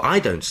court. Right. What I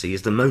don't see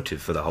is the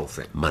motive for the whole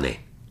thing.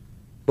 Money.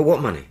 But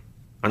what money?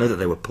 I know that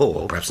they were poor.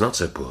 Well, perhaps not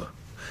so poor.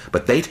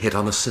 But they'd hit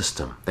on a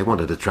system. They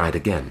wanted to try it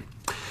again.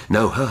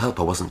 No, her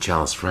helper wasn't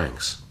Charles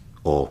Franks.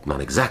 Or, not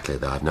exactly,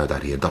 though I've no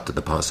doubt he adopted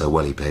the part so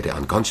well he played it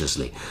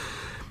unconsciously.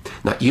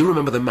 Now, you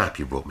remember the map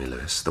you brought me,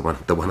 Lewis? The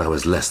one I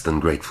was less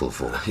than grateful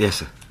for. Yes,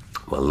 sir.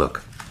 Well,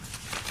 look.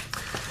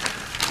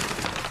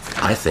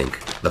 I think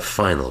the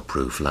final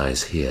proof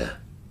lies here.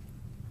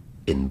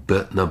 In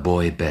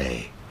Burtnaboy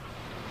Bay.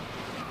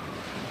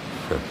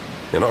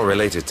 You're not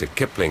related to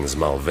Kipling's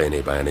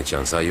Mulvaney by any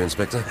chance, are you,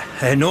 Inspector?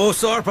 No,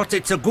 sir, but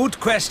it's a good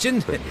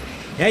question.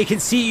 I can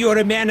see you're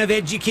a man of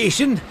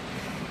education.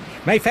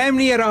 My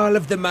family are all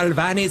of the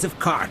Mulvaneys of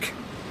Cork,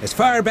 as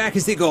far back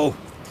as they go.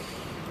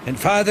 And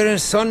father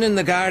and son in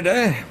the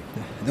Garda,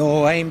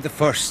 though I'm the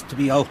first to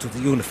be out of the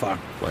uniform.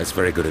 Well, it's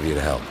very good of you to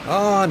help.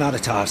 Oh, not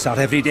at all. It's not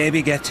every day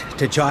we get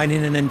to join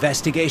in an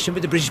investigation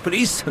with the British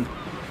police.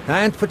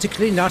 And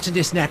particularly not in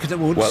this neck of the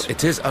woods. Well,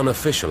 it is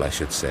unofficial, I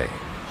should say.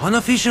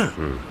 Unofficial?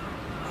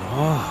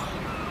 Oh.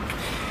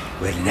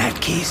 Well, in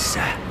that case,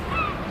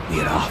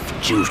 we're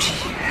off duty.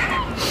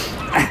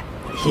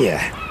 Here.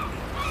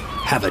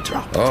 Have a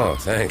drop. Oh,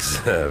 thanks.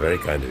 Very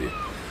kind of you.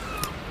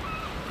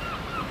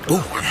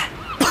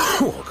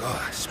 Oh,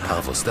 God, it's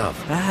powerful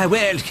stuff.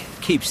 Well,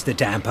 keeps the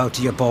damp out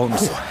of your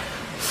bones.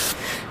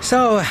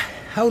 So,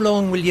 how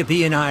long will you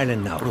be in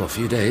Ireland now? Oh, a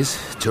few days.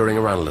 Touring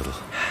around a little.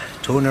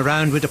 Touring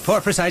around with a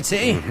purpose, I'd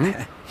say.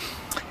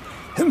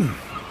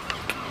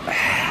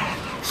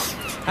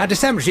 The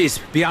cemetery's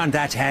beyond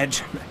that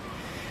hedge.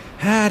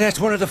 That's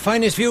one of the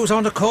finest views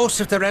on the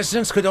coast if the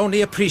residents could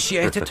only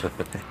appreciate it.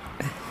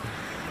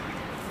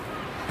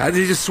 How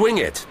did you swing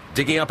it?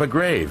 Digging up a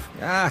grave?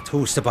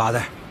 Who's to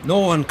bother? No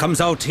one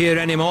comes out here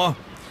anymore.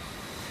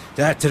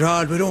 After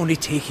all, we're only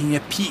taking a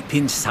peep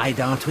inside,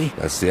 aren't we?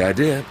 That's the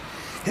idea.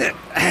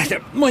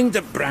 Mind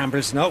the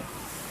brambles now.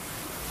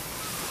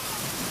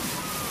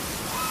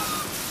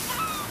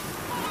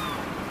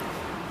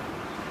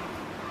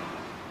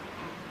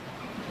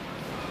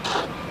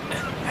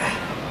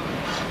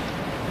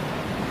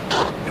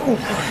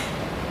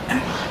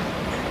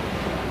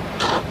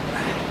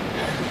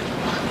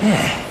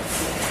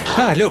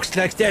 Looks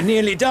like they're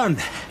nearly done.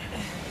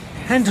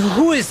 And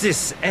who is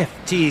this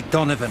F.T.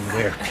 Donovan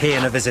we're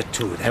paying a visit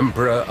to?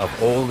 Emperor of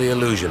all the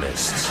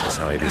illusionists. That's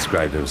how he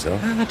described himself.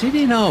 Did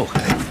he know?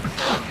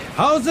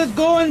 How's it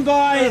going,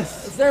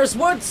 boys? There's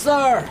wood,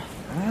 sir.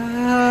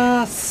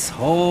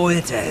 So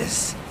it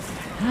is.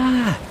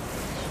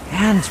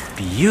 And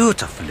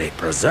beautifully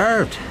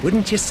preserved,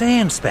 wouldn't you say,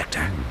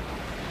 Inspector?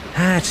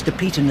 It's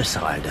depleting the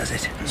soil, does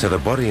it? So the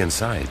body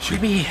inside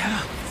should be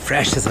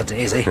fresh as a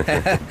daisy.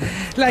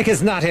 Like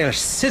as not, he'll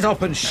sit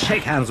up and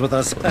shake hands with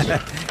us.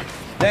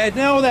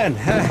 Now then,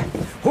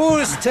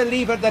 who's to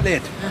lever the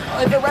lid?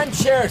 I've a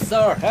wrench here,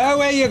 sir.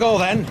 Away you go,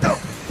 then.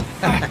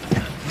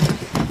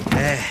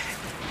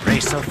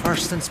 Brace up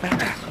first,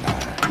 Inspector.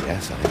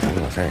 Yes, I think I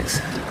will,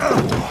 thanks.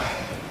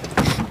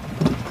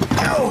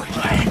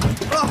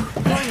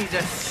 Going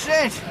to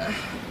shit.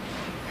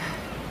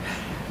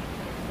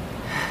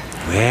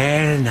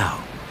 Well, now,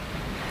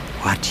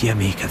 what do you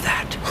make of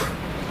that?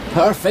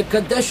 Perfect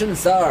condition,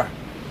 sir.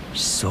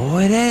 So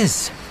it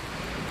is.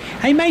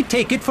 I might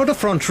take it for the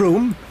front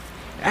room.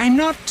 I'm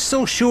not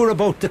so sure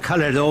about the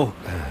colour, though.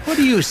 What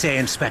do you say,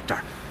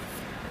 Inspector?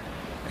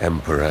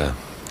 Emperor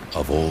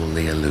of all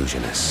the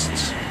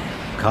illusionists.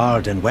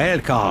 Called and well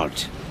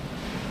called.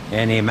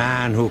 Any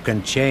man who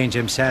can change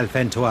himself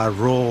into a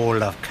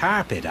roll of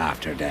carpet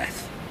after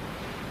death.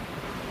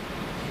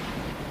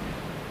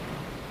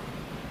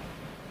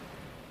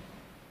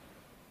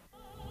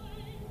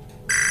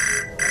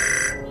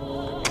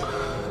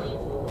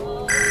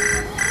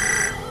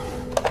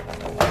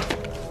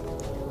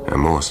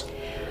 Morse.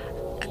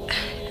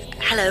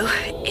 Hello,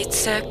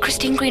 it's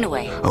Christine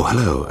Greenaway. Oh,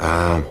 hello.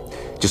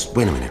 Just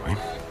wait a minute, right?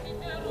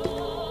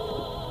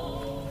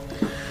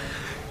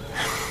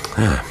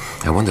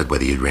 I wondered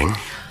whether you'd ring.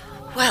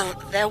 Well,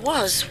 there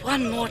was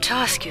one more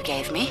task you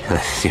gave me.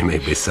 You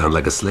make me sound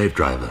like a slave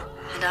driver.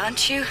 And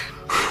aren't you?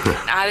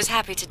 I was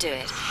happy to do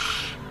it.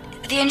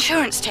 The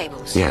insurance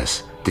tables.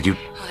 Yes. Did you...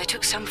 Oh, they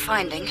took some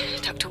finding,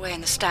 tucked away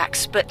in the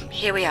stacks, but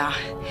here we are.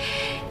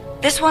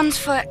 This one's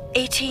for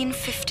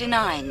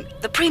 1859.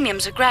 The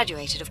premiums are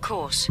graduated, of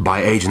course.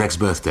 By age next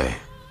birthday.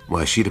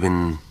 Why, she'd have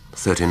been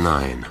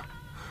 39.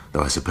 Though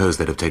I suppose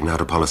they'd have taken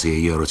out a policy a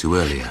year or two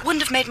earlier.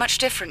 Wouldn't have made much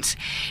difference.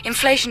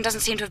 Inflation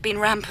doesn't seem to have been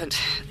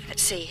rampant.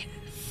 Let's see.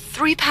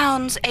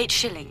 £3, 8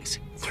 shillings.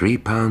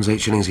 £3,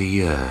 8 shillings a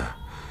year.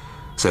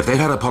 So if they'd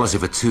had a policy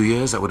for 2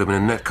 years, that would have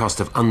been a net cost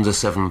of under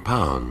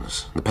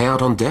 £7. The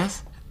payout on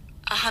death?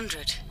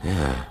 100.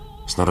 Yeah.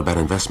 It's not a bad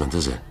investment,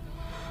 is it?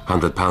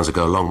 £100 would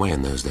go a long way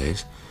in those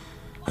days.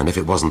 And if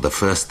it wasn't the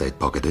first they'd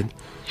pocketed.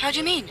 How do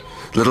you mean?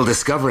 Little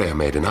discovery I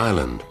made in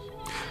Ireland.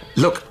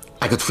 Look,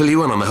 I could fill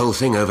you in on the whole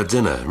thing over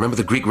dinner. Remember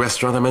the Greek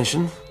restaurant I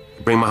mentioned?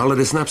 Bring my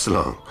holiday snaps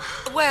along.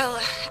 Well,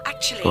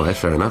 actually... Oh, that's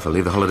fair enough. I'll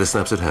leave the holiday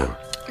snaps at home.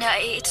 No,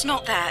 it's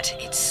not that.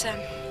 It's,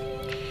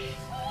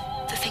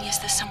 The thing is,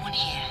 there's someone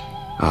here.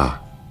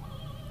 Ah.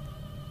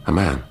 A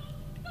man?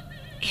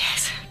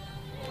 Yes.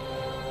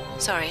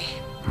 Sorry.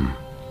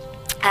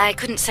 I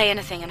couldn't say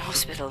anything in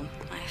hospital.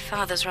 My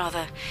father's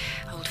rather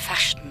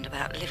old-fashioned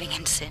about living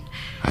in sin.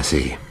 I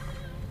see.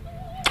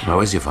 How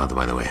is your father,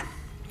 by the way?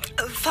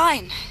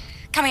 Fine.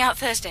 Coming out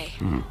Thursday.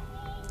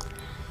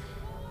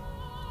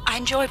 I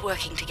enjoyed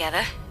working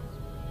together.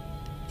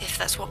 If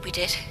that's what we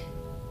did.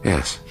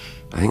 Yes,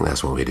 I think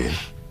that's what we did.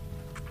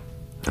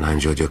 And I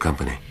enjoyed your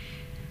company.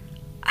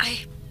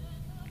 I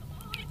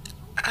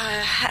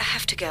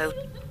have to go.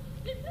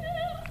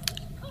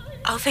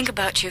 I'll think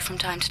about you from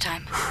time to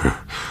time.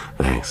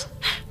 Thanks.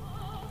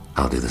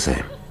 I'll do the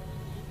same.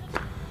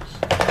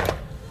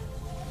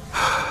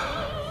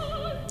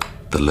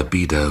 The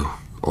libido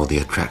or the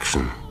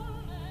attraction?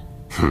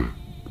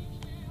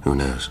 Who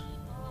knows?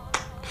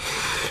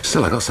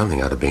 Still, I got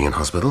something out of being in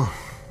hospital.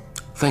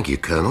 Thank you,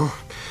 Colonel.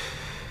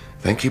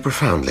 Thank you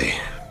profoundly.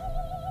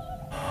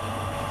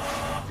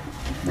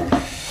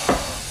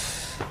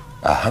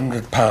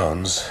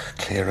 £100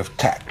 clear of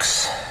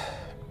tax.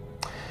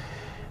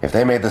 If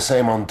they made the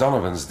same on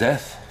Donovan's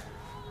death,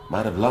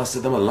 might have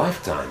lasted them a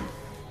lifetime.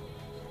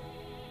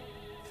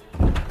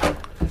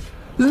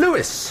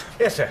 Lewis!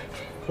 Yes, sir.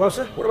 Well,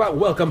 sir, what about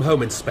welcome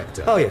home,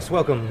 Inspector? Oh, yes,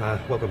 welcome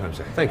home,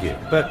 sir. Thank you.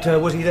 But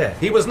was he there?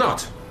 He was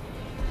not.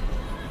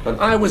 But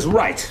I was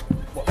right.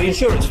 What, the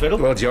insurance fiddle?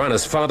 Well,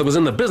 Joanna's father was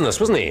in the business,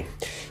 wasn't he?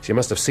 She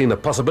must have seen the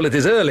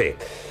possibilities early.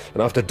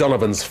 And after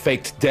Donovan's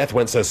faked death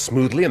went so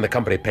smoothly and the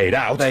company paid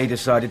out... They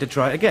decided to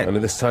try it again.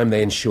 Only this time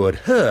they insured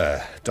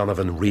her.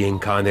 Donovan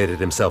reincarnated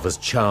himself as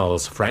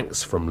Charles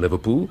Franks from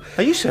Liverpool.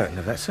 Are you certain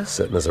of that, sir?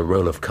 Certain as a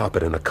roll of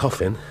carpet in a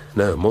coffin.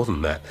 No, more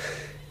than that.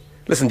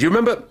 Listen, do you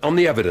remember, on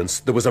the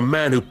evidence, there was a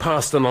man who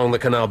passed along the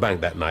canal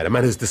bank that night, a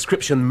man whose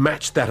description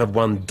matched that of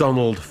one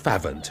Donald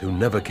Favant, who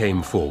never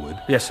came forward?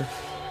 Yes, sir.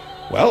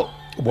 Well,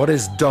 what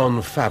is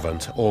Don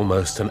Favant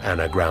almost an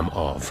anagram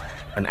of?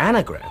 An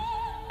anagram?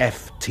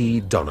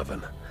 F.T.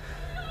 Donovan.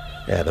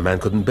 Yeah, the man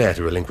couldn't bear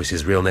to relinquish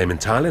his real name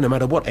entirely, no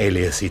matter what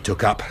alias he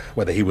took up,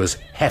 whether he was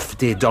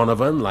Hefty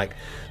Donovan, like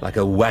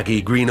a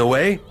waggy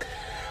Greenaway,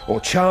 or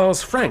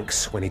Charles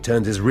Franks, when he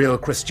turned his real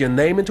Christian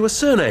name into a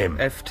surname.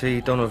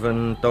 F.T.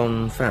 Donovan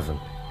Don Favant.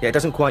 Yeah, it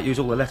doesn't quite use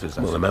all the letters.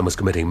 Well, the man was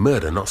committing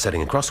murder, not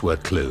setting a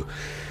crossword clue.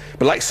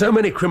 But like so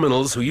many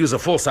criminals who use a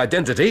false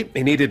identity,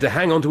 he needed to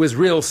hang on to his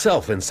real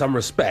self in some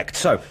respect.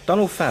 So,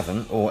 Donald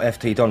Favant, or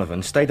F.T.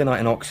 Donovan, stayed the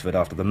night in Oxford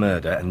after the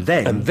murder, and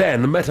then... And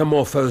then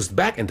metamorphosed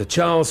back into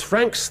Charles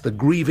Franks, the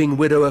grieving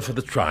widower for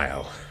the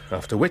trial.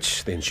 After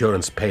which, the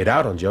insurance paid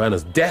out on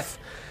Joanna's death.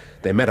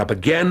 They met up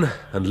again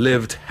and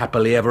lived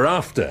happily ever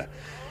after.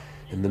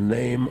 In the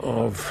name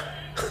of...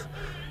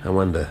 I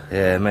wonder.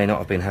 Yeah, it may not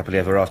have been happily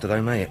ever after,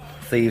 though, may it?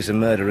 Thieves and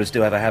murderers do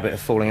have a habit of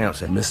falling out,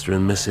 sir. Mr.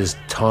 and Mrs.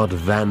 Todd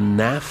Van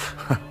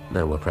Naff?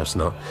 No, well, perhaps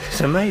not.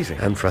 It's amazing.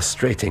 And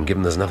frustrating,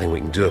 given there's nothing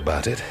we can do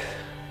about it.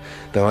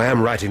 Though I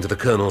am writing to the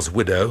Colonel's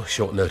widow,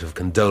 short note of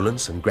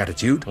condolence and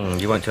gratitude.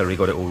 You won't tell her he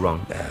got it all wrong.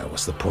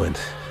 What's the point?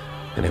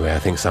 Anyway, I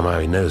think somehow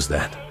he knows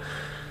that.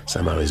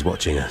 Somehow he's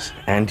watching us.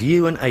 And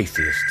you an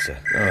atheist, sir.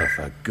 Oh,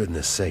 for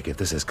goodness sake, if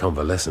this is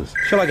convalescence.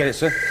 Shall I get it,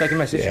 sir? Take a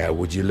message. Yeah,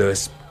 would you,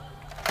 Lewis?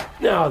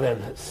 Now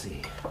then, let's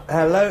see.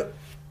 Hello?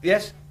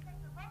 Yes?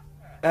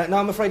 No,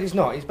 I'm afraid he's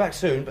not. He's back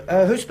soon.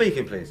 But who's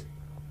speaking, please?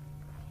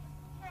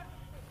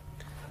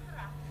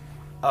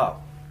 Oh,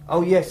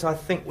 yes, I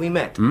think we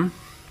met.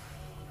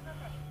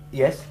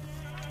 Yes?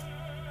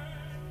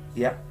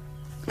 Yeah.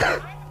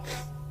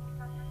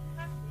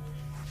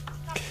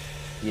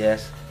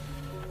 Yes.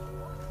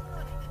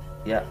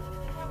 Yeah.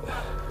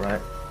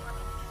 Right.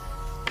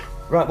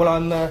 Right, well,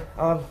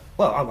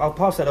 I'll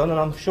pass that on and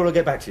I'm sure I'll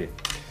get back to you.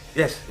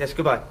 Yes,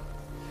 goodbye.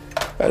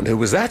 And who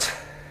was that?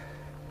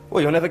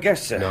 Well, you'll never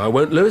guess, sir. No, I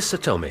won't, Lewis, so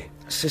tell me.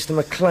 Sister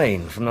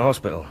McLean from the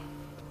hospital.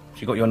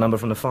 She got your number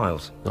from the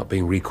files. Not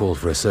being recalled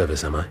for a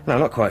service, am I? No,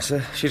 not quite,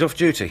 sir. She's off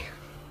duty.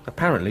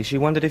 Apparently, she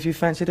wondered if you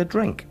fancied a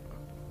drink.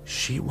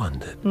 She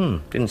wondered?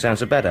 Didn't sound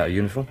so bad out of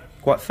uniform.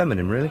 Quite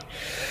feminine, really.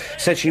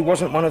 Said she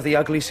wasn't one of the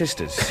ugly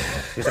sisters.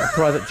 Is that a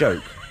private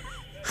joke?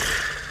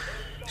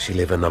 She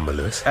leave her number,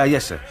 Lewis?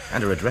 Yes, sir.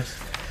 And her address.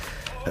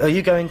 Are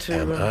you going to...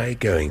 Am I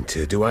going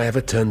to? Do I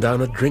ever turn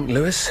down a drink,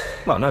 Lewis?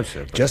 Well, no,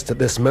 sir. But... Just at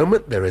this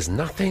moment, there is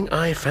nothing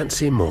I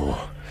fancy more.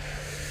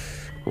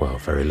 Well,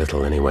 very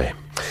little, anyway.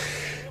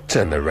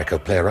 Turn the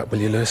record player up,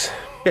 will you, Lewis?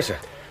 Yes, sir.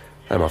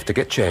 I'm off to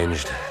get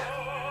changed.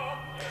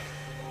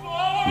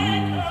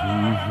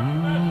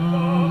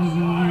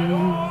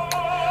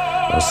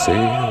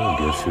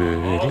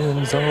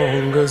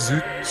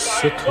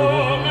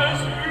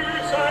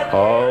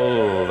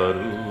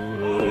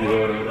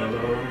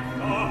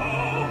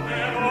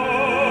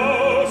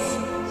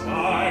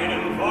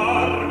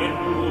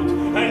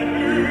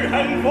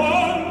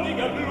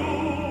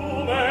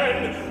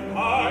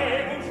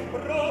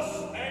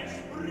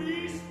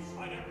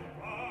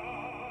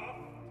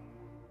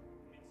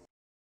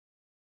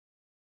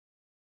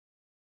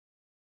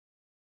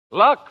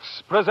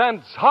 Lux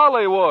presents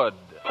Hollywood.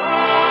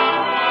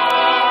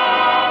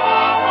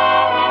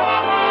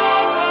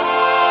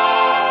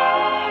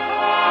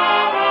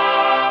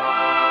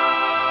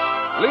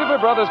 Lever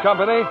Brothers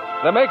Company,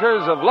 the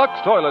makers of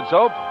Lux Toilet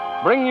Soap,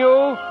 bring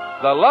you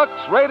the Lux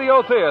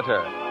Radio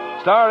Theater,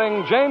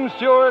 starring James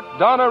Stewart,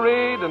 Donna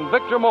Reed, and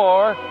Victor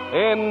Moore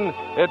in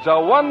It's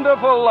a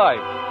Wonderful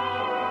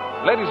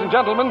Life. Ladies and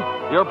gentlemen,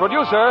 your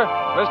producer,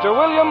 Mr.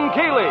 William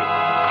Keighley.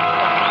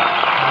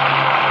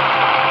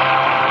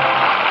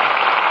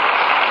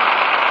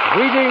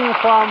 Greetings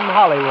from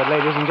Hollywood,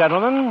 ladies and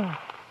gentlemen.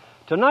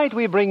 Tonight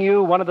we bring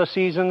you one of the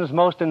season's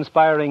most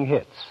inspiring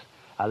hits,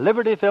 a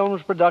Liberty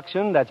Films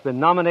production that's been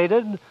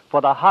nominated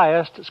for the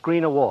highest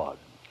screen award.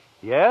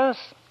 Yes,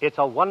 It's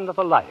a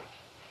Wonderful Life.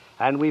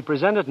 And we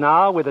present it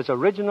now with its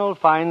original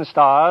fine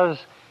stars,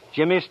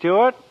 Jimmy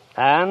Stewart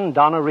and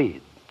Donna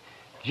Reed.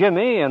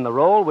 Jimmy in the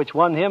role which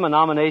won him a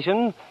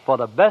nomination for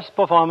the best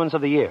performance of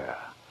the year.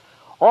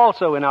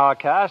 Also in our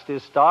cast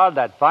is starred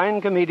that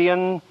fine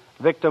comedian,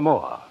 Victor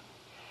Moore.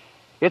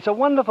 It's a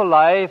Wonderful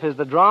Life is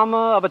the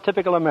drama of a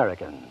typical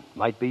American.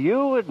 Might be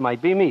you, it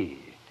might be me.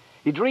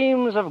 He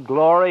dreams of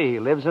glory, he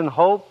lives in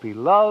hope, he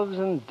loves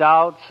and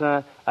doubts,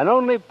 and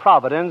only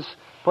Providence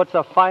puts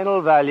a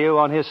final value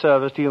on his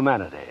service to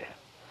humanity.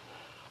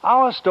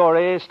 Our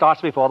story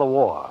starts before the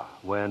war,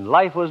 when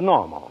life was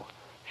normal.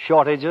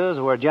 Shortages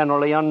were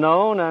generally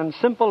unknown, and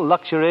simple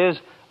luxuries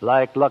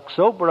like Lux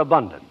soap were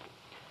abundant.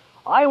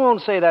 I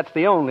won't say that's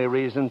the only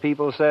reason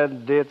people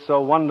said it's a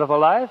wonderful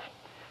life,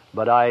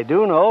 but I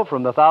do know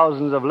from the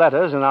thousands of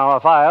letters in our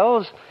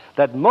files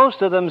that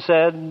most of them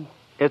said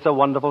it's a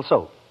wonderful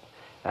soap.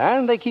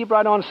 And they keep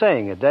right on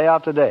saying it day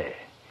after day.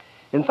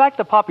 In fact,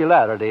 the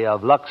popularity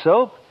of Lux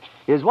Soap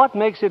is what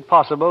makes it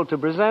possible to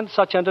present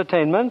such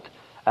entertainment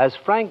as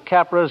Frank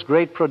Capra's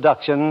great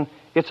production,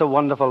 It's a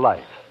Wonderful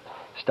Life,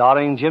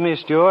 starring Jimmy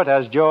Stewart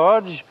as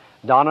George,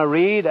 Donna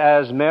Reed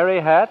as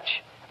Mary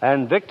Hatch,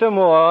 and Victor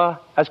Moore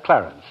as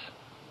Clarence.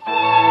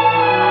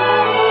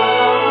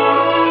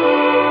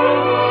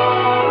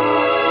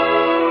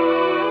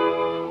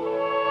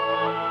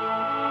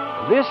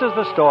 This is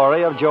the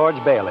story of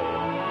George Bailey,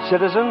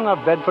 citizen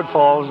of Bedford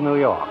Falls, New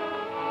York.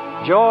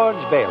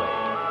 George Bailey,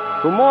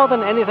 who more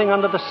than anything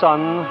under the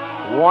sun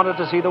wanted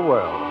to see the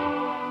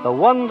world, the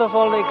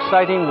wonderful,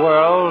 exciting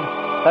world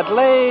that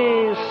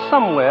lay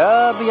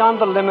somewhere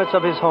beyond the limits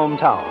of his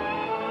hometown.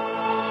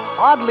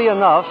 Oddly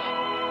enough,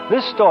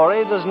 this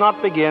story does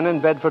not begin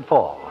in Bedford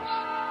Falls.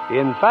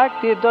 In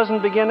fact, it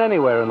doesn't begin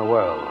anywhere in the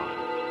world.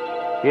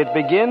 It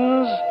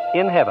begins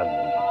in heaven,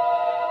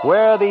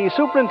 where the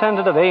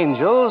superintendent of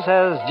angels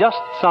has just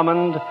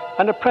summoned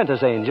an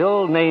apprentice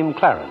angel named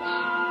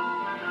Clarence.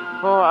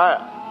 Oh,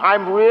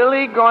 I'm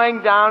really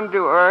going down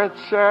to Earth,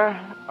 sir?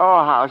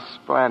 Oh, how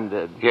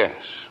splendid. Yes.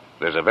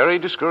 There's a very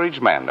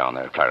discouraged man down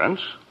there,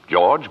 Clarence.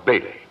 George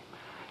Bailey.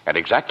 At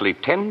exactly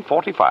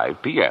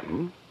 10:45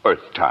 p.m.,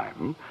 Earth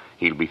time,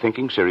 he'll be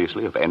thinking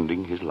seriously of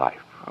ending his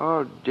life.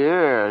 Oh,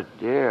 dear,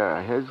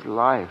 his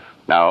life.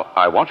 Now,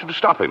 I want you to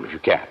stop him if you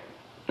can.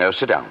 Now,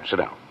 sit down.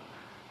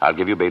 I'll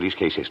give you Bailey's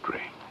case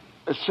history.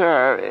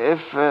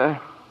 Sir,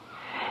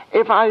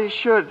 if I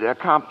should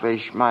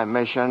accomplish my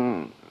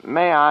mission,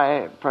 may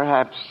I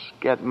perhaps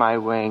get my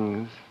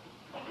wings?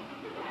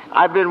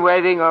 I've been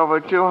waiting over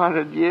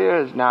 200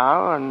 years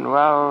now, and,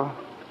 well,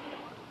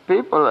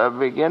 people are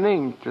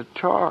beginning to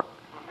talk.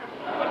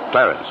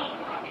 Clarence,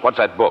 what's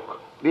that book?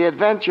 The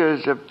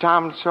Adventures of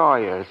Tom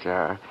Sawyer,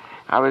 sir.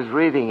 I was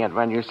reading it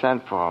when you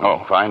sent for me.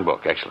 Oh, fine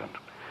book. Excellent.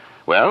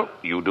 Well,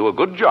 you do a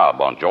good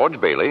job on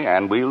George Bailey,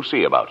 and we'll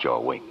see about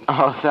your wings.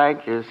 Oh,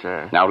 thank you,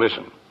 sir. Now,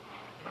 listen.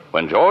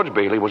 When George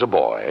Bailey was a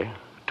boy,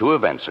 2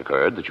 events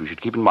occurred that you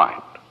should keep in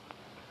mind.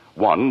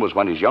 One was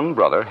when his young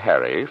brother,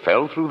 Harry,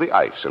 fell through the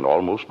ice and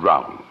almost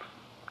drowned.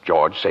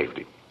 George saved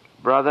him.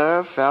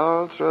 Brother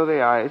fell through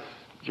the ice.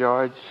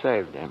 George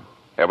saved him.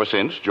 Ever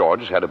since, George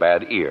has had a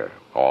bad ear.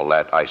 All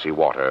that icy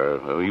water,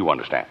 you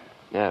understand.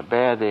 Yeah,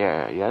 bad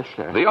ear. Yes,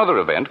 sir. The other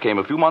event came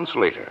a few months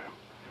later.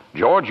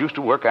 George used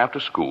to work after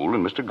school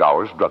in Mr.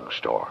 Gower's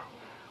drugstore.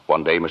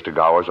 One day, Mr.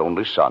 Gower's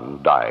only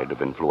son died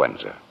of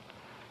influenza.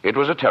 It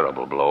was a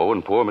terrible blow,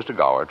 and poor Mr.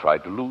 Gower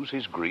tried to lose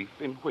his grief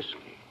in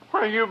whiskey.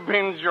 Where you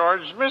been,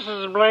 George?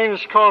 Mrs.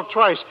 Blaine's called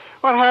twice.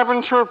 What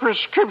happened to her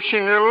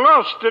prescription? You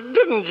lost it,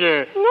 didn't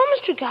you? No,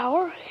 Mr.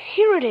 Gower.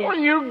 Here it is. Well,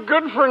 you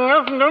good for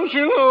nothing. Don't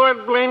you know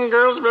that Blaine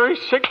girl's very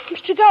sick?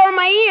 Mr. Gower,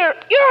 my ear.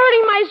 You're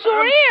hurting my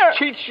sore ear.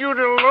 Teach you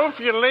to loaf,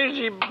 you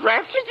lazy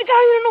brat. Mr.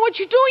 Gower, you don't know what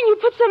you're doing. You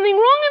put something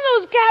wrong in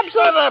those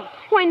capsules. Shut up.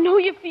 Oh, I know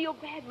you feel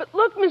bad, but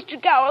look, Mr.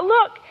 Gower,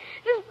 look.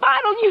 This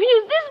bottle, you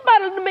used this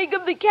bottle to make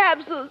up the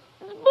capsules.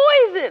 It's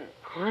poison.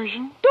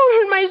 Poison? Don't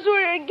hurt my sore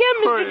ear again,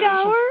 Mr.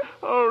 Gower.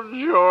 Oh,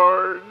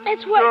 George.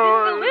 That's why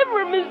it's the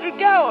liver, Mr.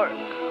 Gower.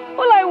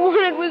 All I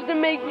wanted was to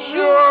make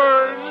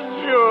sure.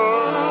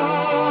 George.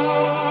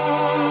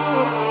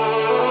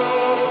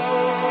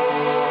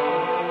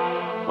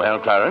 Well,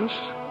 Clarence,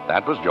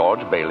 that was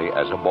George Bailey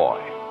as a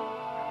boy.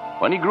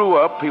 When he grew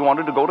up, he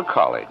wanted to go to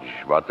college,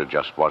 but there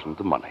just wasn't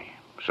the money.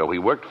 So he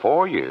worked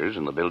 4 years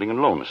in the Building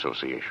and Loan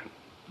Association.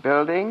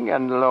 Building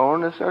and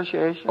Loan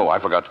Association? Oh, I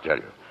forgot to tell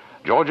you.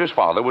 George's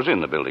father was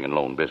in the building and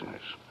loan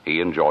business. He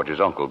and George's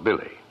uncle,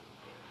 Billy.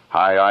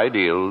 High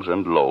ideals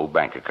and low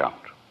bank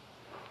account.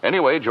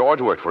 Anyway,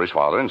 George worked for his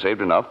father and saved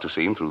enough to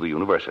see him through the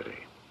university.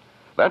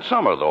 That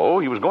summer, though,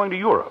 he was going to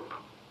Europe.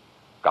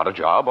 Got a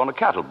job on a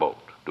cattle boat.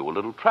 Do a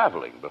little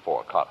traveling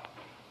before college.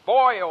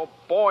 Boy, oh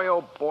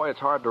boy, it's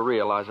hard to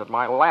realize it.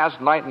 My last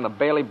night in the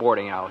Bailey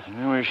boarding house.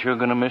 We're sure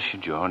going to miss you,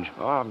 George.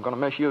 Oh, I'm going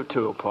to miss you,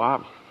 too,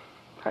 Pop.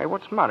 Hey,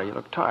 what's the matter? You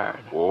look tired.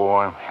 Oh,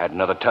 I had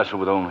another tussle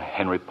with old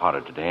Henry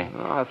Potter today.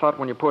 Oh, I thought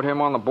when you put him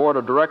on the board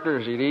of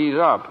directors, he'd ease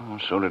up. Oh,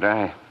 so did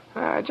I.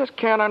 I just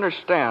can't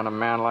understand a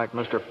man like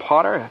Mr.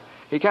 Potter.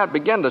 He can't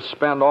begin to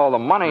spend all the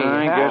money he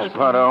I has. guess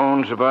Potter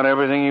owns about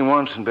everything he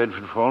wants in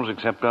Bedford Falls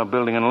except our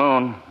building and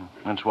loan.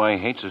 That's why he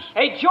hates us.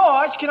 Hey,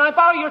 George, can I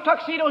borrow your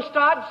tuxedo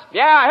studs?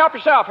 Yeah, help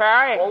yourself,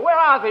 Harry. Well, where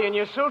are they? In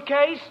your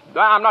suitcase?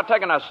 I'm not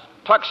taking a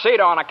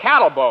tuxedo on a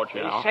cattle boat,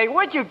 you know. Say,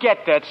 where'd you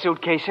get that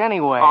suitcase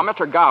anyway? Oh,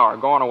 Mr. Gower,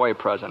 going away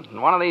present.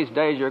 And one of these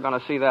days you're going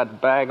to see that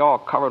bag all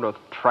covered with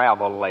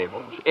travel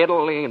labels.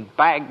 Italy,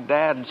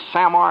 Baghdad,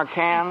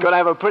 Samarkand. Gonna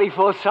have a pretty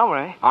full summer,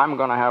 eh? I'm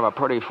going to have a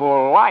pretty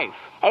full life.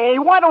 Hey,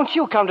 why don't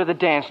you come to the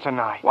dance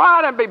tonight?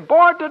 Why, I'd be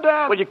bored to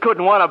death. Well, you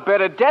couldn't want a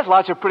better death.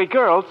 Lots of pretty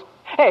girls.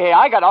 Hey,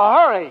 I gotta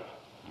hurry.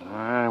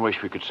 I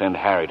wish we could send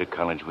Harry to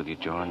college with you,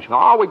 George.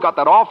 No, we've got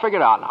that all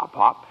figured out now,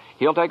 Pop.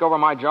 He'll take over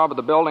my job at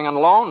the building and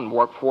loan,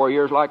 work 4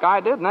 years like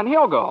I did, and then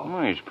he'll go.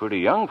 Well, he's pretty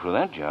young for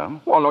that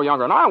job. Well, no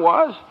younger than I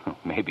was.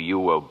 Maybe you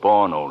were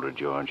born older,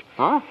 George.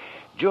 Huh?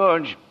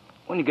 George,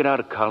 when you get out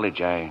of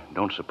college, I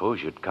don't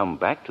suppose you'd come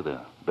back to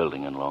the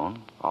building and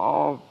loan.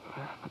 Oh,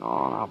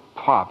 no,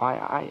 Pop,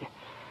 I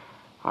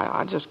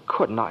just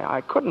couldn't.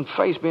 I couldn't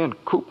face being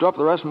cooped up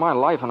the rest of my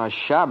life in a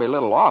shabby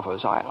little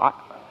office.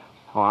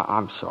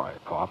 I'm sorry,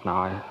 Pop.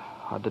 Now,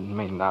 I didn't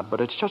mean that, but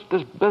it's just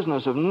this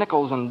business of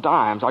nickels and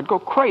dimes. I'd go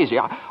crazy.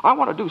 I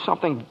want to do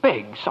something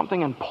big,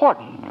 something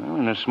important. Well,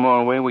 in a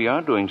small way, we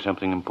are doing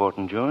something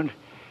important, George.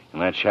 In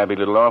that shabby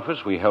little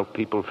office, we help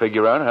people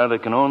figure out how they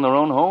can own their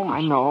own homes.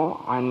 I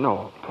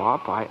know,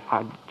 Pop.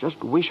 I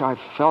just wish I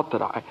felt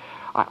that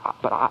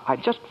but I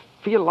just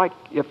feel like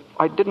if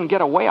I didn't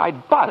get away,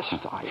 I'd bust.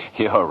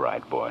 You're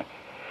right, boy.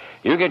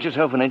 You get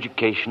yourself an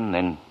education,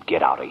 then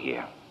get out of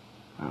here.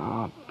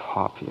 Oh,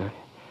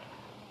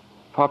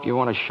 Pop, you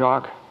want a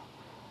shock?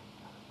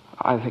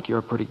 I think you're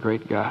a pretty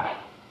great guy.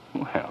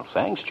 Well,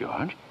 thanks,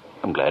 George.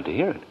 I'm glad to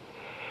hear it.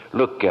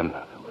 Look,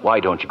 why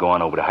don't you go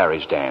on over to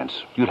Harry's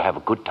dance? You'd have a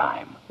good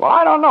time. Well,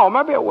 I don't know.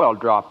 Maybe it will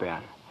drop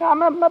in. Yeah,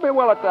 maybe it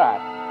will at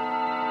that.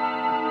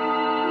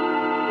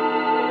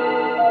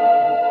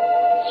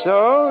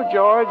 So,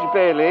 George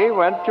Bailey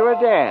went to a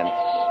dance.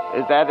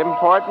 Is that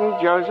important,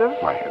 Joseph?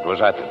 Why, it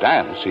was at the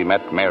dance he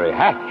met Mary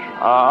Hatch.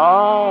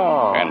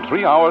 Oh. And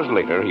 3 hours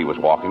later, he was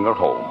walking her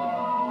home.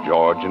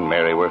 George and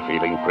Mary were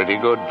feeling pretty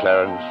good,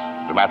 Clarence.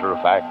 As a matter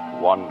of fact,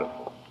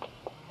 wonderful.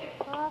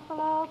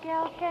 Buffalo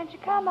girl, can't you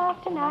come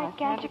out tonight?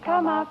 Can't you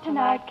come out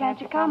tonight?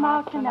 Can't you come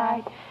out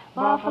tonight?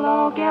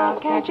 Buffalo girl,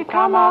 can't you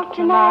come out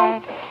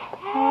tonight?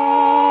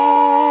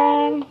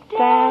 And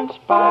dance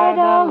by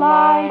the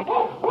light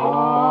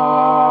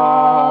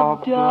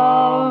of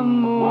the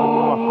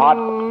moon.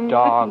 Hot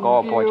dog.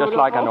 Oh, boy, just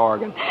like an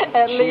organ.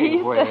 At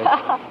least.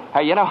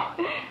 Hey, you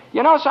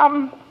know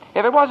something?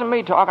 If it wasn't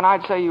me talking,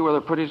 I'd say you were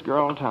the prettiest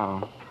girl in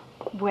town.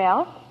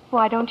 Well,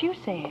 why don't you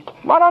say it?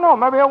 Well, I don't know.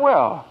 Maybe I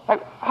will. Hey,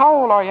 how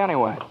old are you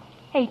anyway?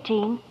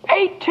 18.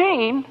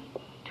 18?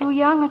 Too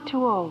young or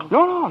too old?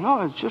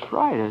 No. It's just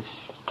right. It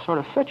sort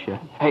of fits you.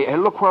 Hey,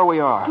 look where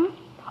we are.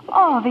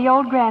 Oh, the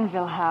old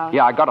Granville house.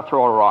 Yeah, I got to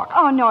throw a rock.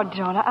 Oh, no,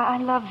 don't. I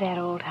love that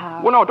old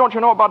house. Well, no, don't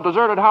you know about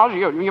deserted houses?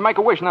 You make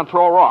a wish and then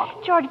throw a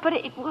rock. George, but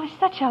it was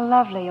such a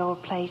lovely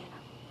old place.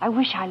 I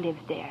wish I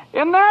lived there.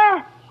 In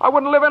there? I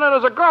wouldn't live in it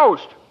as a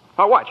ghost.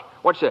 Now, watch.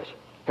 Watch this.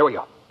 Here we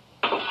go.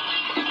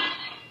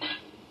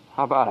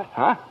 How about it,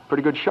 huh?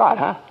 Pretty good shot,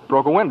 huh?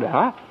 Broke a window,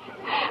 huh?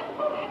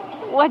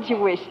 What'd you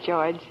wish,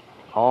 George?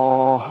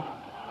 Oh,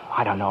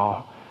 I don't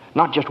know.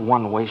 Not just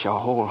one wish, a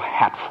whole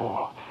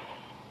hatful.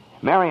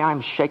 Mary,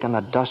 I'm shaking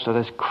the dust of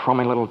this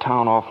crummy little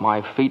town off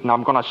my feet, and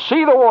I'm going to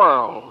see the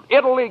world.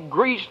 Italy,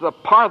 Greece, the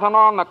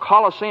Parthenon, the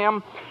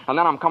Colosseum. And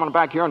then I'm coming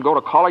back here and go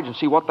to college and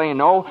see what they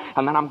know.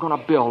 And then I'm going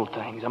to build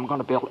things. I'm going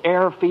to build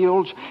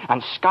airfields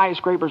and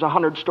skyscrapers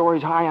 100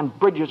 stories high and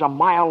bridges a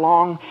mile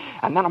long.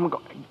 And then I'm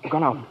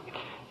going to...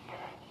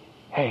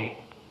 Hey,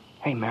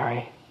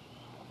 Mary.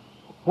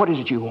 What is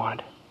it you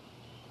want?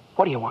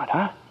 What do you want,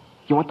 huh?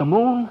 You want the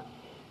moon?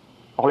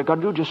 All you got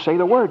to do is just say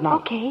the word now.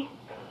 Okay,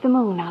 the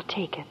moon, I'll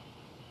take it.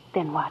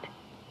 Then what?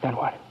 Then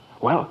what?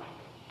 Well,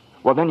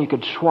 then you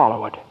could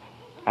swallow it.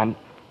 And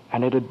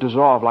it'd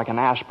dissolve like an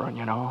aspirin,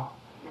 you know.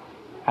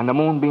 And the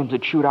moonbeams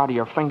would shoot out of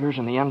your fingers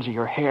and the ends of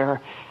your hair.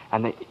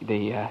 And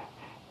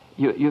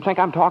you think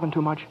I'm talking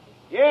too much?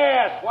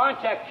 Yes, why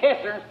don't you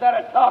kiss her instead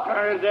of talking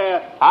her to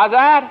death? How's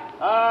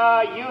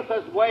that? Youth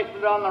is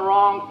wasted on the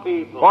wrong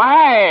people. Well,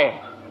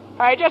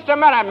 hey, just a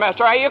minute,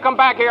 mister. Hey, you come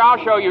back here.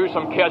 I'll show you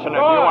some kissing if you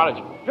want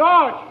it.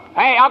 George!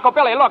 Hey, Uncle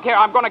Billy, look here.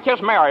 I'm going to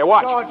kiss Mary.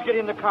 Watch. George, get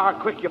in the car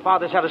quick. Your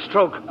father's had a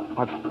stroke.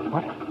 What?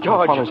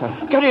 George,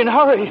 get in,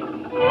 hurry.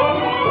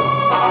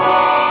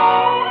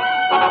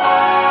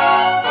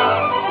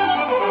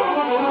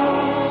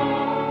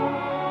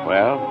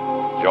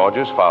 Well,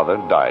 George's father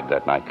died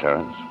that night,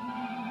 Clarence.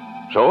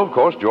 So, of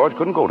course, George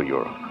couldn't go to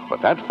Europe.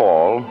 But that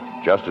fall,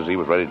 just as he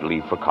was ready to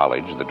leave for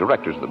college, the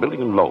directors of the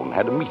building and loan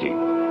had a meeting.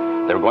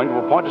 They were going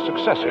to appoint a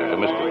successor to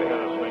Mr. Bailey.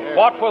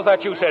 What was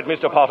that you said,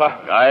 Mr. Potter?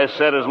 I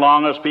said as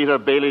long as Peter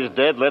Bailey's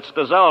dead, let's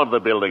dissolve the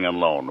building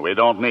and loan. We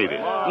don't need it.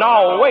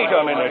 Now, wait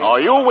a minute. Oh,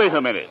 you wait a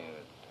minute.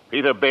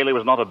 Peter Bailey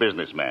was not a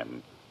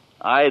businessman.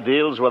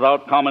 Ideals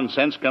without common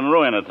sense can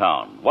ruin a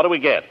town. What do we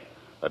get?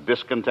 A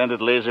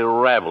discontented, lazy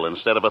rabble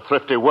instead of a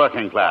thrifty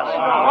working class. Hold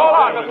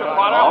on, Mr.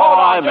 Potter.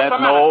 I meant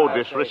no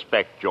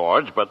disrespect,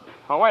 George, but...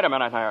 Oh, wait a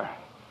minute there.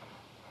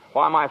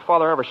 Why my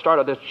father ever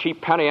started this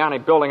cheap penny ante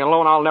building and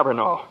loan, I'll never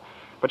know.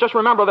 But just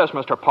remember this,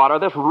 Mr. Potter,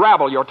 this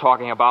rabble you're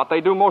talking about,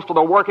 they do most of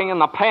the working and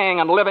the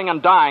paying and living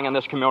and dying in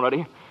this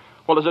community.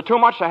 Well, is it too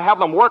much to have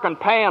them work and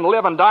pay and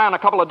live and die in a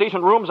couple of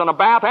decent rooms and a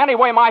bath?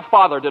 Anyway, my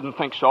father didn't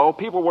think so.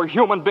 People were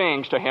human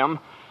beings to him.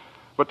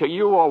 But to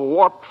you, a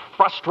warped,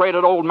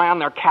 frustrated old man,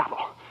 they're cattle.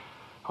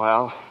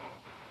 Well,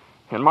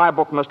 In my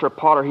book, Mr.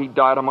 Potter, he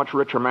died a much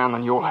richer man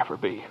than you'll ever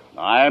be.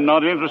 I'm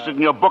not interested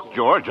in your book,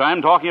 George.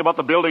 I'm talking about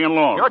the building and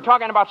loan. You're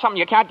talking about something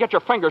you can't get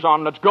your fingers on,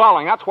 and it's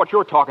galling. That's what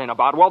you're talking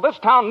about. Well, this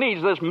town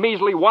needs this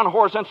measly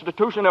one-horse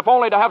institution, if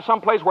only to have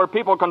some place where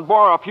people can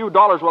borrow a few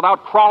dollars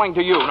without crawling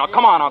to you. Now,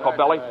 come on, Uncle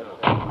Billy.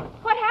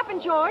 What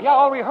happened, George? Yeah,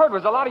 all we heard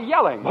was a lot of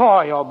yelling.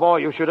 Boy, oh boy,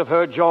 you should have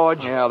heard George.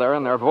 Yeah, they're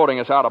in there voting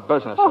us out of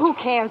business. Oh, who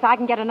cares? I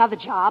can get another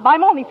job.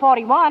 I'm only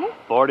 41.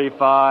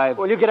 45.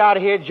 Well, you get out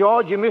of here,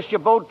 George. You missed your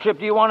boat trip.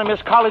 Do you want to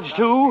miss college,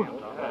 too?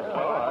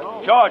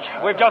 George,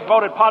 we've just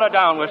voted Potter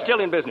down. We're still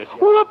in business.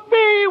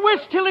 Whoopee!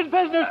 We're still in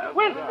business.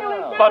 We're still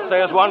in business. But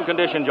there's one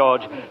condition,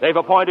 George. They've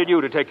appointed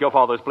you to take your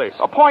father's place.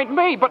 Appoint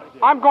me, but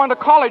I'm going to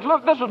college.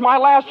 Look, this is my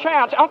last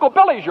chance. Uncle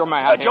Billy's your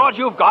man. George,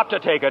 you've got to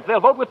take it. They'll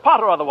vote with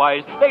Potter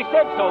otherwise. They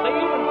said so. They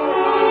even...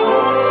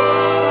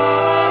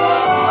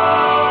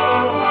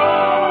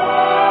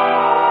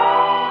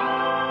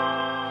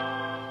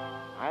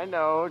 I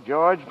know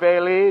George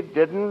Bailey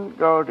didn't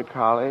go to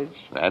college.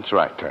 That's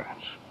right,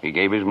 Terence. He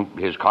gave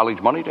his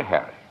college money to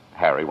Harry.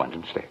 Harry went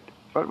instead.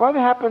 But what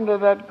happened to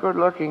that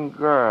good-looking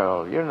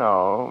girl, you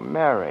know,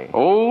 Mary?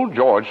 Oh,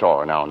 George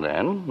saw her now and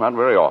then. Not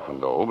very often,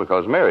 though,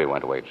 because Mary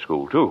went away to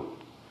school, too.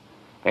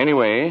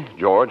 Anyway,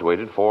 George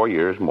waited 4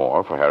 years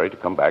more for Harry to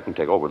come back and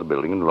take over the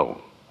building and loan.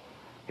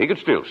 He could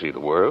still see the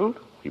world.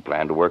 He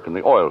planned to work in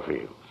the oil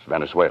fields,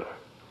 Venezuela.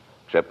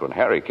 Except when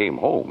Harry came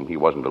home, he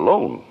wasn't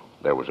alone.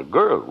 There was a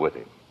girl with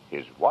him,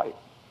 his wife.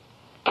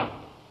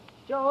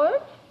 George?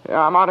 Yeah,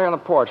 I'm out here on the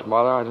porch,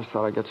 Mother. I just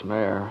thought I'd get some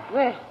air.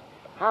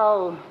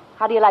 Well,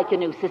 how do you like your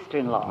new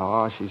sister-in-law?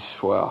 Oh, she's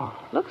swell.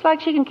 Looks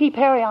like she can keep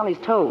Harry on his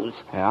toes.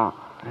 Yeah,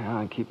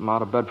 and keep him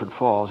out of Bedford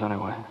Falls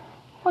anyway.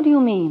 What do you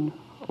mean?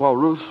 Well,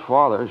 Ruth's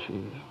father,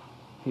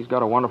 he's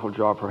got a wonderful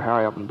job for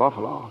Harry up in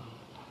Buffalo.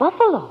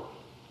 Buffalo?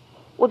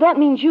 Well, that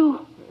means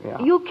you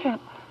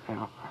can't...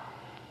 Yeah.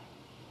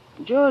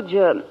 George,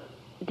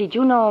 did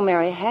you know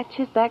Mary Hatch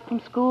is back from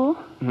school?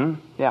 Hmm?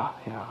 Yeah.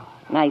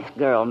 Nice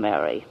girl,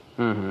 Mary.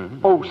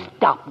 Mm-hmm. Oh,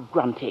 stop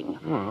grunting.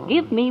 Mm-hmm.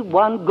 Give me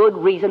one good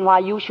reason why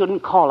you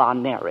shouldn't call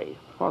on Mary.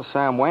 Well,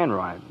 Sam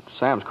Wainwright.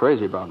 Sam's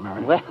crazy about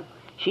Mary. Well,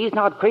 she's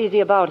not crazy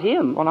about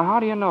him. Well, now, how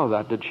do you know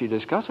that? Did she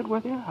discuss it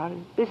with you?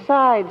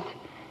 Besides,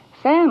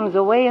 Sam's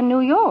away in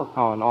New York.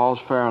 Oh, and all's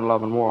fair in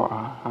love and war.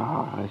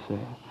 I see.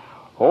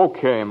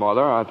 Okay,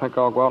 Mother, I think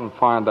I'll go out and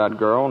find that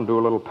girl and do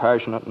a little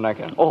passionate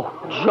necking. Oh,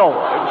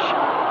 George.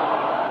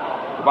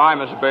 Goodbye,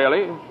 Miss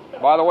Bailey.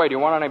 By the way, do you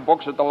want any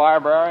books at the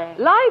library?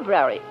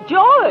 Library?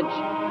 George!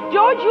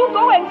 George, you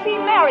go and see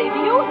Mary. Do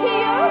you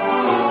hear?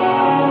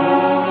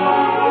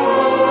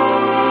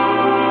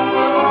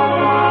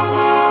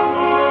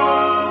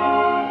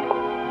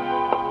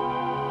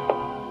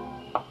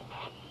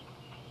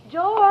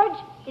 George,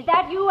 is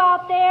that you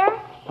out there?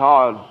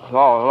 Oh,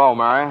 hello,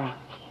 Mary.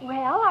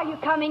 Well, are you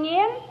coming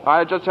in?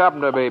 I just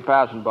happened to be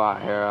passing by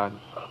here.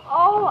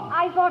 Oh,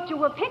 I thought you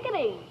were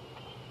picketing.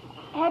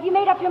 Have you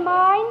made up your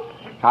mind?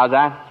 How's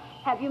that?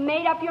 Have you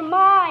made up your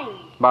mind?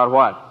 About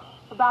what?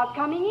 About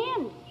coming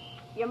in.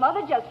 Your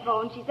mother just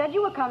phoned. She said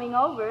you were coming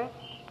over.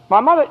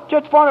 My mother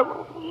just phoned.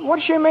 What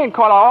does she mean,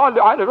 Carla?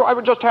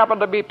 I just happened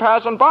to be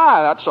passing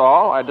by, that's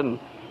all. I didn't...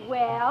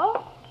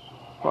 Well?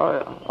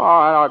 Well,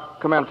 all right, I'll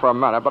come in for a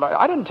minute, but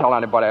I didn't tell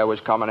anybody I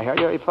was coming here.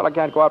 You fella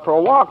can't go out for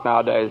a walk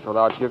nowadays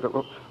without you...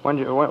 When'd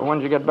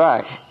you get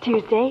back?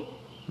 Tuesday.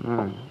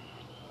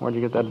 Where'd you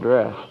get that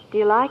dress? Do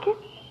you like it?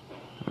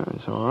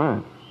 It's all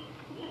right.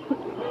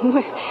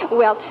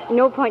 Well,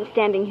 no point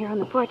standing here on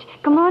the porch.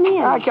 Come on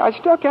in. I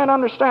still can't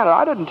understand it.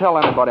 I didn't tell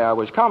anybody I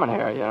was coming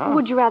here, you know.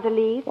 Would you rather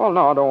leave? Well,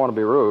 no, I don't want to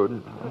be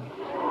rude.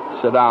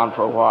 Sit down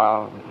for a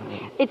while.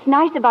 It's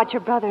nice about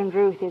your brother and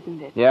Ruth,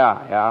 isn't it?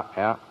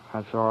 Yeah.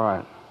 That's all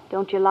right.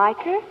 Don't you like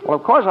her? Well,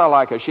 of course I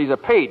like her. She's a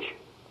peach.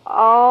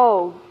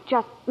 Oh,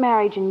 just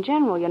marriage in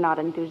general you're not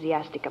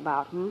enthusiastic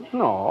about, hmm?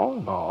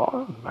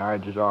 No.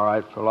 Marriage is all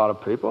right for a lot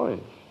of people.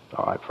 It's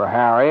all right for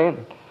Harry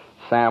and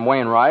Sam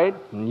Wainwright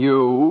and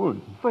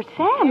you. For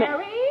Sam?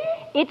 Harry?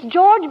 It's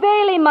George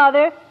Bailey,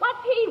 Mother.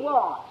 What's he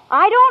want?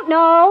 I don't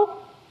know.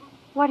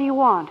 What do you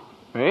want?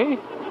 Me?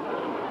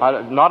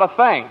 Not a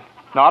thing.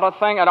 Not a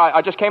thing. And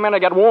I just came in to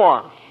get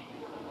warm.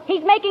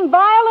 He's making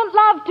violent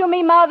love to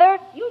me, Mother.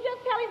 You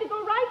just tell him to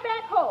go right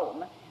back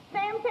home.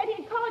 Sam said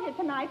he'd call you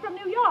tonight from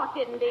New York,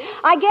 didn't he?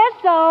 I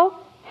guess so.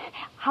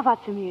 How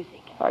about some music?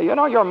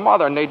 Your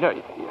mother needs... I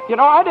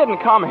didn't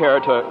come here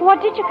to...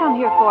 What did you come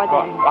here for,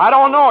 then? I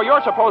don't know.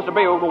 You're supposed to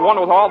be the one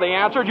with all the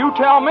answers. You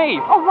tell me.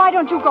 Oh, why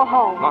don't you go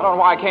home? I don't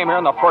know why I came here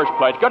in the first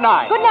place. Good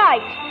night. Good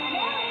night.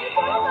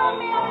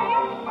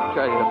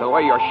 The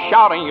way you're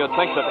shouting, you'd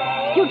think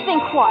that... You'd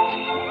think what?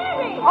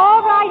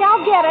 All right,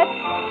 I'll get it.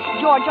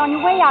 George, on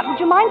your way out, would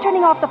you mind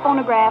turning off the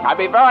phonograph? I'd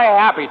be very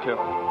happy to.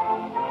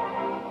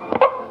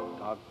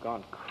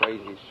 Doggone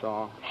crazy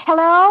song.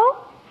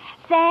 Hello?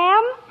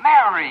 Sam?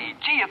 Mary,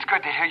 gee, it's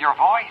good to hear your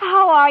voice.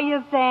 How are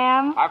you,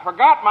 Sam? I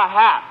forgot my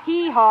hat.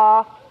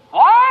 Hee-haw.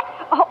 What?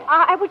 Oh,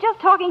 I was just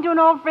talking to an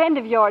old friend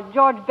of yours,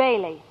 George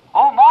Bailey.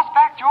 Oh,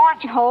 Mossback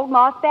George? Old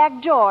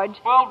Mossback George.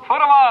 Well, put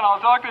him on.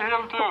 I'll talk to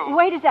him, too.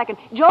 Wait a second.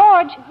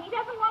 George. He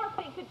doesn't want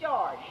to speak to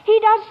George. He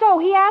does so.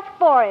 He asked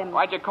for him.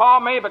 Why'd you call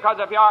me? Because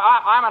if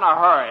I'm in a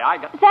hurry.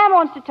 Sam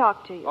wants to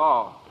talk to you.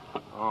 Oh.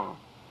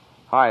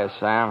 Hiya,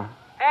 Sam.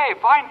 Hey,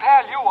 fine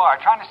pal you are,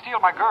 trying to steal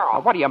my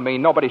girl. What do you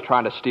mean? Nobody's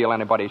trying to steal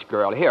anybody's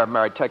girl. Here,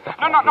 Mary, take the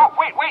phone. No,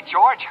 wait,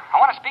 George. I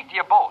want to speak to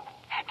you both.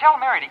 Tell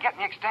Mary to get in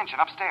the extension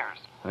upstairs.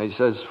 He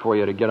says for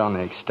you to get on the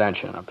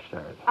extension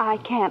upstairs. I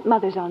can't.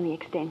 Mother's on the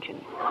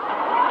extension.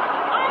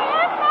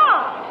 I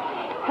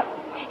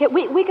am not.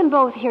 We can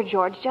both hear,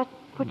 George. Just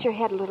put your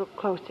head a little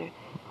closer.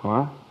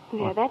 What?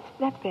 There,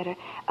 that's better.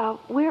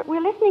 We're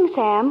listening,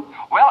 Sam.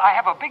 Well, I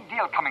have a big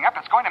deal coming up.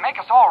 It's going to make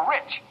us all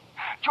rich.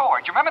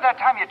 George, remember that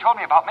time you told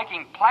me about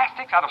making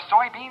plastics out of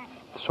soybeans?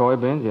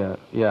 Soybeans?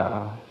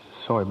 Yeah.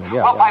 Soybeans,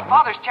 yeah. Well, my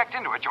father's checked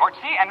into it, George,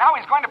 see? And now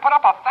he's going to put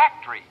up a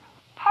factory.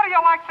 How do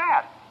you like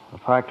that? A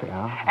factory,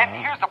 huh?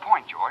 And here's the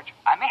point, George.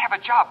 I may have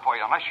a job for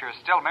you unless you're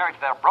still married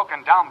to that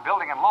broken-down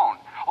building and loan.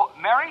 Oh,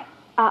 Mary?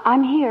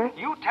 I'm here.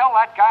 You tell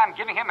that guy I'm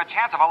giving him a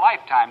chance of a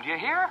lifetime. Do you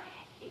hear?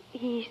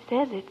 He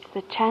says it's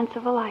the chance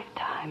of a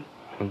lifetime.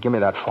 And give me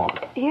that phone.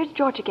 Here's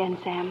George again,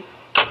 Sam.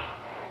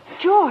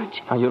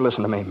 George. Now, you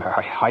listen to me,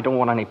 Mary. I don't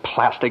want any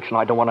plastics, and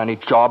I don't want any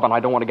job, and I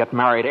don't want to get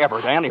married ever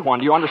to anyone.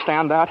 Do you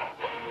understand that?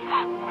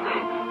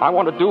 I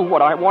want to do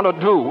what I want to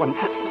do,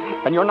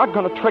 and you're not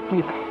going to trick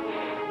me.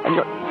 And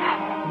you're...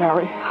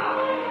 Mary.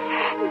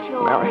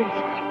 George. Mary.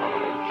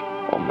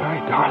 Oh, Mary,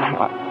 darling,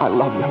 I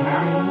love you,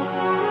 Mary.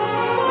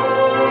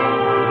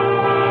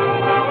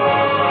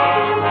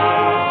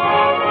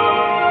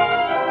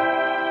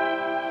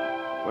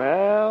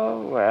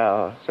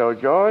 Well, so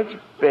George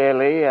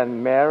Bailey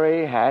and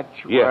Mary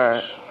Hatch were...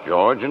 Yes,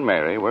 George and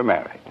Mary were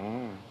married.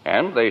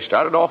 And they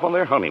started off on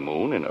their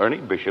honeymoon in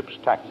Ernie Bishop's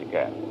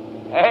taxicab.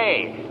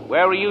 Hey,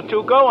 where are you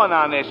two going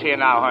on this here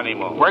now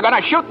honeymoon? We're going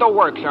to shoot the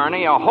works,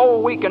 Ernie. A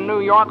whole week in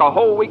New York, a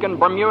whole week in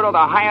Bermuda,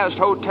 the highest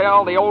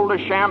hotel, the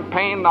oldest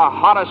champagne, the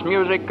hottest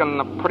music, and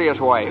the prettiest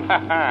wife.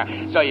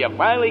 So you're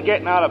finally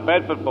getting out of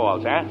Bedford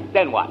Falls, huh?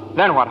 Then what?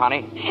 Then what,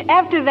 honey?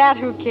 After that,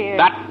 who cares?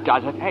 That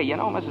does it. Hey, you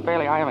know, Mrs.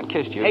 Bailey, I haven't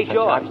kissed you. Hey,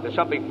 George, there's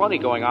something funny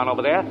going on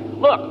over there.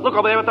 Look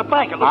over there at the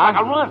bank. It looks like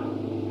a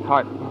run.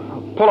 All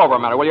right, pull over a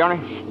minute, will you,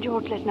 Ernie?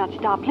 George, let's not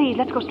stop. Please,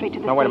 let's go straight to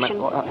the No, wait a station.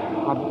 minute.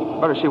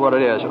 I better see what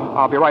it is.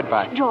 I'll be right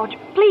back. George,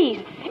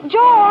 please.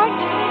 George!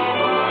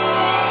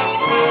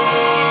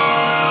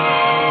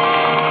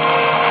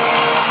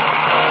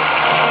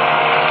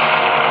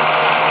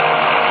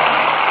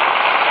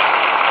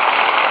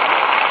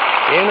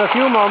 In a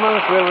few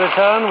moments, we'll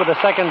return with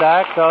the second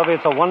act of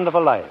It's a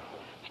Wonderful Life,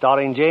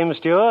 starring James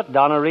Stewart,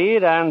 Donna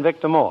Reed, and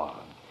Victor Moore.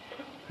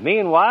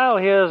 Meanwhile,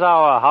 here's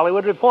our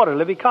Hollywood reporter,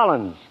 Libby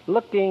Collins,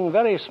 looking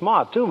very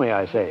smart, too, may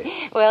I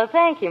say. Well,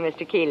 thank you,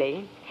 Mr.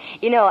 Keeley.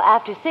 You know,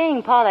 after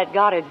seeing Paulette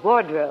Goddard's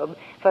wardrobe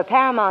for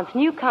Paramount's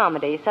new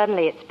comedy,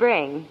 Suddenly It's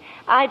Spring,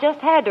 I just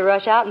had to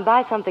rush out and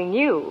buy something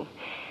new.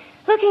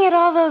 Looking at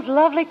all those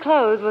lovely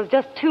clothes was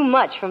just too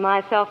much for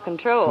my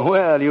self-control.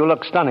 Well, you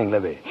look stunning,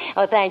 Libby.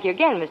 Oh, thank you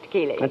again, Mr.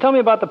 Keeley. Now, tell me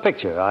about the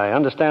picture. I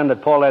understand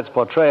that Paulette's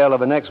portrayal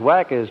of an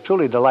ex-whack is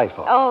truly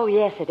delightful. Oh,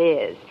 yes, it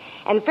is.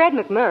 And Fred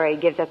McMurray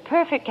gives a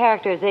perfect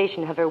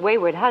characterization of her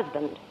wayward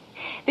husband.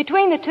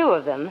 Between the two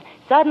of them,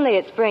 Suddenly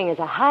It's Spring is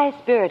a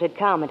high-spirited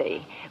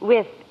comedy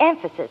with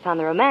emphasis on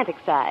the romantic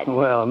side.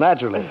 Well,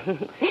 naturally.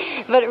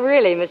 But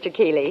really, Mr.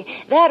 Keeley,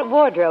 that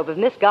wardrobe of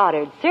Miss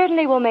Goddard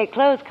certainly will make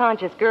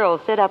clothes-conscious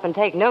girls sit up and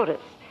take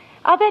notice.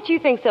 I'll bet you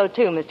think so,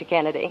 too, Mr.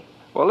 Kennedy.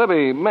 Well,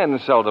 Libby, men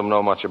seldom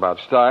know much about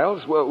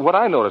styles. Well, what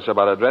I notice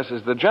about a dress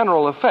is the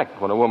general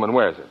effect when a woman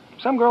wears it.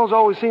 Some girls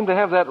always seem to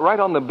have that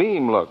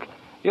right-on-the-beam look.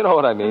 You know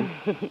what I mean.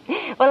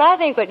 Well, I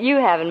think what you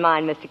have in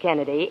mind, Mr.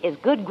 Kennedy, is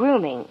good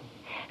grooming.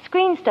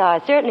 Screen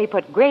stars certainly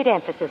put great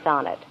emphasis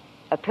on it.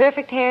 A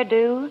perfect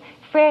hairdo,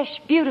 fresh,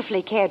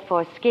 beautifully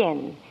cared-for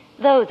skin.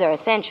 Those are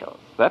essentials.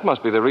 That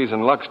must be the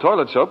reason Lux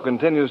Toilet Soap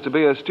continues to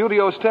be a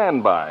studio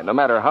standby, no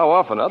matter how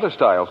often other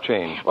styles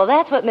change. Well,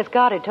 that's what Miss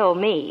Goddard told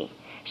me.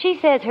 She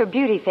says her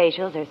beauty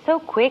facials are so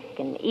quick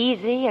and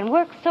easy and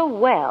work so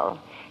well.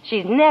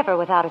 She's never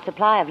without a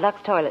supply of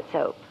Lux Toilet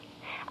Soap.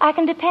 I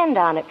can depend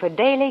on it for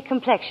daily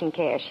complexion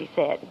care, she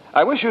said.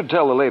 I wish you'd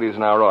tell the ladies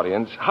in our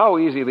audience how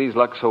easy these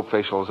Lux Soap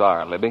facials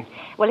are, Libby.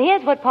 Well,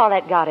 here's what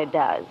Paulette Goddard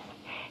does.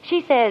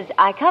 She says,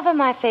 I cover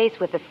my face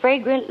with the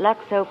fragrant Lux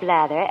Soap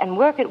lather and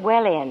work it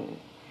well in.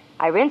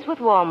 I rinse with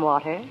warm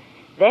water,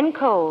 then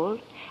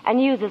cold,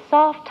 and use a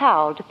soft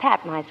towel to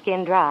pat my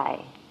skin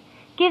dry.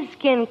 Gives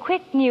skin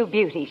quick new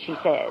beauty, she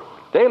says.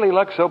 Daily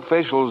Lux Soap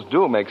facials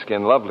do make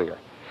skin lovelier.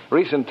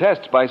 Recent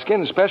tests by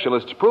skin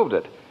specialists proved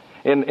it.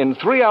 In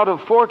 3 out of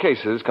 4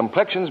 cases,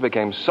 complexions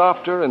became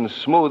softer and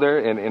smoother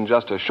in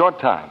just a short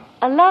time.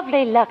 A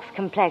lovely Lux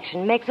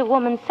complexion makes a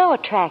woman so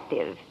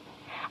attractive.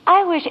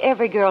 I wish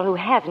every girl who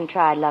hasn't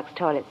tried Lux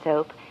Toilet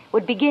Soap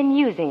would begin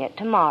using it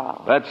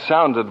tomorrow. That's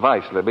sound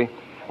advice, Libby.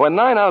 When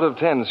 9 out of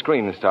 10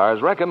 screen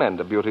stars recommend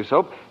a beauty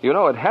soap, you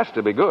know it has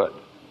to be good.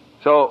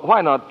 So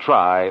why not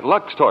try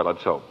Lux Toilet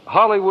Soap,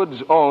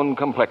 Hollywood's own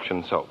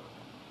complexion soap?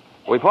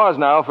 We pause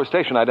now for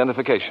station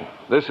identification.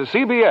 This is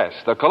CBS,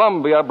 the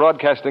Columbia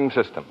Broadcasting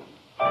System.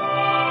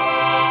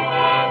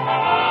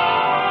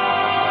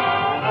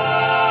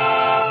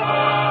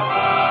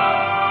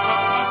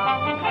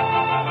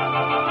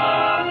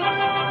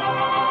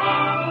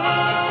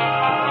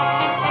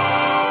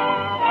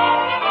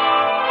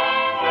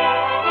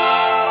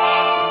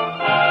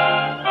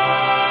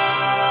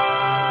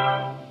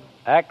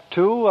 Act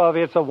Two of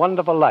It's a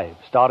Wonderful Life,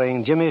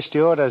 starring Jimmy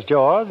Stewart as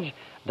George,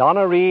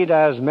 Donna Reed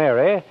as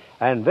Mary,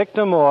 and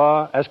Victor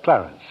Moore as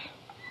Clarence.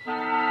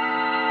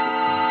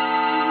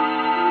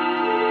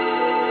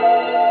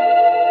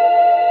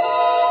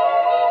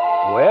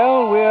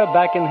 Well, we're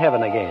back in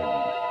heaven again,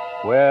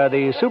 where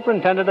the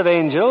superintendent of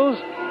angels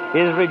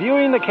is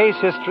reviewing the case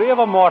history of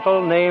a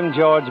mortal named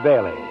George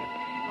Bailey.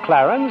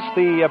 Clarence,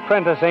 the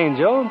apprentice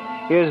angel,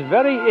 is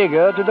very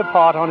eager to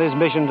depart on his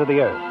mission to the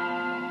earth.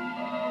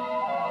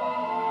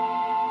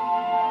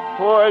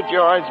 Poor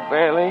George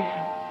Bailey.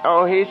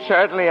 Oh, he's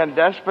certainly in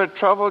desperate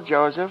trouble,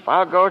 Joseph.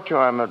 I'll go to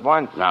him at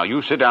once. Now,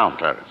 you sit down,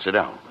 Clarence. Sit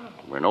down.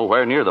 We're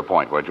nowhere near the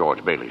point where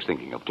George Bailey's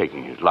thinking of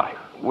taking his life.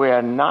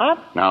 We're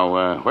not?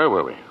 Now, where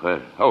were we?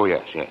 Oh,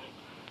 yes.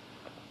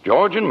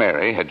 George and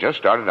Mary had just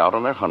started out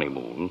on their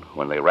honeymoon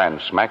when they ran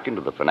smack into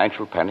the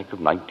financial panic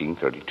of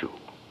 1932.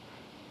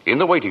 In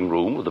the waiting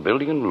room of the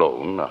building and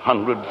loan,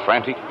 100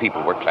 frantic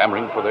people were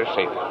clamoring for their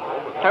safety.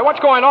 Hey,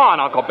 what's going on,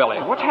 Uncle Billy?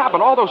 What's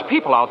happened to all those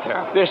people out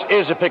there? This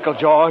is a pickle,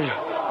 George.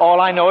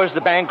 All I know is the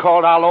bank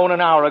called our loan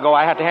an hour ago.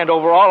 I had to hand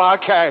over all our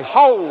cash.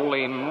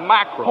 Holy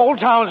mackerel. Whole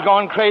town's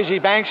gone crazy.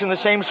 Bank's in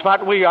the same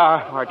spot we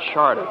are. Our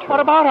charter, too. What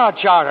about our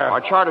charter?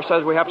 Our charter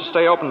says we have to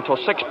stay open until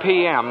 6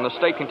 p.m. The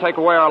state can take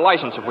away our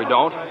license if we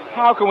don't.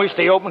 How can we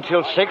stay open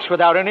till 6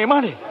 without any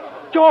money?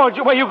 George,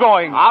 where are you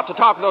going? Out to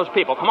talk to those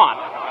people. Come on.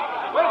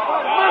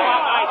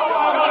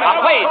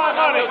 Now, please.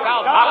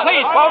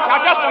 Folks.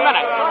 Now, just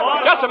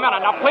a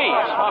minute. Now, please.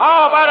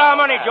 How about our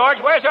money, George?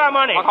 Where's our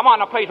money? Well, come on,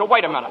 now, please. Well,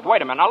 wait a minute.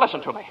 Now,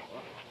 listen to me.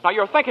 Now,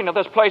 you're thinking of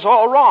this place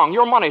all wrong.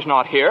 Your money's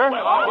not here. Wait a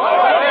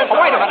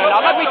minute.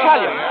 Now,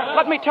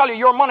 let me tell you,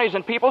 your money's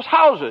in people's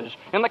houses.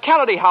 In the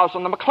Kennedy house,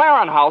 and the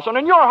McLaren house, and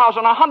in your house,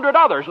 and 100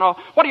 others. Now,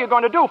 what are you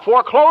going to do,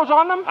 foreclose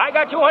on them? I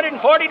got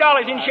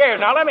 $240 in shares.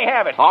 Now, let me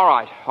have it. All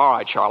right,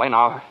 Charlie.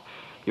 Now,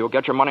 you'll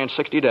get your money in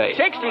 60 days.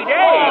 60 days?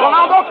 Well,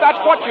 now, look, that's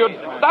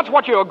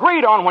what you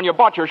agreed on when you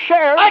bought your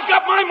shares. I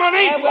got my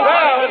money!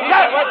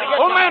 Yes!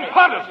 Old man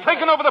Potter's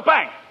taking over the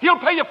bank. He'll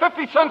pay you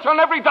 50 cents on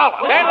every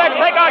dollar. Then let's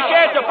take our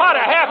shares to Potter.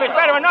 Half is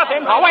better than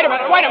nothing. Now, wait a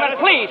minute,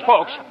 please,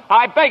 folks.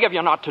 I beg of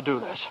you not to do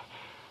this.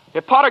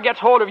 If Potter gets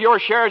hold of your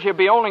shares, he'll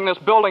be owning this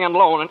building and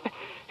loan. And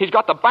he's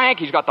got the bank,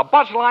 he's got the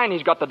bus line,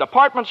 he's got the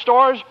department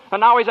stores, and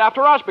now he's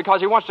after us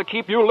because he wants to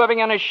keep you living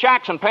in his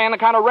shacks and paying the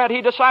kind of rent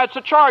he decides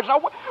to charge.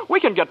 Now, we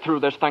can get through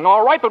this thing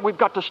all right, but we've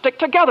got to stick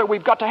together.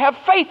 We've got to have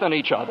faith in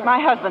each other. My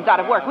husband's out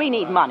of work. We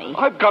need money.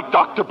 I've got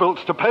doctor bills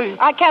to pay.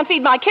 I can't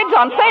feed my kids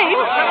on faith.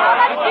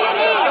 How much do you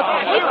need?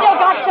 We've still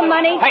got some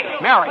money. Hey,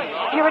 Mary.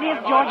 Here it is,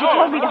 George. You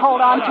told me to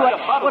hold on to it.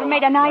 Would have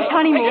made a nice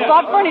honeymoon.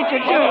 Bought furniture,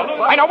 too.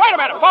 Hey, now, wait a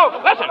minute, folks.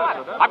 Listen.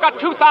 I've got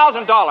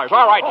 $2,000.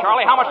 All right,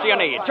 Charlie, how much do you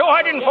need?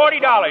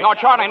 $240. No,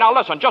 Charlie, now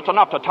listen, just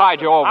enough to tide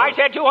you over. I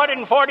said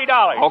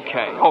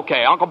 $240.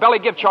 Okay. Uncle Billy,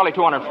 give Charlie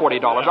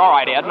 $240. All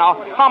right, Ed.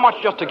 Now, how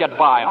much just to get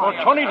by?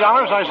 $20,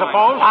 I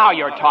suppose. Now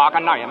you're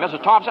talking. Now,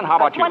 Mrs. Thompson, how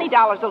about you?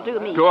 $20 will do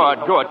me. Good.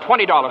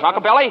 $20.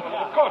 Uncle Billy,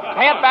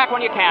 pay it back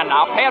when you can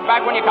now. Pay it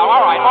back when you can.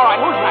 All right.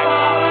 Who's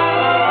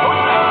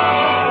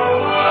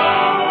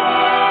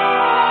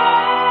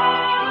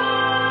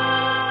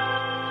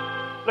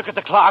next? Look at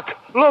the clock.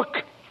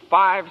 Look.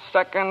 5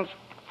 seconds,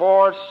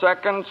 4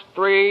 seconds,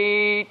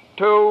 3,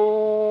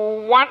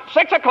 2, 1.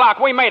 6 o'clock.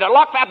 We made it.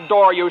 Lock that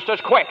door,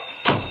 Eustace, quick.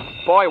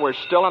 Boy, we're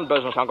still in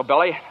business, Uncle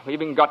Billy.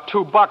 We've even got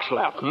 $2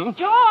 left.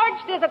 George,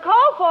 there's a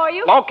call for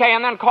you. Okay,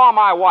 and then call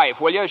my wife,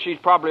 will you? She's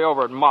probably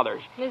over at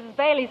Mother's. Mrs.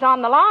 Bailey's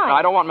on the line. No,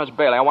 I don't want Miss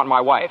Bailey. I want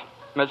my wife,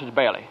 Mrs.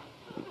 Bailey.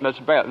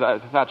 Mrs.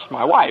 Bailey, that's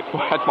my wife.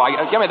 That's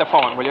my. Give me the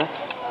phone, will you?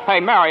 Hey,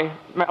 Mary.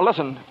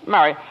 Listen,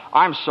 Mary.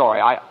 I'm sorry.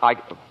 I.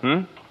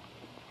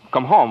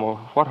 Come home.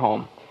 Well, what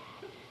home?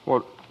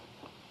 Well,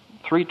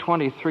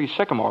 323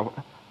 Sycamore.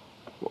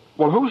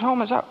 Well, whose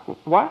home is that?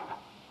 What?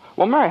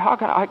 Well, Mary, how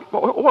can I...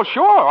 Well,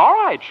 sure,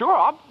 all right, sure,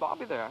 I'll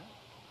be there.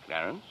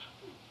 Clarence,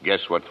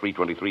 guess what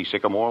 323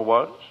 Sycamore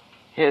was?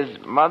 His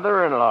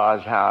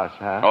mother-in-law's house,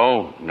 huh?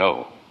 Oh,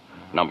 no.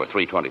 Number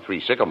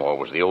 323 Sycamore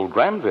was the old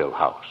Granville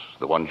house,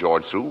 the one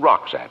George threw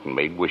rocks at and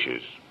made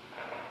wishes.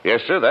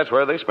 Yes, sir, that's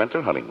where they spent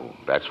their honeymoon.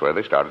 That's where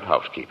they started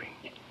housekeeping.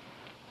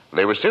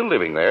 They were still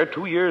living there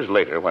 2 years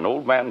later when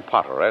old man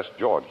Potter asked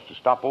George to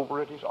stop over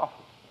at his office.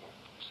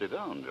 Sit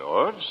down,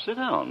 George. Sit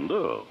down,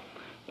 do.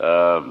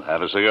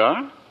 Have a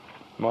cigar?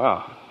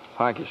 Well,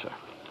 thank you, sir.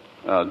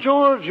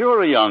 George,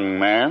 you're a young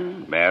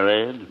man,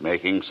 married,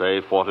 making,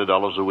 say,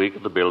 $40 a week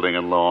at the building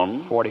and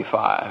loan.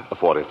 45.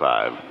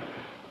 45.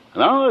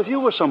 Now, if you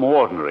were some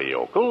ordinary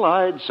yokel,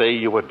 I'd say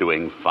you were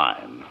doing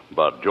fine.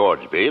 But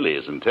George Bailey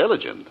is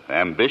intelligent,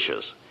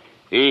 ambitious.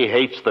 He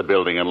hates the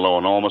building and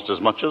loan almost as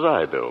much as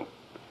I do.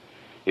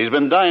 He's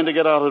been dying to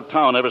get out of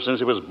town ever since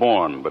he was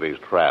born, but he's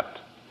trapped.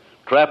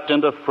 Trapped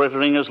into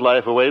frittering his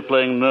life away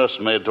playing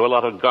nursemaid to a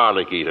lot of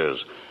garlic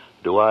eaters.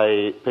 Do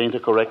I paint a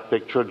correct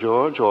picture,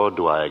 George, or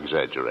do I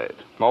exaggerate?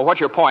 Well,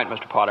 what's your point,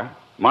 Mr. Potter?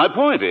 My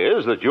point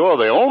is that you're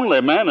the only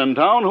man in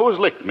town who has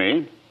licked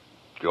me.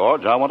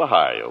 George, I want to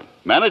hire you.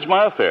 Manage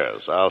my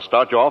affairs. I'll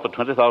start you off at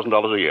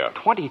 $20,000 a year.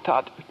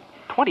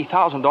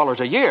 $20,000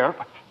 a year?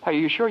 Hey,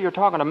 you sure you're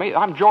talking to me?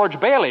 I'm George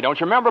Bailey. Don't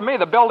you remember me?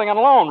 The building and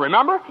loan,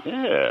 remember?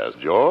 Yes,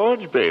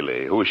 George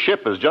Bailey, whose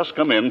ship has just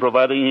come in,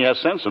 providing he has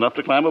sense enough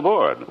to climb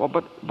aboard. Well,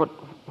 but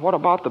what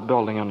about the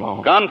building and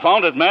loan?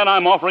 Confound it, man.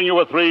 I'm offering you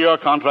a 3-year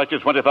contract at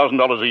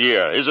 $20,000 a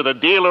year. Is it a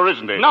deal or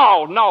isn't it?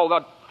 No,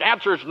 the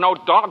answer's no,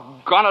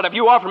 doggone it. If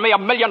you offered me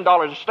 $1 million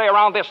to stay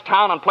around this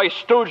town and play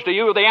stooge to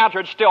you, the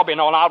answer'd still be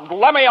no. Now,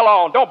 let me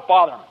alone. Don't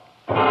bother me.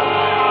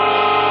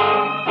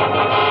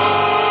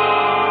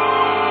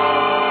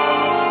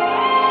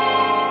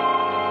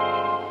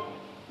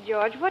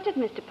 George, what did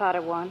Mr.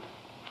 Potter want?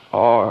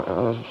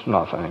 Oh, it's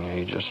nothing.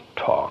 He just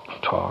talk.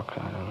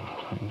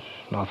 It's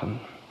nothing.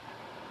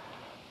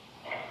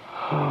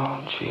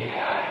 Oh, gee.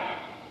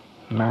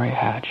 Mary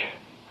Hatch.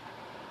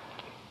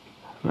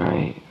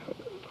 Mary,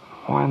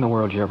 why in the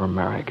world did you ever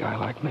marry a guy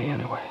like me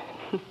anyway?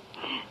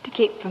 To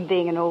keep from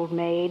being an old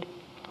maid.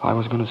 I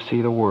was going to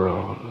see the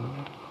world.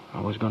 I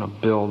was going to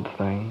build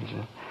things.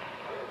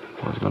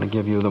 I was going to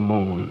give you the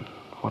moon.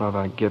 What have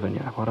I given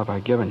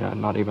you?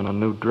 Not even a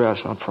new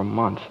dress, not for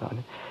months.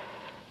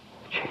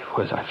 Gee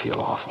whiz, I feel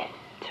awful.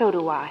 So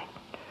do I.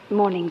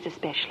 Mornings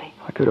especially.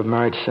 I could have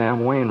married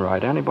Sam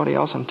Wainwright, anybody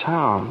else in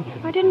town.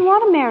 I didn't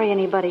want to marry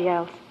anybody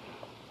else.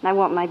 I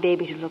want my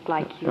baby to look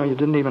like you. No, you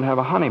didn't even have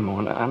a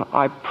honeymoon, and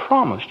I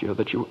promised you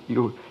that you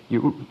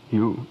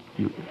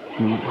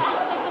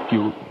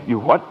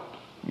what?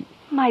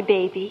 My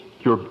baby.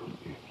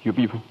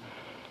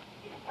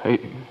 Hey,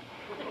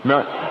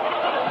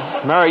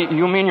 Mary,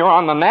 you mean you're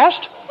on the nest?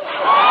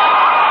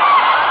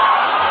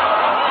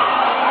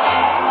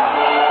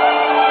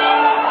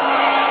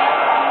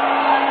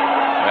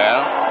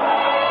 Well,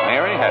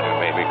 Mary had her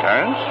baby,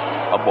 Clarence,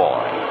 a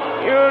boy.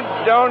 You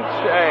don't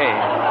say.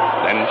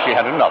 Then she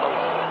had another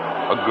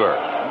one, a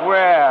girl.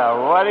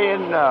 Well, what do you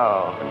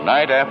know? And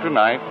night after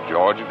night,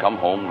 George had come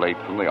home late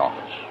from the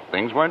office.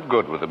 Things weren't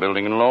good with the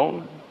building and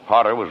loan.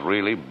 Potter was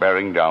really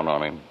bearing down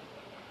on him.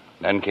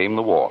 Then came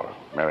the war.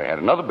 Mary had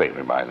another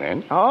baby by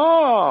then.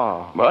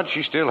 Oh. But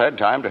she still had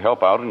time to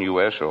help out in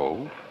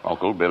USO.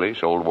 Uncle Billy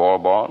sold war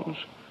bonds.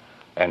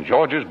 And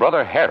George's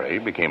brother Harry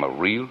became a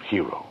real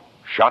hero.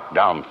 Shot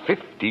down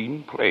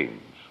 15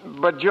 planes.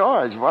 But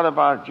George, what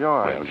about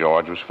George? Well,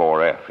 George was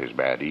 4F, his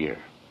bad ear.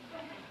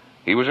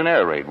 He was an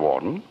air raid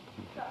warden.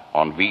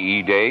 On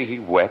VE Day, he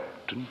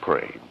wept and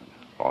prayed.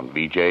 On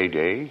VJ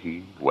Day,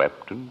 he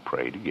wept and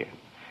prayed again.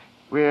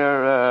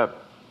 We're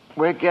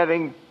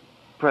getting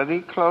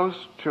pretty close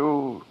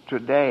to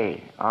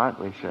today, aren't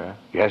we, sir?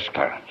 Yes,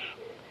 Clarence.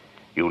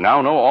 You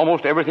now know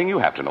almost everything you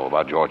have to know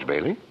about George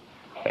Bailey,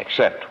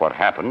 except what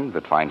happened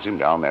that finds him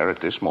down there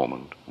at this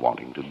moment,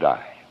 wanting to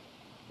die.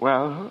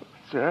 Well,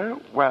 sir,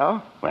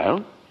 well?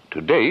 Well,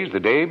 today's the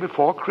day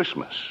before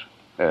Christmas,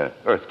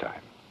 Earth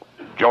time.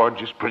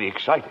 George is pretty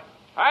excited.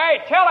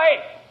 Hey, Tilly!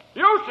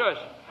 Eustace!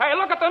 Hey,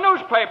 look at the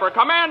newspaper.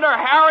 Commander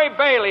Harry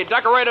Bailey,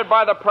 decorated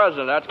by the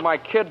president. That's my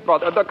kid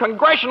brother. The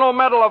Congressional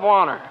Medal of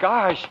Honor.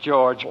 Gosh,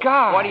 George,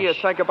 gosh. What do you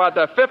think about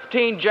the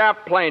 15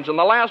 Jap planes? And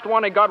the last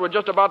one he got was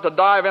just about to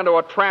dive into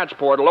a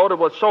transport loaded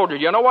with soldiers.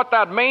 You know what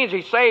that means?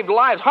 He saved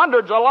lives,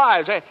 hundreds of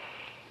lives. Hey,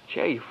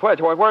 gee,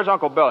 where's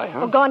Uncle Billy?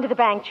 Huh? We're going to the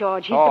bank,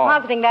 George. He's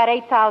depositing that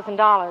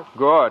 $8,000.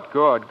 Good.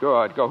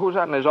 Go. Who's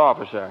that in his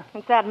office there?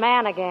 It's that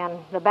man again,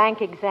 the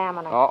bank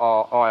examiner.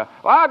 Oh, yeah.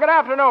 Well, good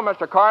afternoon,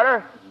 Mr.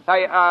 Carter.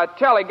 Hey,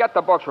 Tilly, get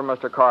the books from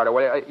Mr. Carter.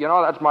 Will you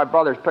know, that's my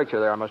brother's picture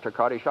there, Mr.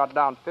 Carter. He shot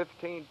down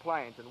 15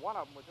 planes, and one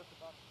of them was just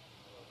about...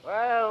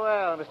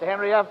 Well, Mr.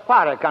 Henry F.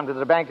 Potter come to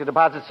the bank to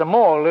deposit some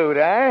more loot,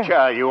 eh?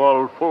 Sure, you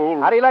old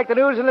fool. How do you like the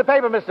news in the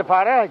paper, Mr.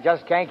 Potter?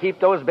 Just can't keep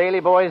those Bailey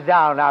boys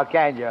down now,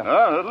 can you?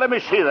 Let me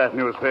see that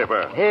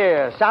newspaper.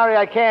 Here, sorry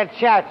I can't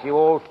chat, you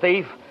old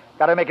thief.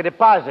 Got to make a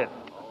deposit.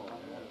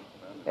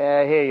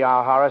 Here you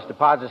are, Horace.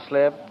 Deposit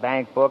slip,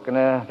 bank book, and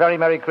a very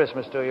Merry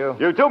Christmas to you.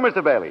 You too,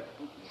 Mr. Bailey.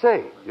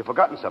 Say, you've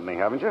forgotten something,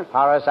 haven't you?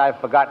 Horace, I've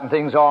forgotten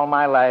things all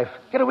my life.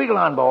 Get a wiggle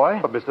on, boy.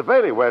 But, Mr.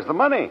 Bailey, where's the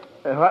money?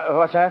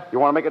 What's that? You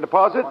want to make a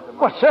deposit?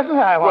 Well, certainly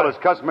I want. Well,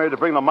 it's customary to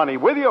bring the money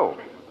with you.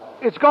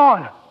 It's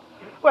gone.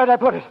 Where'd I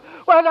put it?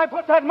 Where'd I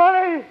put that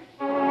money?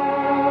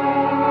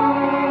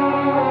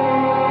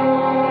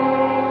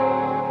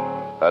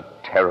 A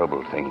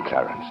terrible thing,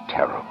 Clarence,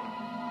 terrible.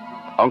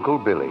 Uncle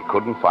Billy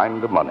couldn't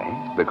find the money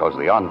because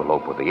the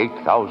envelope with the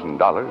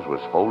 $8,000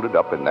 was folded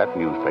up in that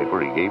newspaper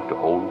he gave to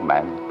old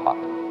man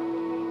Potter.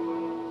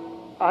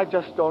 I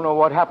just don't know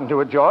what happened to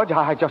it, George.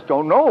 I just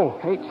don't know.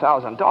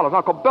 $8,000.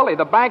 Uncle Billy,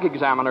 the bank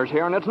examiner's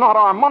here, and it's not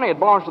our money. It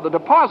belongs to the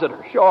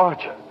depositors.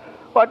 George,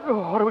 what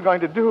are we going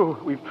to do?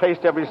 We've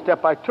traced every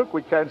step I took.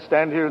 We can't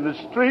stand here in the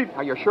street.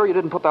 Are you sure you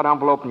didn't put that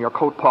envelope in your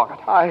coat pocket?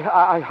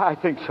 I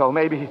think so.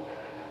 Maybe.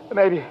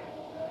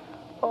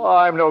 Oh,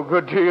 I'm no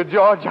good to you,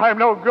 George. I'm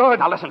no good.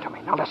 Now listen to me.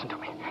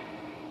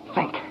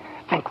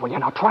 Think, will you?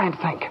 Now try and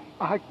think.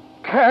 I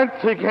can't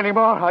think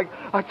anymore. I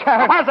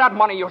can't. Where's that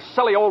money, you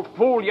silly old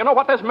fool? You know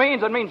what this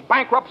means? It means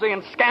bankruptcy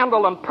and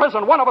scandal and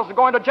prison. One of us is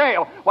going to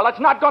jail. Well, it's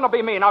not going to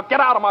be me. Now get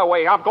out of my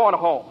way. I'm going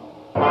home.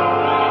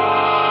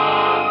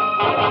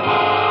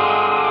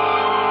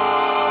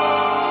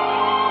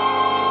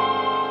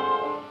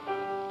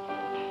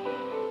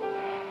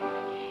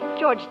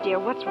 George, dear,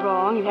 what's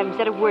wrong? You haven't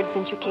said a word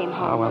since you came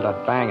home. Oh, well,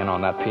 that banging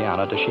on that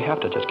piano. Does she have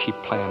to just keep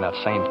playing that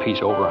same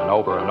piece over and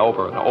over and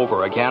over and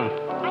over again?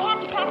 I have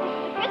to practice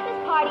for the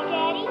Christmas party,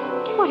 Daddy.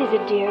 What is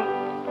it, dear?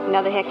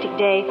 Another hectic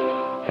day?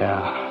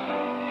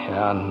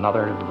 Yeah,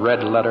 another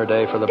red letter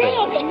day for the baby.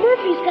 Dad,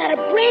 Murphy's got a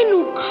brand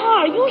new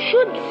car. You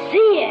should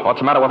see it.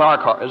 What's the matter with our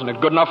car? Isn't it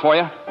good enough for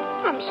you?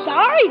 I'm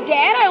sorry,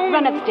 Dad. I only...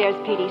 Run upstairs,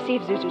 Petey. See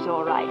if Zuzu's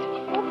all right.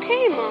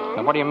 Okay, Mom.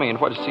 Now, what do you mean?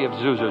 What, see if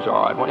Zuzu's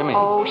all right? What do you mean?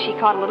 Oh, she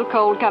caught a little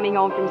cold coming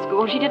home from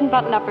school. She didn't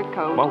button up her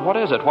coat. Well, what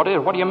is it? What do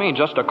you mean,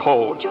 just a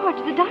cold? George,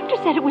 the doctor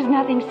said it was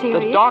nothing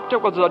serious.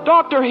 Was the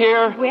doctor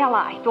here? Well,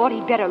 I thought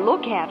he'd better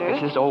look at her.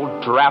 It's this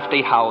old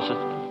drafty house.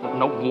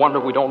 No wonder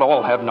we don't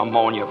all have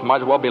pneumonia.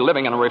 Might as well be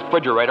living in a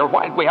refrigerator.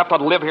 Why'd we have to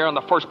live here in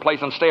the first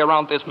place and stay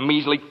around this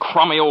measly,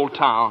 crummy old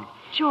town?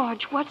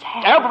 George, what's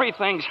happened?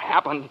 Everything's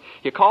happened.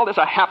 You call this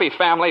a happy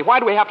family?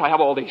 Why do we have to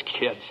have all these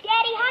kids?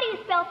 Daddy, how do you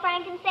spell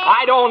frankincense?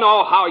 I don't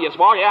know how you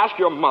spell. You ask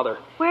your mother.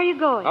 Where are you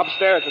going?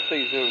 Upstairs to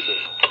see Zuzu.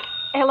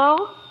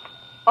 Hello?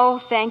 Oh,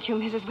 thank you,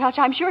 Mrs. Welch.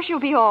 I'm sure she'll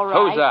be all right.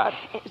 Who's that?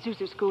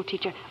 Zuzu's school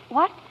teacher.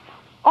 What?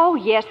 Oh,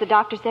 yes, the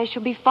doctor says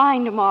she'll be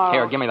fine tomorrow.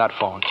 Here, give me that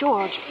phone.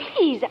 George,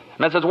 please.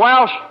 Mrs.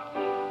 Welsh?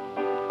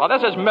 Well,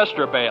 this is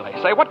Mr. Bailey.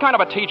 Say, what kind of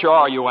a teacher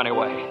are you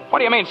anyway? What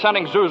do you mean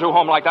sending Zuzu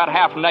home like that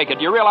half naked?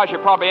 Do you realize you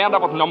probably end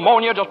up with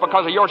pneumonia just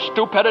because of your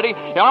stupidity?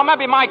 You know,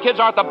 maybe my kids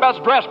aren't the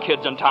best dressed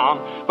kids in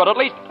town, but at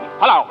least...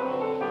 Hello?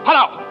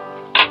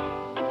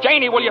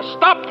 Janie, will you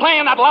stop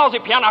playing that lousy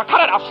piano?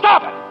 Cut it out.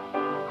 Stop it.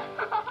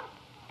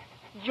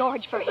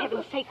 George, for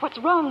heaven's sake, what's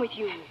wrong with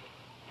you?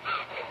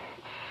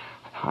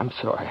 I'm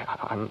sorry.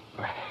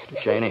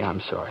 Janie,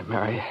 I'm sorry.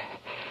 Mary,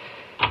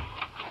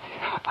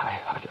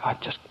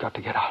 I've just got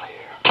to get out of here.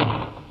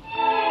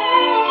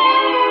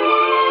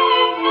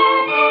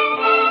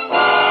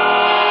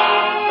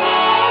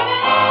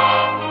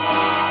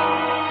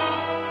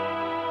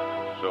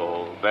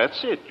 So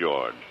that's it,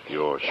 George.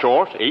 You're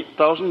short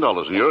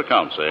 $8,000 in your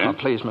accounts, eh? Now,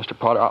 please, Mr.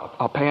 Potter,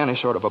 I'll pay any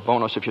sort of a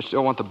bonus if you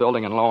still want the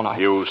building and loan.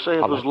 You say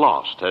it was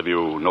lost. Have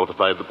you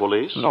notified the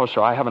police? No,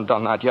 sir, I haven't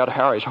done that yet.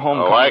 Harry's home.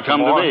 Oh, I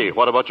come to me.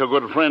 What about your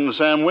good friend,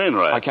 Sam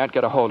Wainwright? I can't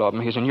get a hold of him.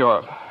 He's in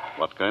Europe.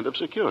 What kind of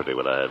security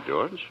would I have,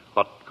 George?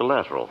 What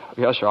collateral?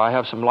 Yes, sir, I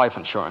have some life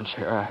insurance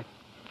here.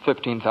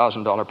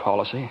 $15,000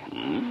 policy.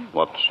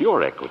 What's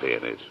your equity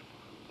in it?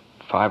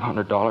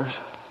 $500.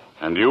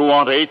 And you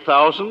want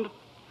 $8,000?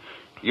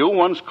 You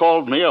once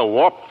called me a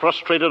warped,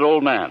 frustrated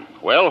old man.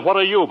 Well, what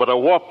are you but a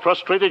warped,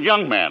 frustrated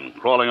young man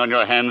crawling on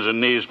your hands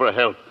and knees for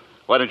help?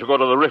 Why don't you go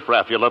to the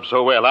riffraff you love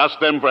so well? Ask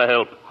them for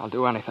help. I'll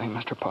do anything,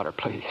 Mr. Potter,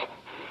 please.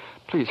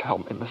 Please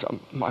help me, Miss.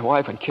 My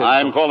wife and kids.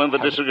 I'm calling the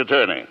district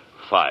attorney.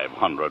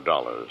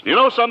 $500. You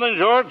know something,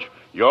 George?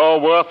 You're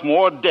worth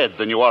more dead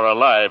than you are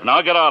alive.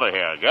 Now get out of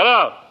here. Get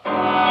out.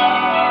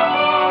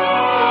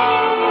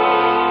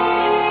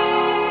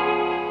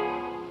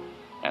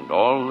 And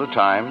all the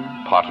time,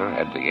 Potter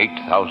had the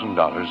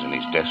 $8,000 in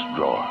his desk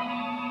drawer.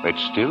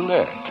 It's still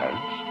there,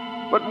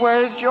 Clarence. But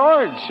where's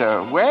George,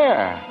 sir?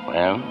 Where?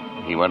 Well,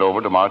 he went over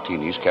to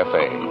Martini's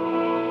Cafe.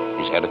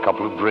 He's had a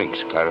couple of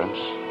drinks, Clarence.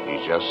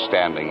 He's just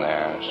standing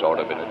there, sort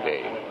of in a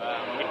daze.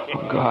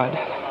 Oh, God.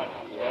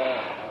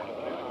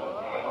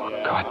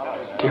 God,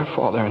 dear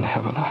Father in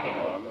heaven,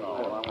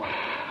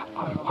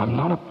 I'm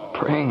not a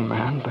praying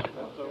man, but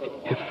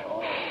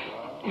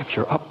if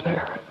you're up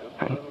there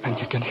and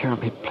you can hear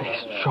me,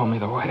 please show me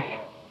the way.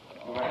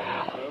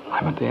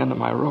 I'm at the end of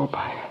my rope.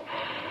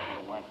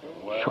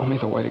 Show me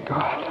the way,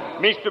 God.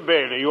 Mr.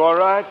 Bailey, you all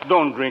right?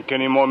 Don't drink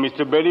anymore,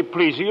 Mr. Bailey.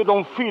 Please, you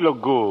don't feel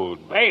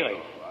good. Bailey?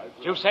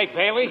 Did you say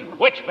Bailey?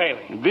 Which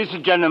Bailey? This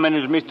gentleman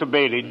is Mr.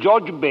 Bailey,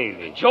 George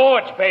Bailey.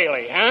 George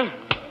Bailey, huh?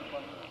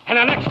 And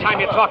the next time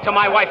you talk to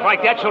my wife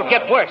like that, she'll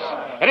get worse.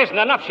 It isn't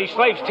enough she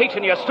slaves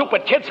teaching you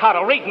stupid kids how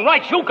to read and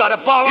write. You got to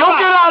ball You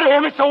get out of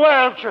here, Mr.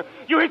 Welch.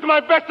 You hit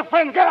my best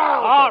friend. Get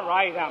out. All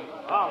right,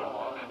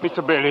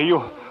 Mr. Bailey,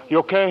 you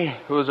okay?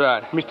 Who's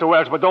that? Mr.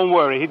 Welch, but don't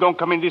worry. He don't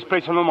come in this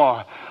place no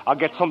more. I'll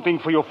get something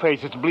for your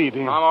face. It's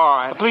bleeding. I'm all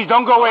right. Please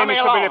don't go away, Let me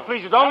Mr. alone. Bailey.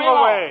 Please don't go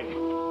away.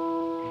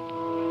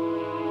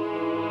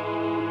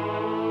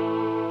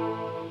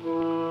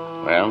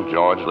 Well,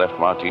 George left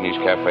Martini's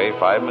Cafe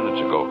 5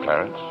 minutes ago,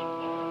 Clarence.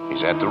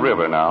 He's at the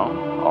river now,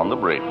 on the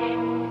bridge,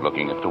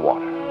 looking at the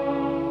water.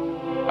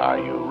 Are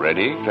you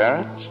ready,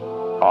 Clarence?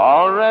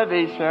 All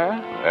ready, sir.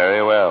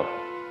 Very well.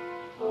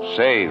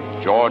 Save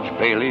George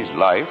Bailey's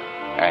life,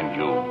 and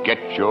you'll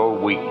get your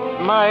wings.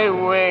 My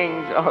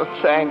wings. Oh,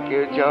 thank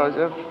you,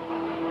 Joseph.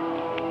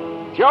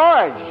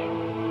 George!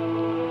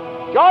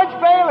 George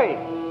Bailey!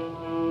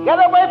 Get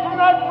away from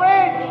that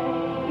bridge!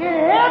 Do you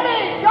hear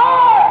me?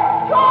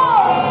 George!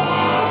 George!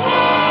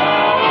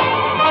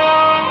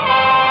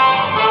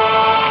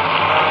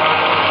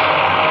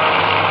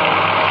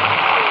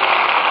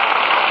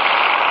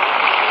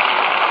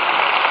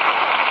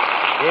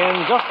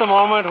 In just a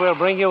moment, we'll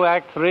bring you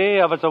Act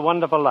 3 of It's a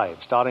Wonderful Life,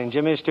 starring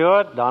Jimmy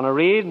Stewart, Donna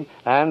Reed,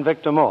 and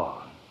Victor Moore.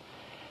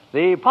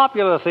 The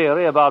popular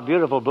theory about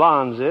beautiful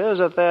blondes is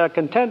that they're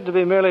content to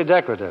be merely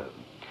decorative.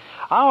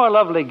 Our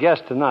lovely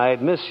guest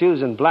tonight, Miss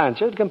Susan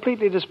Blanchard,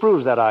 completely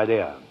disproves that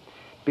idea.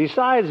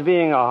 Besides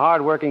being a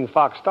hard-working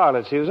Fox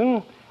starlet,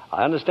 Susan,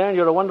 I understand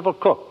you're a wonderful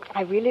cook.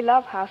 I really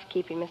love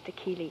housekeeping, Mr.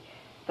 Keeley.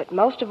 But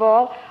most of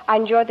all, I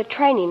enjoy the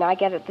training I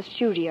get at the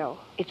studio.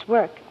 It's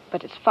work,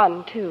 but it's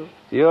fun, too.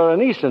 You're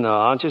an Easterner,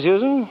 aren't you,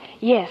 Susan?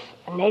 Yes,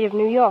 a native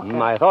New Yorker.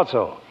 I thought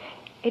so.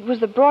 It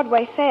was the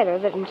Broadway theater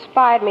that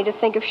inspired me to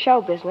think of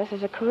show business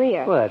as a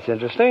career. Well, that's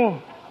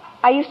interesting.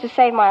 I used to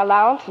save my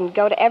allowance and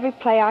go to every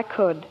play I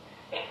could.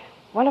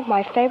 One of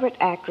my favorite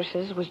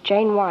actresses was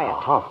Jane Wyatt.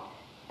 Uh-huh.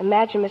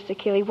 Imagine, Mr.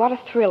 Keeley, what a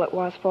thrill it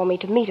was for me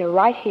to meet her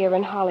right here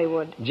in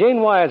Hollywood.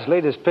 Jane Wyatt's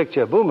latest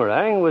picture,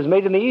 Boomerang, was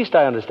made in the East,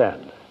 I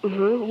understand.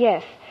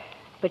 Yes.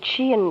 But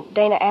she and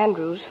Dana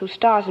Andrews, who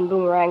stars in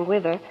Boomerang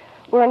with her,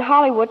 were in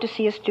Hollywood to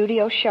see a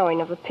studio showing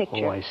of the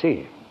picture. Oh, I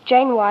see.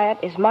 Jane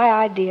Wyatt is my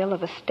ideal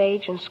of a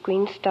stage and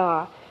screen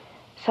star.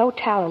 So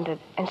talented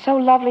and so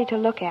lovely to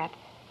look at.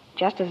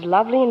 Just as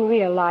lovely in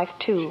real life,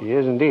 too. She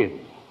is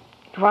indeed.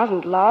 It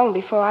wasn't long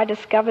before I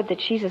discovered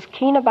that she's as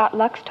keen about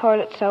Lux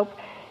toilet soap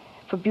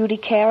for beauty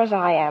care as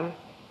I am.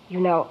 You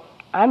know,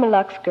 I'm a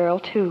Lux girl,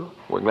 too.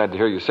 We're glad to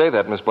hear you say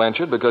that, Miss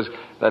Blanchard, because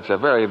that's a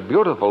very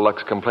beautiful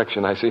Lux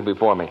complexion I see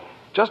before me.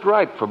 Just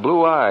right for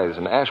blue eyes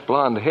and ash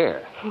blonde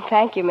hair.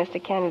 Thank you,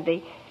 Mr.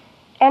 Kennedy.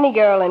 Any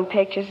girl in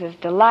pictures is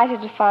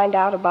delighted to find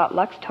out about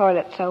Lux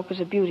toilet soap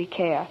as a beauty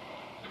care.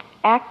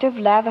 Active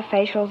lather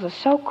facials are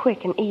so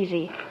quick and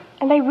easy,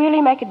 and they really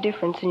make a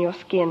difference in your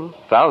skin.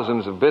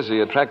 Thousands of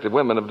busy, attractive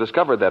women have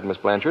discovered that, Miss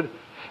Blanchard.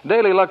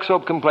 Daily Lux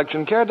Soap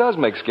Complexion Care does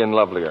make skin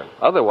lovelier.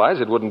 Otherwise,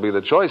 it wouldn't be the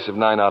choice of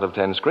 9 out of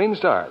 10 screen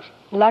stars.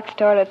 Lux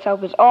toilet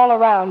soap is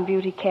all-around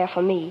beauty care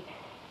for me.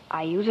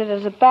 I use it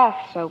as a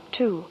bath soap,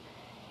 too.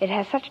 It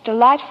has such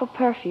delightful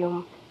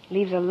perfume,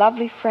 leaves a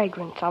lovely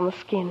fragrance on the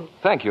skin.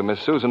 Thank you,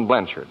 Miss Susan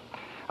Blanchard.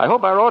 I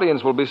hope our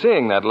audience will be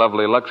seeing that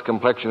lovely Lux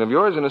complexion of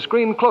yours in a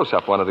screen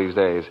close-up one of these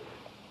days.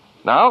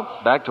 Now,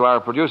 back to our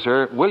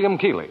producer, William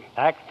Keeley.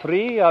 Act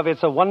 3 of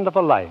It's a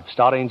Wonderful Life,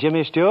 starring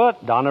Jimmy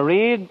Stewart, Donna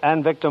Reed,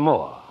 and Victor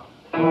Moore.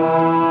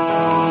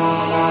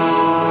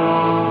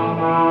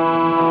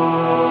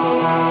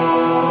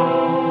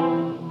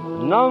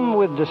 Numb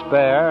with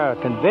despair,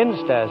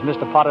 convinced, as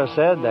Mr. Potter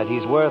said, that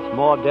he's worth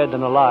more dead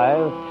than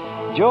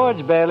alive,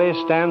 George Bailey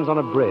stands on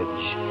a bridge,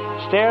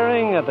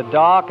 staring at the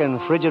dark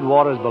and frigid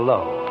waters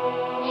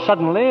below.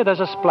 Suddenly, there's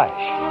a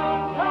splash.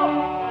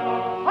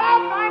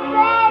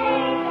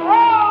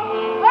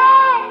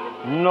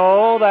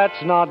 No,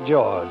 that's not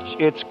George.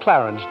 It's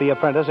Clarence, the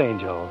apprentice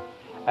angel.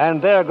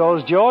 And there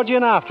goes George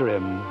in after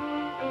him.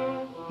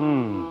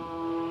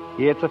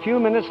 It's a few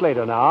minutes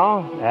later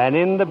now, and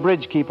in the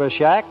bridgekeeper's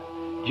shack,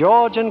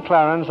 George and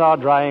Clarence are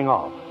drying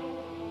off.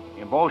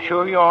 You both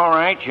sure you're all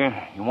right?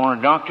 You want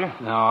a doctor?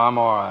 No, I'm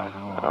all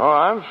right. Oh,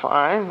 I'm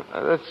fine.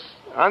 This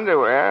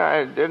underwear,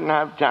 I didn't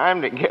have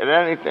time to get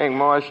anything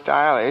more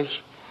stylish.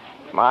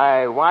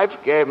 My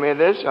wife gave me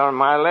this on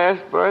my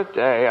last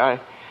birthday.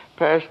 I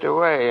passed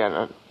away in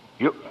it.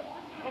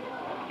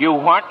 You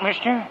what,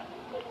 mister?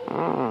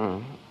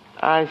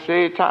 I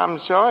see Tom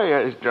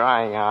Sawyer is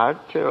drying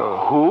out, too.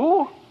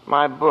 Who?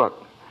 My book.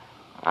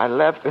 I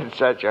left in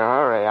such a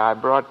hurry, I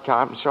brought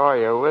Tom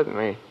Sawyer with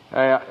me.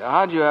 Hey,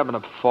 how'd you happen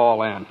to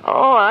fall in?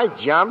 Oh, I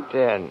jumped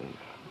in.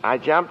 I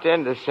jumped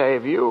in to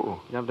save you.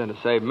 Jumped in to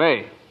save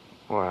me?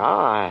 Well,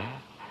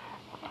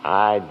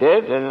 I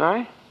did, didn't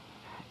I?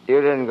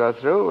 You didn't go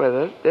through with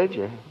it, did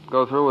you?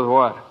 Go through with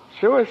what?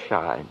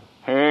 Suicide.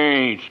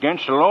 Hey, it's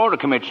against the law to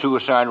commit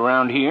suicide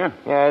around here.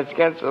 Yeah, it's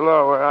against the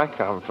law where I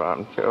come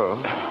from, too.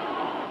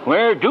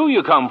 Where do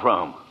you come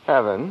from?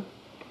 Heaven.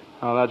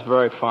 Oh, that's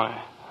very funny.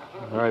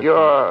 Very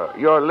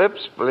your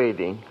lips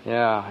bleeding.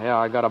 Yeah,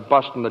 I got a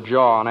bust in the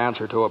jaw in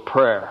answer to a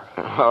prayer.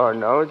 Oh,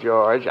 no,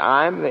 George.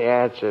 I'm the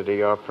answer to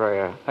your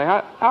prayer. Hey,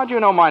 how'd you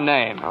know my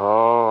name?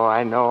 Oh,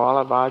 I know all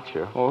about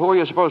you. Well, who are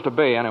you supposed to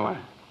be, anyway?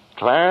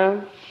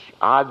 Clarence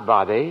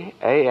Oddbody,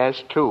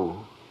 AS2.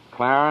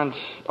 Clarence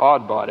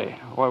Oddbody.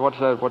 What's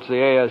the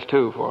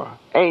AS2 for?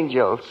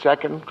 Angel,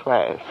 second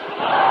class.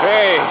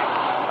 Hey,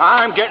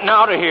 I'm getting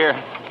out of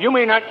here. You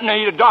may not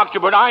need a doctor,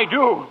 but I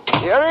do.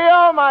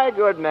 Cheerio, my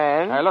good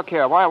man. Hey, look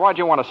here. Why'd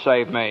you want to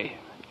save me?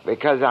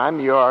 Because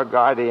I'm your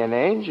guardian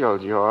angel,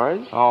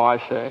 George. Oh, I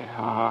see.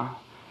 Uh-huh.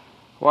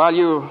 Well,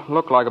 you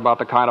look like about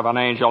the kind of an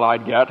angel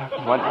I'd get.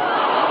 What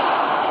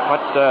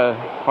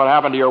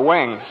happened to your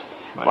wings?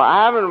 Well,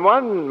 I haven't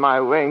won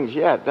my wings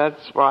yet.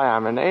 That's why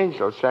I'm an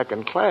angel,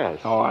 second class.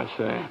 Oh, I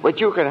see. But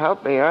you can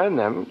help me earn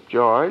them,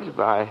 George,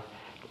 by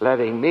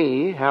letting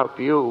me help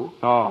you.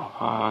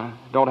 Oh,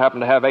 don't happen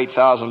to have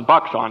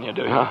 $8,000 on you,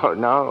 do you? Oh,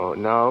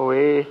 no.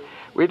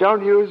 We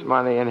don't use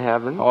money in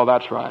heaven. Oh,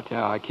 that's right.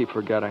 Yeah, I keep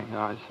forgetting.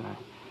 I see.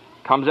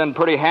 Comes in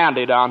pretty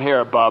handy down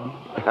here, bub.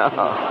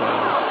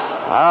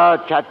 Oh,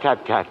 tut.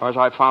 Of course,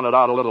 I found it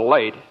out a little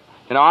late.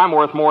 You know, I'm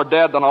worth more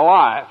dead than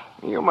alive.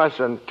 You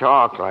mustn't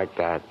talk like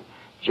that.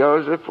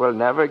 Joseph will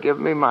never give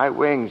me my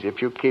wings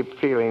if you keep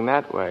feeling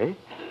that way.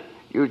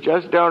 You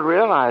just don't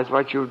realize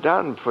what you've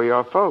done for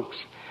your folks.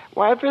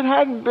 Why, if it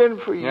hadn't been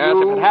for you... Yes,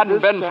 if it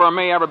hadn't been for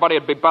me, everybody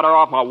would be better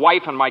off. My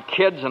wife and my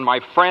kids and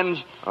my friends.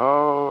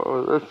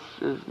 Oh, this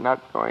is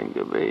not going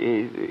to be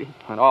easy.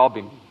 And all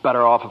be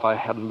better off if I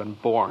hadn't been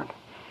born.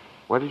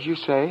 What did you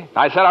say?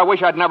 I said I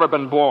wish I'd never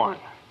been born.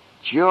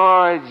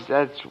 George,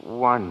 that's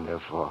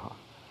wonderful.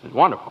 It's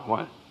wonderful.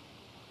 What?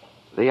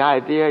 The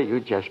idea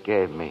you just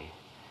gave me.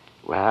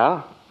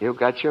 Well, you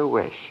got your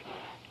wish.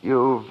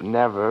 You've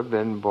never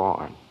been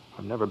born.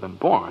 I've never been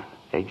born?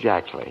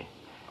 Exactly.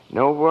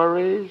 No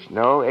worries,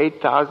 no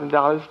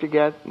 $8,000 to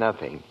get,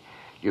 nothing.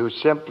 You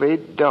simply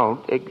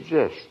don't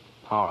exist.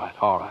 All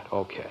right,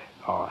 okay,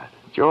 all right.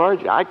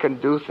 George, I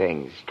can do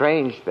things,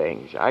 strange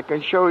things. I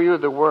can show you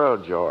the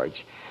world,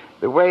 George,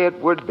 the way it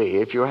would be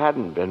if you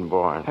hadn't been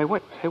born. Hey,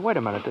 wait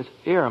a minute. This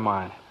ear of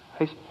mine.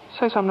 Hey,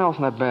 say something else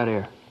in that bad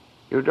ear.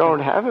 You don't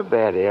have a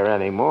bad ear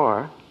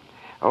anymore.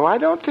 Oh, I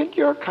don't think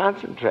you're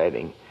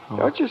concentrating. Oh.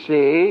 Don't you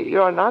see?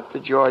 You're not the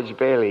George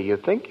Bailey you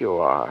think you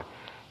are.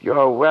 You're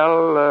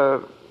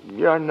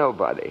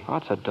nobody. Oh,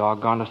 that's the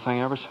doggonest thing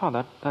I ever saw,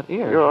 that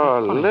ear.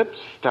 Your lips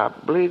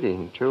stopped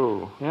bleeding,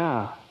 too.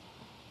 Yeah.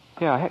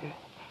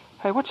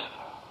 Hey, what's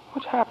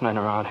happening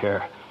around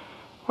here?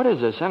 What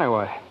is this,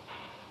 anyway?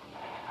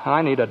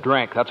 I need a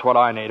drink. That's what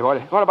I need.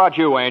 What about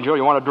you, Angel?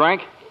 You want a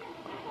drink?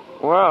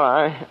 Well,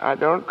 I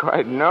don't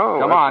quite know.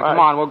 Come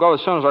on. We'll go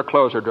as soon as our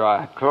clothes are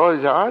dry.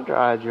 Clothes are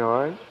dry,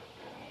 George.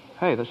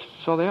 Hey,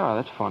 so they are.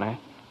 That's funny.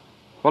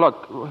 Well,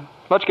 look,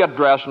 let's get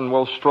dressed and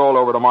we'll stroll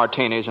over to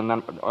Martini's and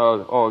then...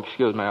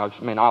 excuse me.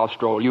 I'll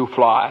stroll. You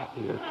fly.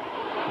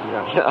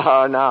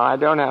 Oh, no, I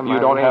don't have my You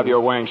don't wings. have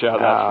your wings yet.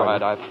 That's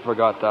right. I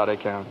forgot that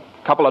again.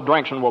 A couple of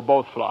drinks and we'll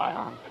both fly,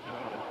 huh?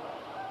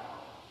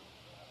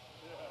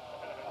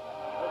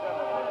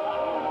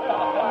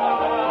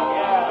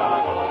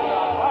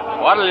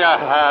 What'll you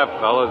have,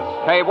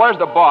 fellas? Hey, where's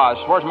the boss?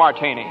 Where's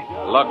Martini?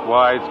 Look,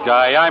 wise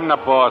guy, I'm the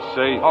boss,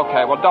 see?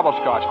 Okay, well, double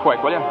scotch,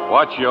 quick, will you?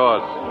 What's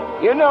yours?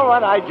 You know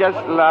what I just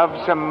love?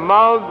 Some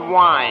mulled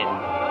wine.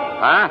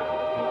 Huh?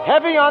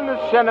 Heavy on the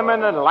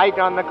cinnamon and light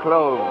on the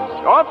cloves.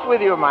 Off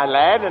with you, my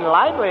lad, and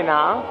lively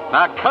now.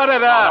 Now, cut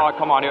it out. Oh,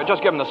 come on,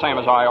 just give him the same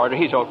as I ordered.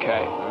 He's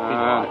okay.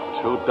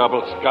 Two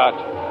double scotch.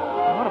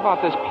 What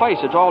about this place?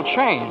 It's all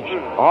changed.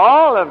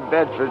 All of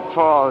Bedford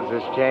Falls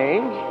has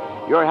changed.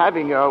 You're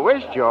having your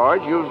wish,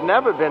 George. You've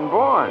never been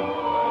born.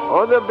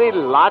 Oh, there'll be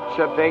lots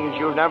of things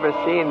you've never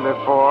seen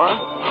before.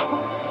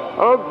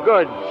 Oh,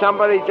 good.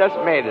 Somebody just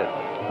made it.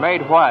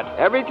 Made what?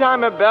 Every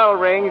time a bell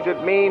rings,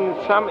 it means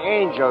some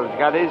angel's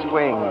got his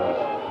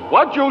wings.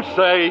 What'd you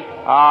say?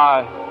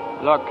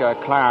 Look,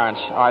 Clarence,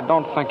 I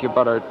don't think you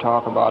better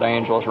talk about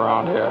angels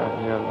around here.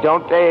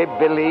 Don't they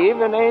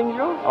believe in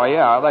angels? Oh,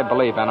 yeah, they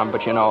believe in them,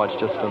 but it's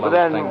just a little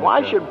thing. Then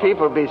why should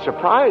people be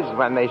surprised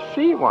when they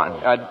see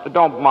one?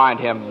 Don't mind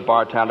him,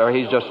 bartender.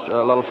 He's just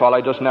a little fella.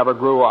 He just never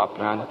grew up.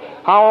 And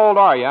how old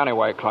are you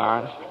anyway,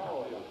 Clarence?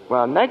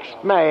 Well,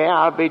 next May,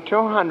 I'll be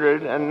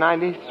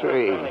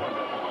 293.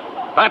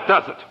 That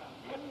does it.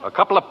 A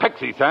couple of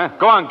pixies, huh?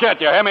 Go on, get.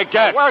 You hear me?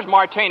 Get. Where's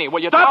Martini?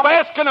 Will you Stop tell me?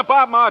 asking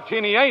about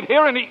Martini. Ain't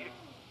here any...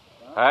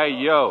 Hey,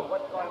 you.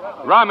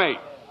 Rummy,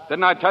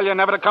 didn't I tell you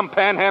never to come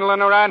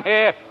panhandling around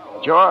here?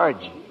 George,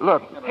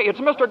 look. Hey, it's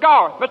Mr.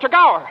 Gower. Mr.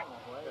 Gower.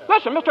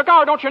 Listen, Mr.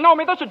 Gower, don't you know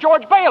me? This is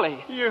George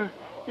Bailey.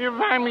 You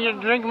buy me a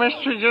drink,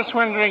 mister? Just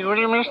one drink, will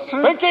you,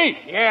 mister? Pinky!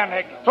 Yeah,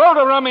 Nick. Throw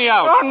the rummy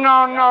out. Oh,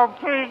 no,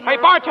 please. Hey,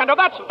 bartender,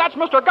 that's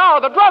Mr. Gower,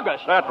 the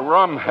druggist. That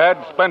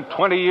rumhead spent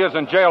 20 years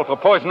in jail for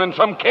poisoning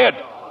some kid.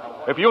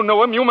 If you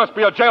knew him, you must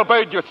be a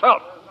jailbird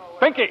yourself.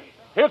 Pinky,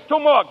 here's two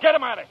more. Get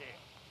him out of here.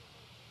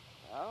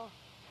 Well,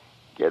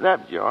 get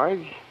up,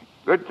 George.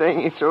 Good thing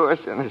he threw us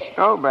in a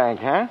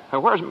snowbank, huh?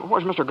 Where's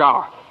Mr.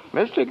 Gower?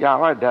 Mr.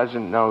 Gower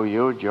doesn't know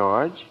you,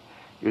 George.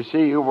 You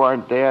see, you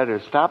weren't there to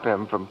stop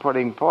him from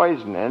putting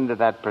poison into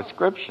that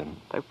prescription.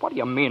 Hey, what do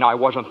you mean I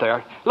wasn't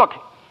there? Look,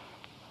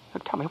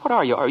 tell me, what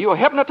are you? Are you a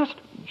hypnotist?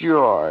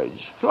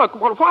 George. Look,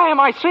 well, why am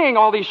I seeing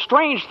all these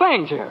strange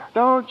things here?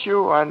 Don't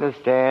you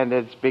understand?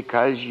 It's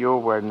because you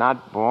were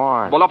not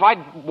born. Well, if I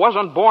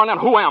wasn't born, then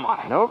who am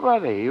I?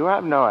 Nobody. You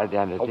have no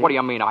identity. Oh, what do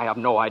you mean I have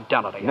no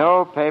identity?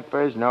 No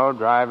papers, no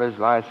driver's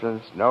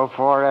license, no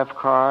 4F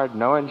card,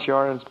 no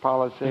insurance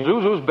policy.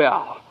 Zuzu's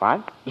bell.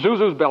 What?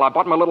 Zuzu's bell. I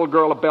bought my little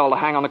girl a bell to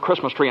hang on the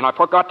Christmas tree, and I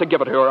forgot to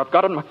give it to her. I've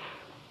got it in my...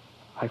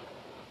 It's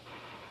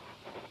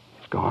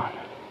gone.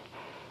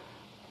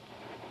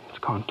 It's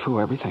gone,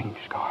 too. Everything's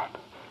gone.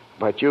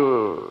 But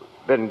you've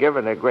been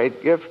given a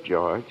great gift,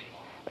 George.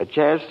 A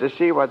chance to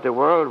see what the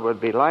world would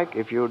be like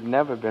if you'd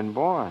never been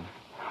born.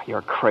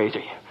 You're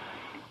crazy.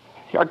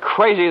 You're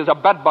crazy as a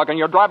bedbug, and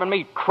you're driving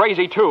me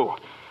crazy, too.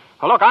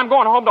 Now, look, I'm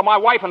going home to my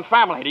wife and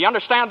family. Do you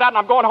understand that? And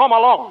I'm going home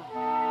alone.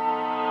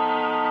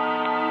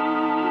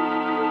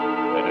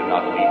 Better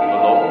not leave him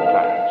alone,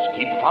 Clarence.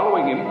 Keep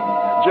following him.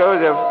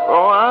 Joseph,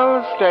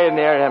 I'll stay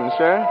near him,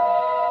 sir.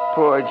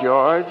 Poor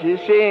George. He's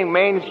seeing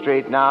Main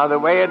Street now the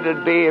way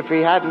it'd be if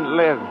he hadn't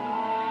lived.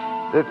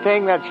 The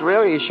thing that's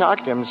really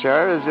shocked him,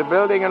 sir, is the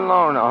building and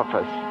loan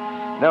office.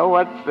 Know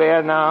what's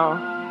there now?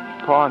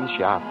 Pawn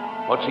shop.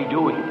 What's he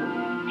doing?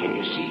 Can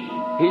you see?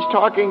 He's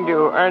talking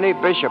to Ernie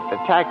Bishop, the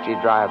taxi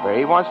driver.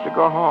 He wants to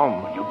go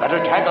home. You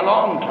better tag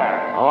along,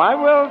 Clarence. Oh, I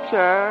will,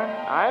 sir.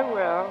 I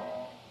will.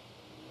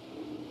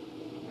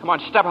 Come on,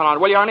 step on it,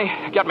 will you, Ernie?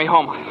 Get me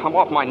home. I'm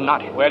off my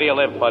nut. Where do you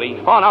live, buddy?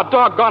 Oh, now,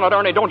 doggone it,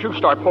 Ernie. Don't you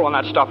start pulling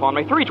that stuff on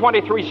me.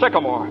 323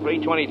 Sycamore.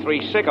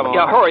 323 Sycamore?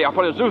 Yeah, hurry up.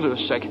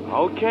 Zuzu's sick.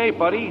 Okay,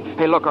 buddy.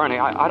 Hey, look, Ernie,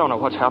 I don't know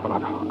what's happened.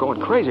 I'm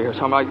going crazy or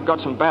something. I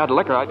got some bad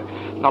liquor.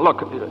 Now, look,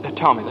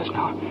 tell me this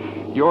now.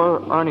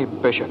 You're Ernie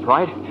Bishop,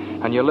 right?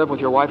 And you live with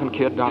your wife and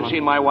kid down You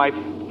seen my wife?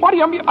 What do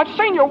you mean? I've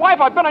seen your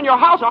wife. I've been in your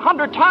house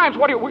 100 times.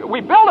 What do you...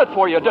 We built it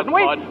for you, didn't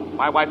we? Bud,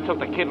 my wife took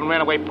the kid and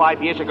ran away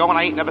 5 years ago, and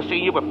I ain't never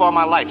seen you before in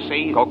my life,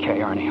 see?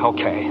 Okay, Ernie,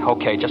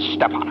 okay. Just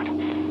step on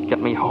it.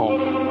 Get me home.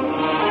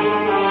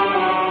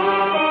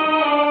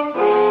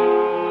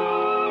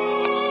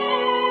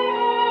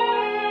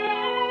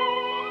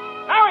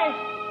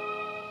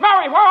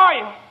 Mary, where are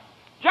you?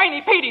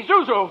 Janie, Petey,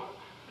 Zuzu.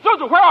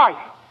 Zuzu, where are you?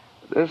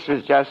 This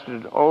is just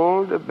an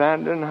old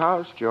abandoned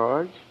house,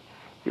 George.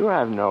 You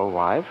have no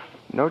wife,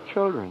 no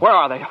children. Where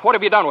are they? What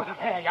have you done with them?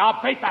 Hey, I'll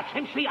bet that's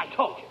him. See, I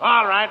told you.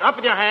 All right, up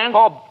with your hands.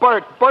 Oh,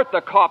 Bert the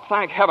cop.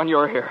 Thank heaven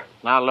you're here.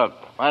 Now, look,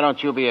 why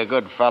don't you be a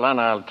good fella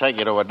and I'll take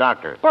you to a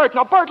doctor? Bert,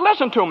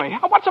 listen to me.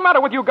 What's the matter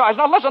with you guys?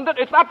 Now, listen,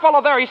 it's that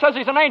fellow there. He says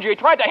he's an angel. He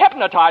tried to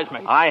hypnotize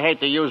me. I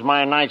hate to use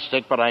my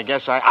nightstick, but I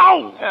guess I...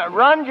 Ow!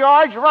 Run,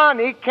 George, run.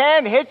 He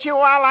can't hit you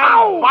while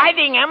I'm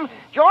biting him.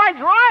 George,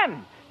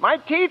 run. My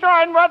teeth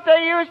aren't what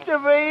they used to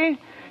be.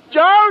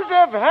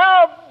 Joseph,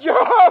 help!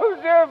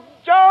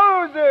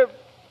 Joseph!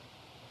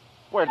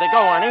 Where'd they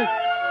go, Ernie?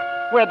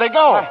 Where'd they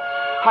go?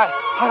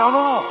 I don't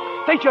know.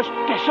 They just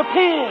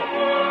disappeared.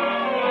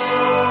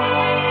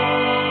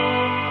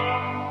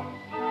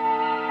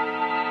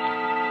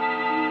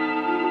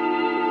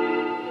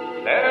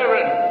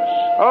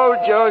 Clarence! Oh,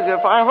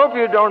 Joseph, I hope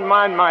you don't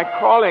mind my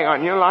calling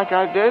on you like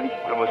I did.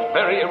 It was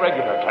very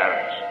irregular,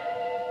 Clarence.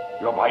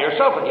 You're by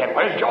yourself again.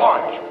 Where's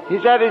George?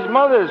 He's at his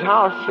mother's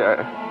house,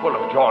 sir.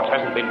 Well, if George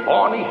hasn't been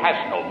born, he has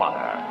no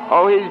mother.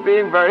 Oh, he's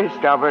being very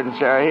stubborn,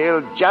 sir.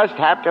 He'll just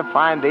have to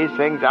find these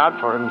things out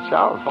for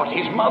himself. But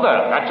his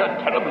mother, that's a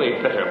terribly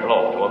bitter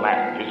blow to a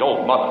man, his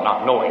own mother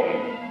not knowing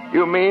him.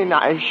 You mean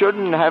I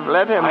shouldn't have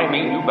let him... I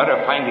mean you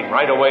better find him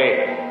right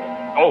away.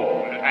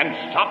 Oh, and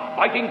stop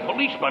fighting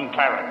policemen,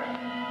 Clarence.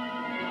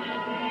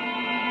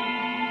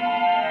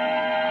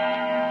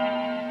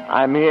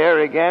 I'm here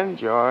again,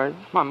 George.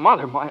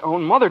 My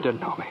own mother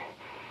didn't know me.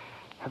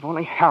 If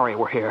only Harry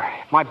were here.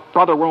 If my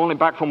brother were only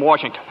back from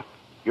Washington.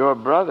 Your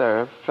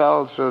brother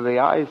fell through the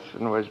ice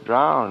and was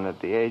drowned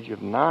at the age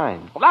of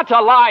 9. Well, that's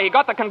a lie. He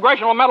got the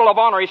Congressional Medal of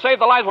Honor. He saved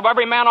the lives of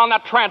every man on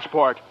that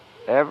transport.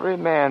 Every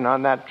man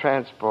on that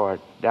transport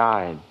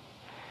died.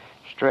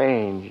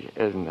 Strange,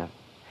 isn't it?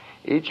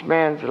 Each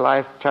man's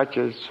life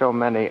touches so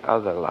many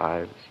other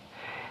lives.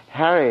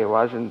 Harry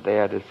wasn't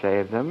there to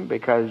save them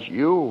because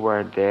you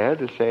weren't there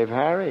to save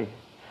Harry.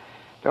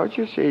 Don't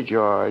you see,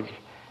 George?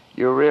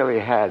 You really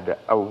had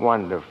a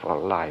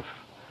wonderful life.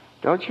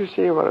 Don't you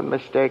see what a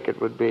mistake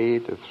it would be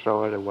to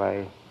throw it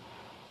away?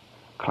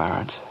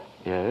 Clarence?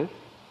 Yes?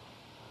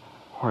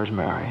 Where's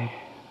Mary?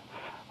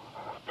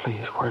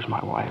 Please, where's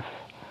my wife?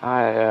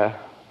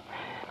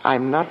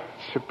 I'm not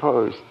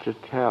supposed to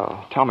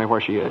tell. Tell me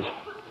where she is.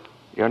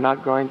 You're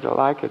not going to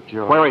like it,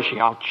 George. Where is she?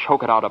 I'll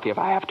choke it out of you if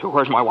I have to.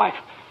 Where's my wife?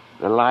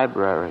 The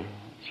library.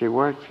 She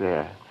works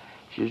there.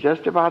 She's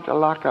just about to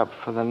lock up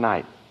for the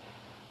night.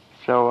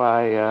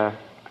 So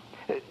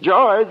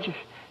George,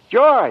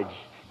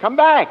 come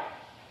back.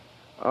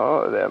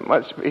 Oh, there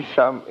must be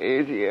some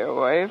easier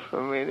way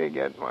for me to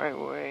get my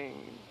wings.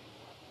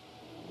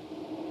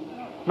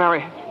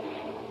 Mary.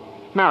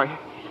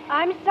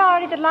 I'm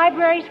sorry, the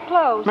library's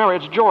closed. Mary,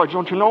 it's George.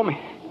 Don't you know me?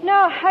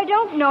 No, I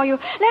don't know you.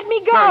 Let me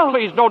go. Mary,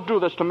 please, don't do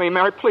this to me.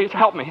 Mary, please,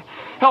 help me.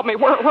 Help me.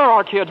 Where are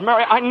our kids?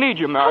 Mary, I need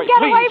you, Mary. Get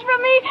please. away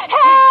from me.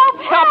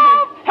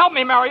 Help! Help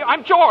me, Mary.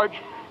 I'm George.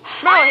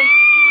 Mary.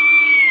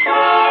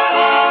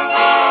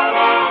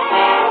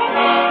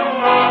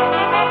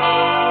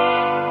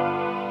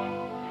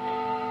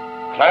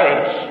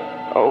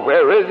 Clarence. Oh,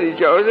 where is he,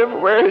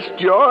 Joseph? Where's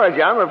George?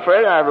 I'm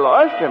afraid I've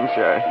lost him,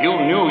 sir. You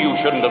knew you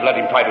shouldn't have let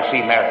him try to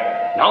see Mary.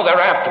 Now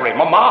they're after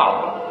him, a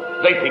mob.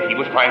 They think he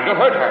was trying to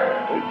hurt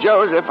her.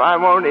 Joseph, I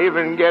won't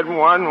even get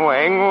one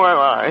wing, will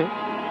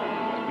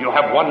I? You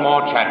have one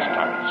more chance,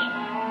 Clarence.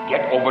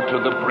 Get over to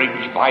the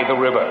bridge by the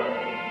river.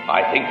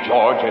 I think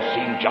George has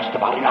seen just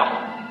about enough.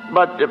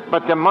 But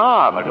the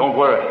mob... But don't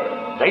worry.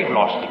 They've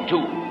lost him,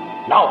 too.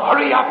 Now,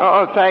 hurry up.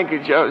 Oh, thank you,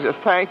 Joseph.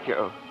 Thank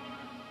you.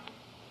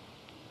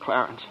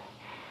 Clarence,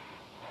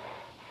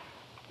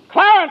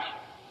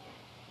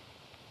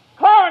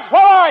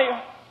 where are you?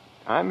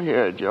 I'm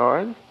here,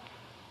 George.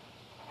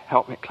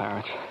 Help me,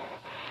 Clarence.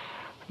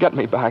 Get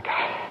me back.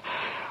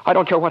 I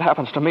don't care what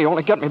happens to me.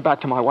 Only get me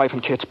back to my wife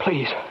and kids,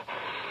 please.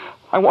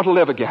 I want to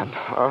live again.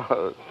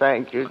 Oh,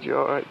 thank you,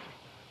 George.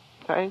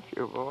 Thank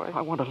you, boy.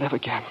 I want to live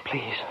again,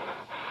 please.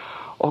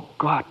 Oh,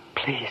 God,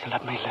 please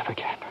let me live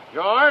again.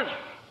 George?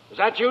 Is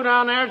that you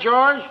down there,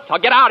 George? Now,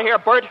 get out of here,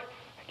 Bert.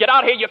 Get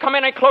out here. You come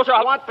in any closer,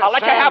 I'll let you have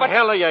it. What the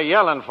hell are you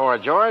yelling for,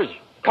 George?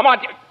 Come on.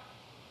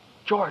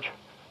 George,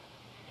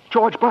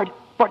 Bert,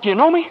 do you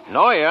know me?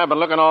 No, yeah, I've been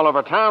looking all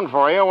over town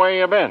for you. Where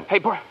you been? Hey,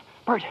 Bert,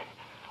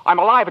 I'm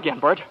alive again,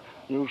 Bert.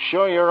 You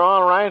sure you're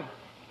all right?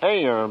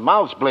 Hey, your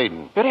mouth's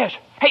bleeding. It is.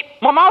 Hey,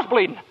 my mouth's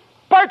bleeding.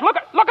 Bert,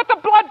 look at the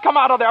blood come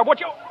out of there, would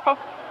you?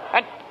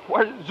 And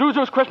where's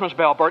Zuzu's Christmas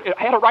bell, Bert?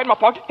 I had it right in my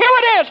pocket. Here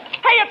it is.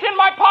 Hey, it's in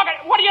my pocket.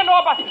 What do you know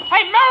about it?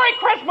 Hey, Merry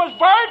Christmas,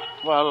 Bert.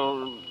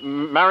 Well,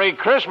 Merry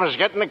Christmas.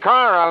 Get in the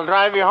car. I'll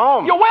drive you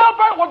home. You will,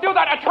 Bert? We'll do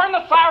that. I turn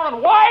the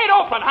siren wide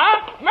open,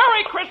 huh?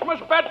 Merry Christmas,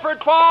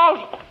 Bedford Falls.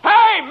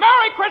 Hey,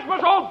 Merry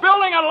Christmas, old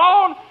building and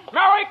loan.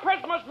 Merry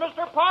Christmas,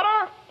 Mr.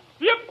 Potter.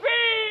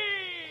 Yippee!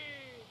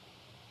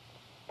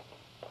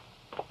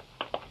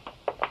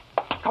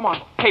 Come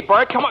on. Hey,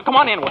 Bert, come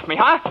on in with me,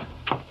 huh?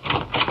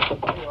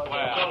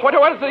 What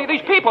is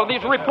these people,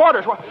 these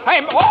reporters?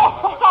 Hey,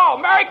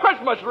 Merry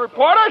Christmas,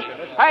 reporters.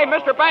 Hey,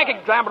 Mr. Bank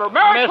Examiner,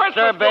 Merry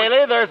Christmas. Mr.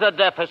 Bailey, there's a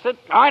deficit.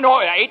 I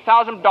know,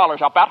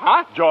 $8,000, I'll bet,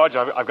 huh? George,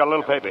 I've got a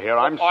little paper here.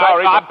 I'm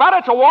sorry. I bet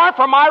it's a warrant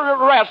for my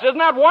arrest. Isn't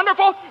that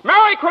wonderful?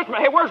 Merry Christmas.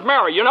 Hey, where's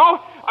Mary, you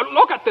know?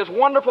 Look at this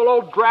wonderful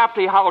old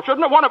drafty house.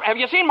 Shouldn't it have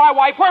you seen my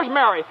wife? Where's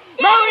Mary?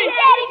 Daddy,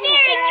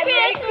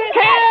 Merry Christmas.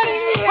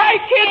 Kids! Hey,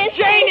 kids,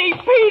 Janie,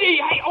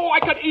 Petey. Hey, I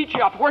could eat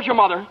you up. Where's your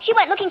mother? She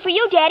went looking for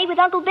you, Daddy, with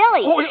Uncle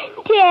Billy. Oh,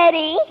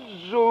 Daddy.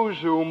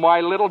 Zuzu,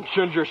 my little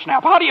ginger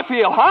snap. How do you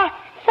feel, huh?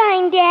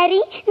 Fine,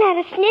 Daddy.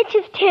 Not a snitch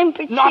of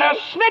temperature. Not a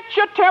snitch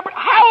of temperature.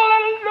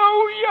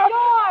 Hallelujah.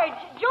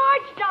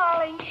 George,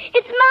 darling.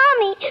 It's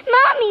Mommy.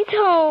 Mommy's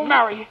home.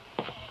 Mary.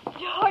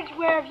 George,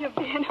 where have you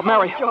been?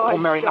 Mary. George,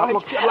 Mary, now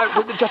look,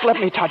 just let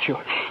me touch you.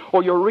 Oh,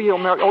 you're real,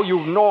 Mary. Oh,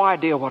 you've no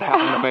idea what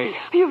happened to me.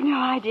 You've no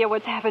idea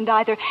what's happened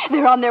either.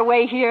 They're on their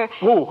way here.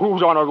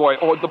 Who's on their way?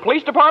 Oh, the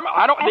police department?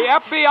 The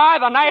FBI,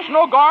 the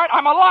National Guard?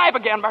 I'm alive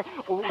again, Mary.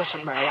 Oh,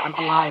 listen, Mary, I'm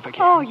alive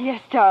again. Oh, yes,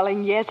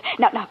 darling, yes.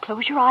 Now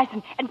close your eyes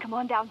and come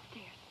on downstairs.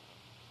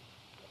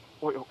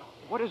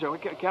 What is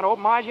it? Can't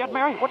open my eyes yet,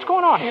 Mary? What's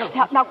going on here?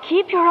 Now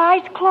keep your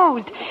eyes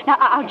closed. Now,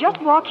 I'll just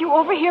walk you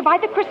over here by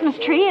the Christmas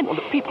tree and... Well,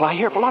 the people, I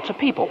hear lots of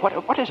people. What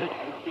is it?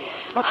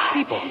 Lots of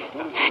people.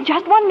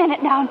 Just 1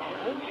 minute now.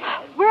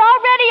 We're all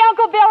ready,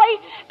 Uncle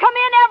Billy. Come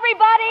in,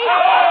 everybody.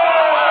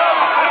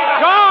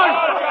 George,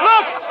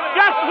 look!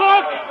 Just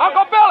look!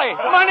 Uncle Billy!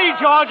 Money,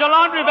 George, a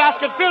laundry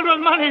basket filled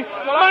with money.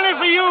 Money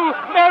for you.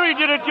 Mary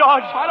did it,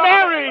 George.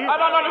 Mary! I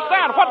don't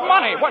understand. What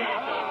money? What...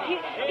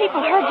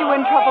 People heard you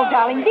in trouble,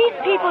 darling. These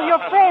people, your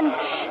friends,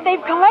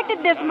 they've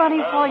collected this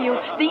money for you.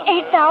 The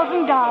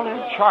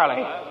 $8,000.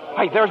 Charlie.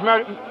 Hey, there's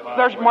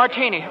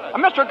Martini.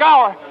 Mr.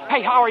 Gower.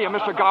 Hey, how are you,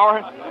 Mr.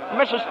 Gower?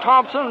 Mrs.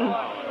 Thompson,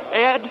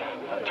 Ed,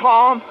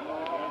 Tom,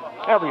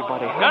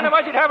 everybody. Huh? None of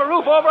us would have a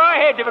roof over our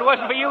heads if it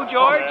wasn't for you,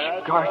 George.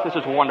 Oh, gosh, this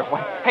is wonderful.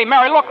 Hey,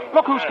 Mary,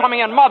 look who's coming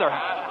in. Mother.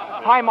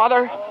 Hi,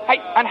 Mother. Hey,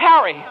 and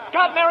Harry.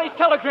 Got Mary's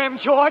telegram,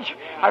 George.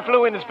 I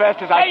flew in as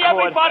fast as I could. Hey,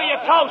 everybody, a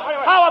toast.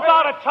 How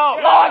about a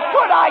toast? Oh,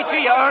 good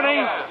idea,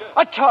 Ernie.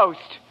 A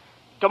toast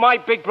to my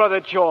big brother,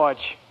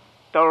 George,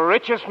 the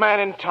richest man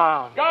in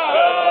town. Daddy,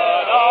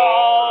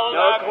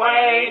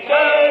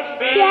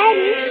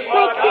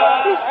 my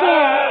Christmas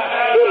bell.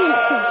 You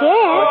didn't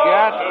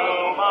forget. Forget?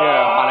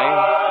 Here, honey.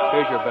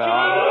 Here's your bell.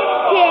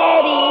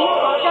 Daddy.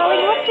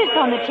 Darling, what's this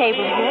on the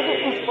table here,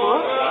 this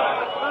book?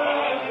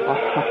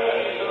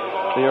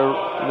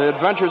 The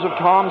Adventures of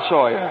Tom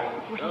Sawyer.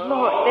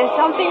 Lord, there's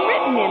something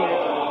written in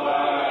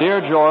it.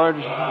 Dear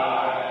George,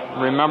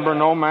 remember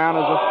no man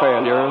is a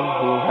failure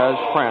who has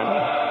friends.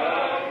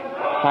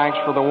 Thanks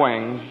for the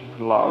wings.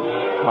 Love,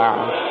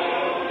 Clarence.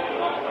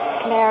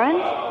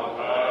 Clarence?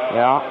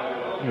 Yeah,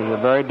 he's a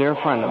very dear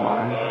friend of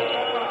mine.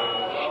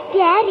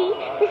 Daddy,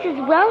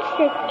 Mrs. Welch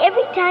says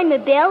every time a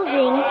bell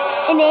rings,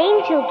 an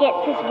angel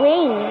gets his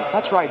wings.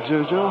 That's right,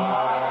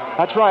 Zuzu.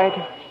 That's right.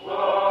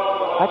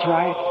 That's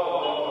right.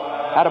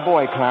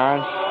 Attaboy,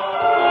 Clarence.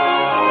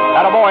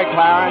 Attaboy,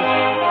 Clarence.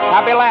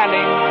 Happy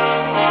landing.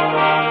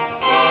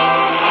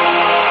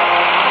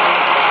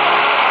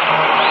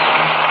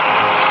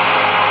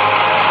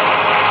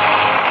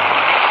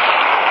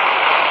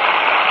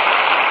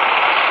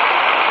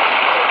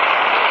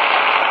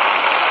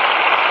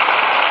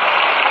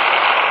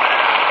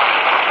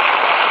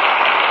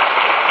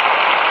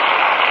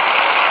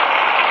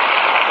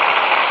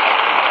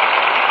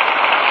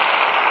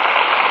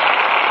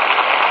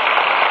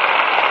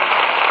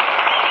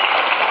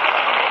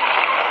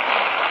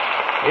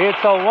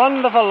 It's a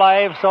wonderful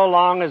life so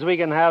long as we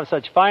can have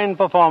such fine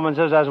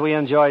performances as we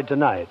enjoyed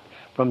tonight.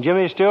 From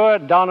Jimmy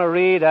Stewart, Donna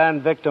Reed,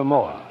 and Victor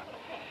Moore.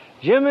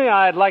 Jimmy,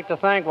 I'd like to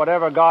thank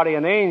whatever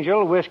guardian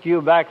angel whisked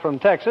you back from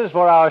Texas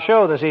for our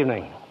show this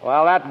evening.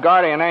 Well, that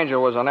guardian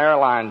angel was an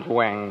airline's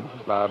wing,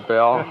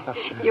 Bill.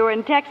 You were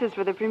in Texas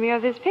for the premiere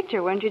of this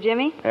picture, weren't you,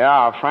 Jimmy?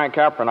 Yeah, Frank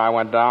Capra and I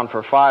went down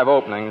for 5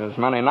 openings, as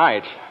many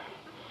nights.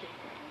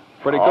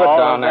 Pretty good All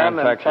down of there in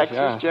them Texas. Texas,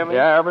 yeah. Jimmy?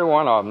 Yeah, every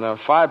one of them. There are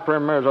 5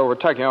 premiers over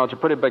Texas. You know, it's a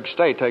pretty big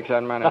state. Takes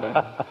that many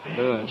to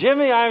do it.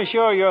 Jimmy, I'm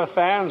sure your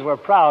fans were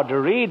proud to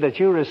read that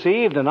you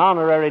received an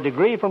honorary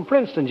degree from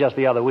Princeton just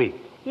the other week.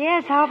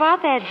 Yes, how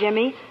about that,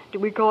 Jimmy? Do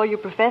we call you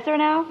professor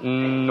now?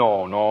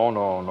 No.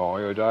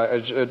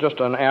 It's just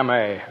an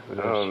M.A.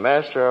 Oh,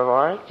 Master of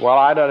Arts? Well,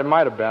 it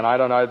might have been. I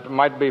don't know. It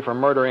might be for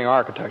murdering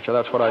architecture.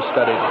 That's what I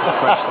studied at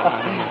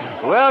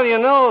Princeton. Well, you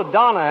know,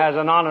 Donna has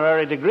an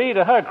honorary degree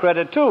to her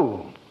credit,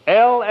 too.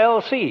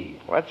 LLC.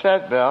 What's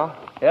that, Bill?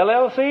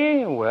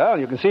 LLC? Well,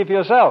 you can see for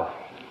yourself.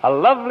 A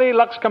lovely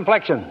Lux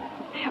complexion.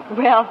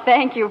 Well,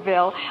 thank you,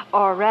 Bill.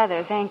 Or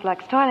rather, thank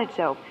Lux Toilet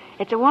Soap.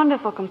 It's a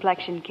wonderful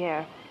complexion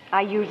care.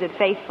 I use it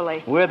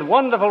faithfully. With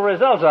wonderful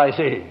results, I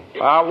see.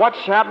 What's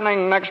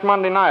happening next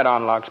Monday night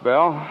on Lux,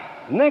 Bill?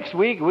 Next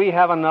week, we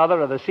have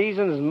another of the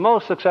season's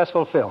most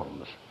successful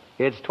films.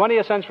 It's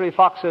 20th Century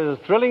Fox's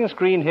thrilling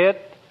screen hit,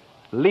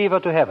 Leave Her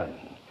to Heaven,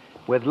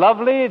 with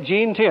lovely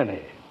Jean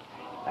Tierney,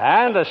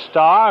 and a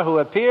star who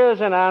appears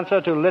in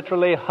answer to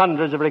literally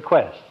hundreds of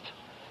requests,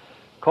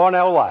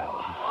 Cornell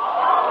Wilde.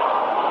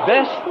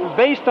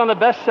 Based on the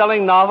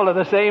best-selling novel of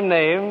the same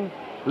name,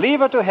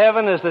 Leave Her to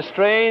Heaven is the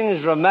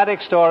strange,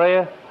 dramatic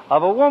story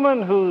of a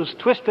woman whose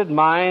twisted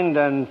mind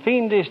and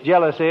fiendish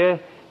jealousy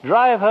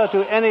drive her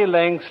to any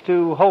lengths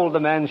to hold the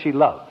man she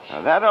loves.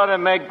 Now, that ought to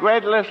make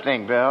great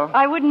listening, Bill.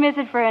 I wouldn't miss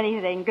it for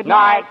anything. Good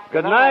night.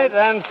 Good night,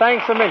 and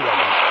thanks a million.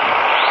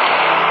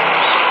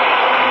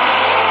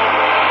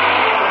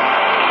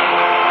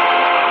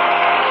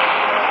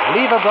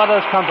 Lever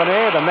Brothers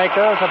Company, the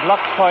makers of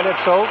Lux Toilet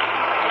Soap,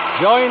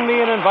 join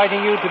me in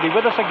inviting you to be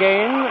with us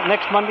again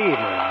next Monday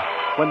evening,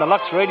 when the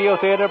Lux Radio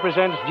Theater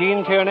presents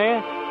Jean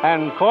Tierney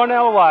and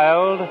Cornell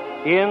Wilde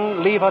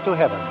in Leave Her to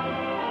Heaven.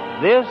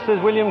 This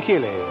is William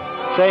Keighley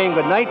saying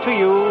good night to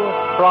you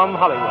from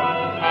Hollywood.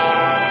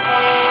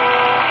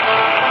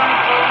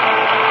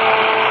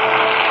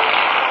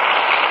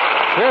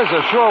 Here's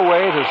a sure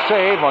way to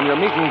save on your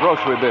meat and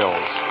grocery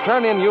bills.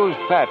 Turn in used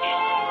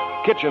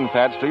kitchen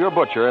fats to your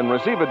butcher and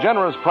receive a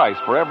generous price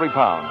for every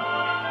pound.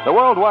 The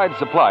worldwide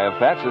supply of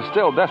fats is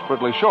still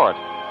desperately short,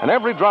 and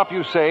every drop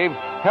you save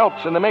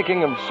helps in the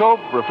making of soap,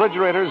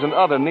 refrigerators, and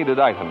other needed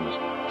items.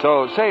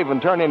 So save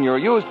and turn in your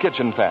used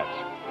kitchen fats.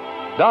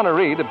 Donna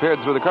Reed appeared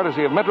through the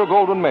courtesy of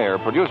Metro-Goldwyn-Mayer,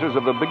 producers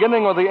of The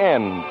Beginning or the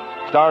End,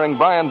 starring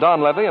Brian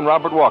Donlevy and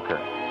Robert Walker.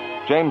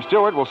 James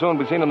Stewart will soon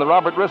be seen in the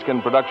Robert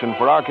Riskin production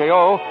for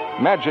RKO,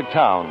 Magic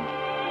Town.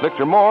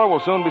 Victor Moore will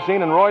soon be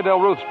seen in Roy Del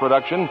Ruth's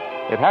production,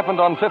 It Happened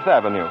on Fifth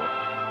Avenue.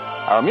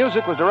 Our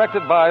music was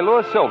directed by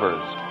Louis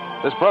Silvers.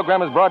 This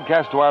program is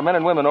broadcast to our men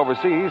and women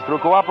overseas through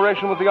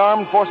cooperation with the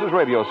Armed Forces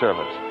Radio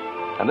Service.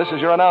 And this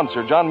is your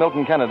announcer, John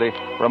Milton Kennedy,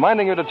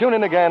 reminding you to tune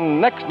in again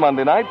next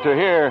Monday night to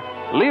hear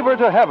Leave Her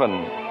to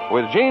Heaven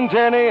with Jean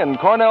Tierney and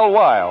Cornell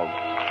Wilde.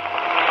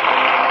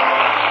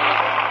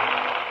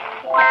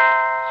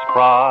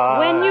 Spry.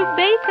 When you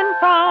bake and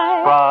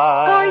fry.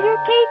 Spry. For your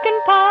cake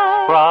and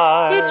pie.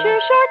 Spry. Get your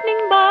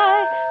shortening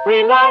by.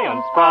 Rely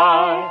on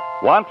Spry.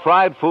 Want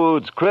fried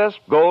foods crisp,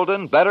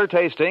 golden, better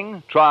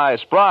tasting? Try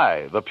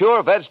Spry, the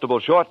pure vegetable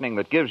shortening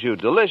that gives you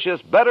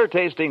delicious, better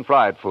tasting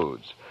fried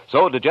foods.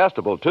 So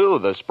digestible, too,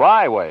 the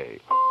Spry way.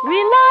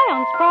 Rely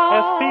on Spry.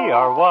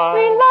 S-P-R-Y.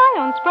 Rely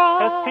on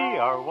Spry.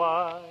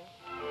 S-P-R-Y.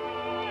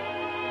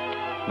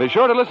 Be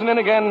sure to listen in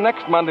again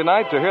next Monday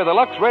night to hear the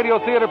Lux Radio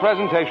Theater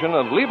presentation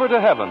of Leave Her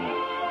to Heaven.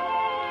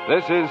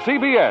 This is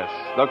CBS,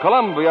 the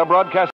Columbia Broadcasting